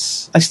thing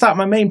is, I start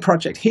my main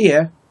project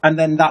here, and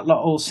then that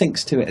lot all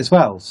syncs to it as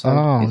well. So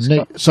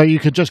neat. So you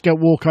could just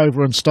walk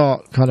over and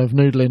start kind of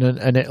noodling,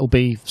 and it'll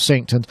be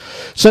synced. And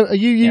so, are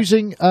you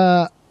using?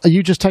 Are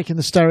you just taking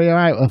the stereo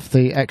out of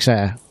the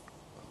XAir?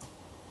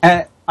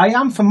 I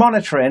am for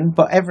monitoring,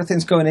 but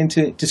everything's going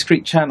into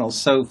discrete channels.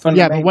 So but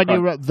when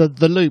you're at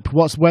the loop,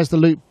 where's the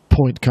loop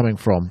point coming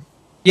from?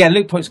 Yeah,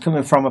 loop point's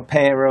coming from a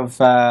pair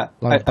of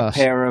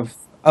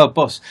Oh,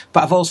 bus.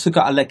 But I've also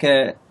got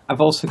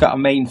a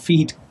main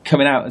feed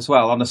coming out as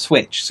well on a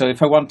switch. So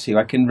if I want to,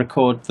 I can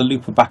record the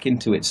looper back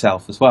into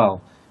itself as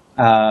well.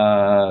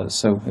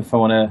 So if I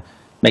want to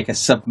make a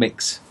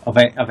submix of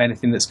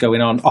anything that's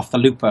going on off the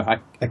looper,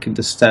 I can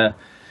just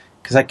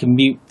because I can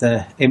mute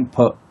the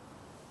input.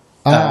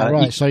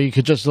 Right. So you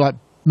could just like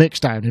mix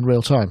down in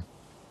real time.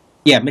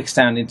 Yeah, mix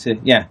down into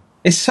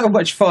It's so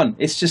much fun.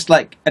 It's just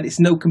like, and it's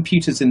no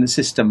computers in the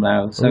system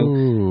now. So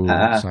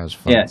that sounds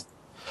fun. Yeah.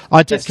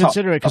 I did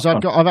consider it because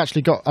I've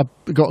actually got a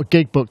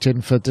gig booked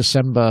in for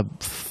December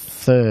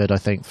 3rd, I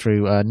think,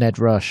 through Ned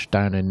Rush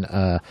down in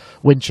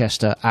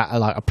Winchester at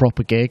like a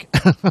proper gig,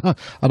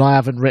 and I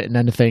haven't written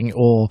anything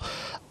or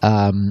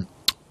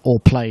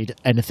played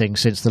anything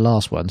since the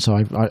last one, so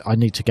I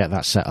need to get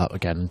that set up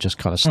again and just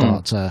kind of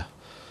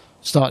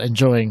start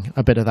enjoying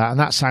a bit of that. And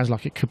that sounds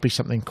like it could be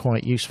something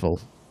quite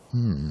useful.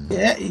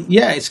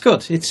 Yeah, it's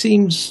good. It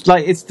seems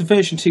like it's the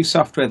version 2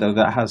 software though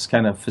that has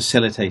kind of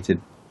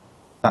facilitated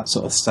that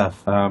sort of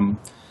stuff,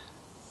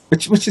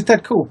 which is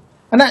dead cool.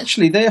 And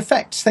actually, the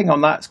effects thing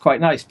on that's quite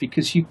nice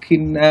because you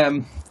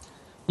can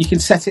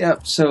set it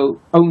up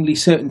so only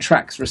certain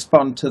tracks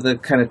respond to the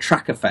kind of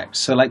track effects.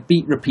 So like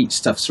beat repeat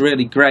stuff's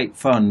really great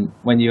fun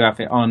when you have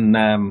it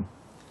on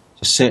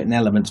just certain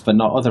elements but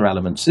not other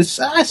elements. It's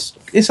a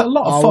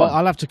lot of fun.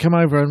 I'll have to come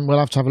over and we'll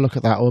have to have a look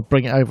at that, or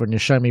bring it over and you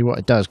show me what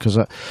it does, because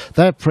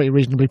they're pretty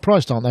reasonably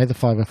priced, aren't they, the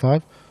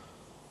 505?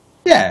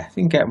 Yeah,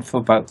 you can get them for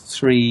about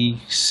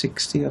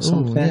 $360 or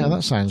something. Yeah,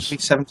 that sounds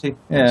 $370.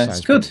 Yeah,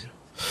 it's good.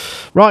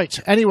 Right.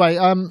 Anyway,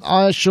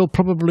 I shall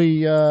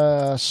probably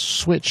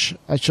switch.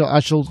 I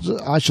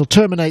shall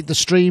terminate the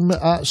stream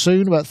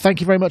soon. But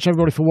thank you very much,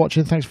 everybody, for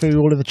watching. Thanks for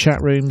all in the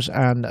chat rooms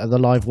and the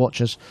live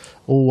watchers.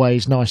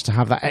 Always nice to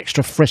have that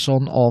extra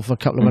frisson of a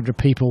couple of hundred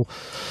people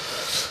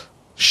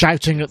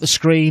shouting at the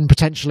screen,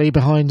 potentially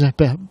behind the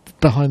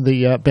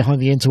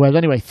interwebs.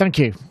 Anyway, thank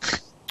you.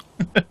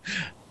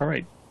 All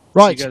right.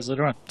 Right. See you guys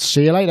later on.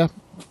 See you later.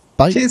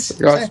 Bye. Cheers.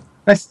 Nice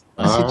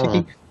to see you,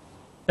 Chicky.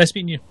 Nice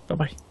meeting you.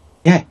 Bye-bye.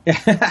 Yeah.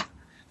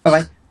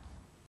 Bye-bye.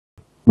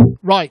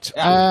 Right.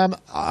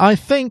 I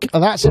think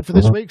that's it for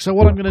this week. So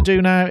what I'm going to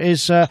do now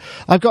is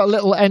I've got a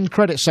little end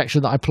credit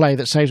section that I play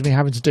that saves me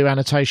having to do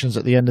annotations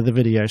at the end of the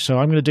video. So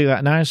I'm going to do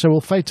that now. So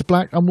we'll fade to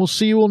black and we'll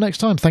see you all next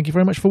time. Thank you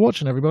very much for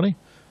watching, everybody.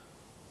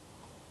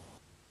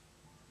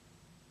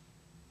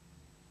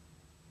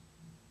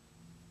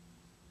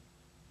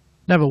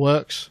 Never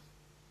works.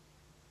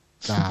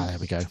 There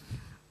we go.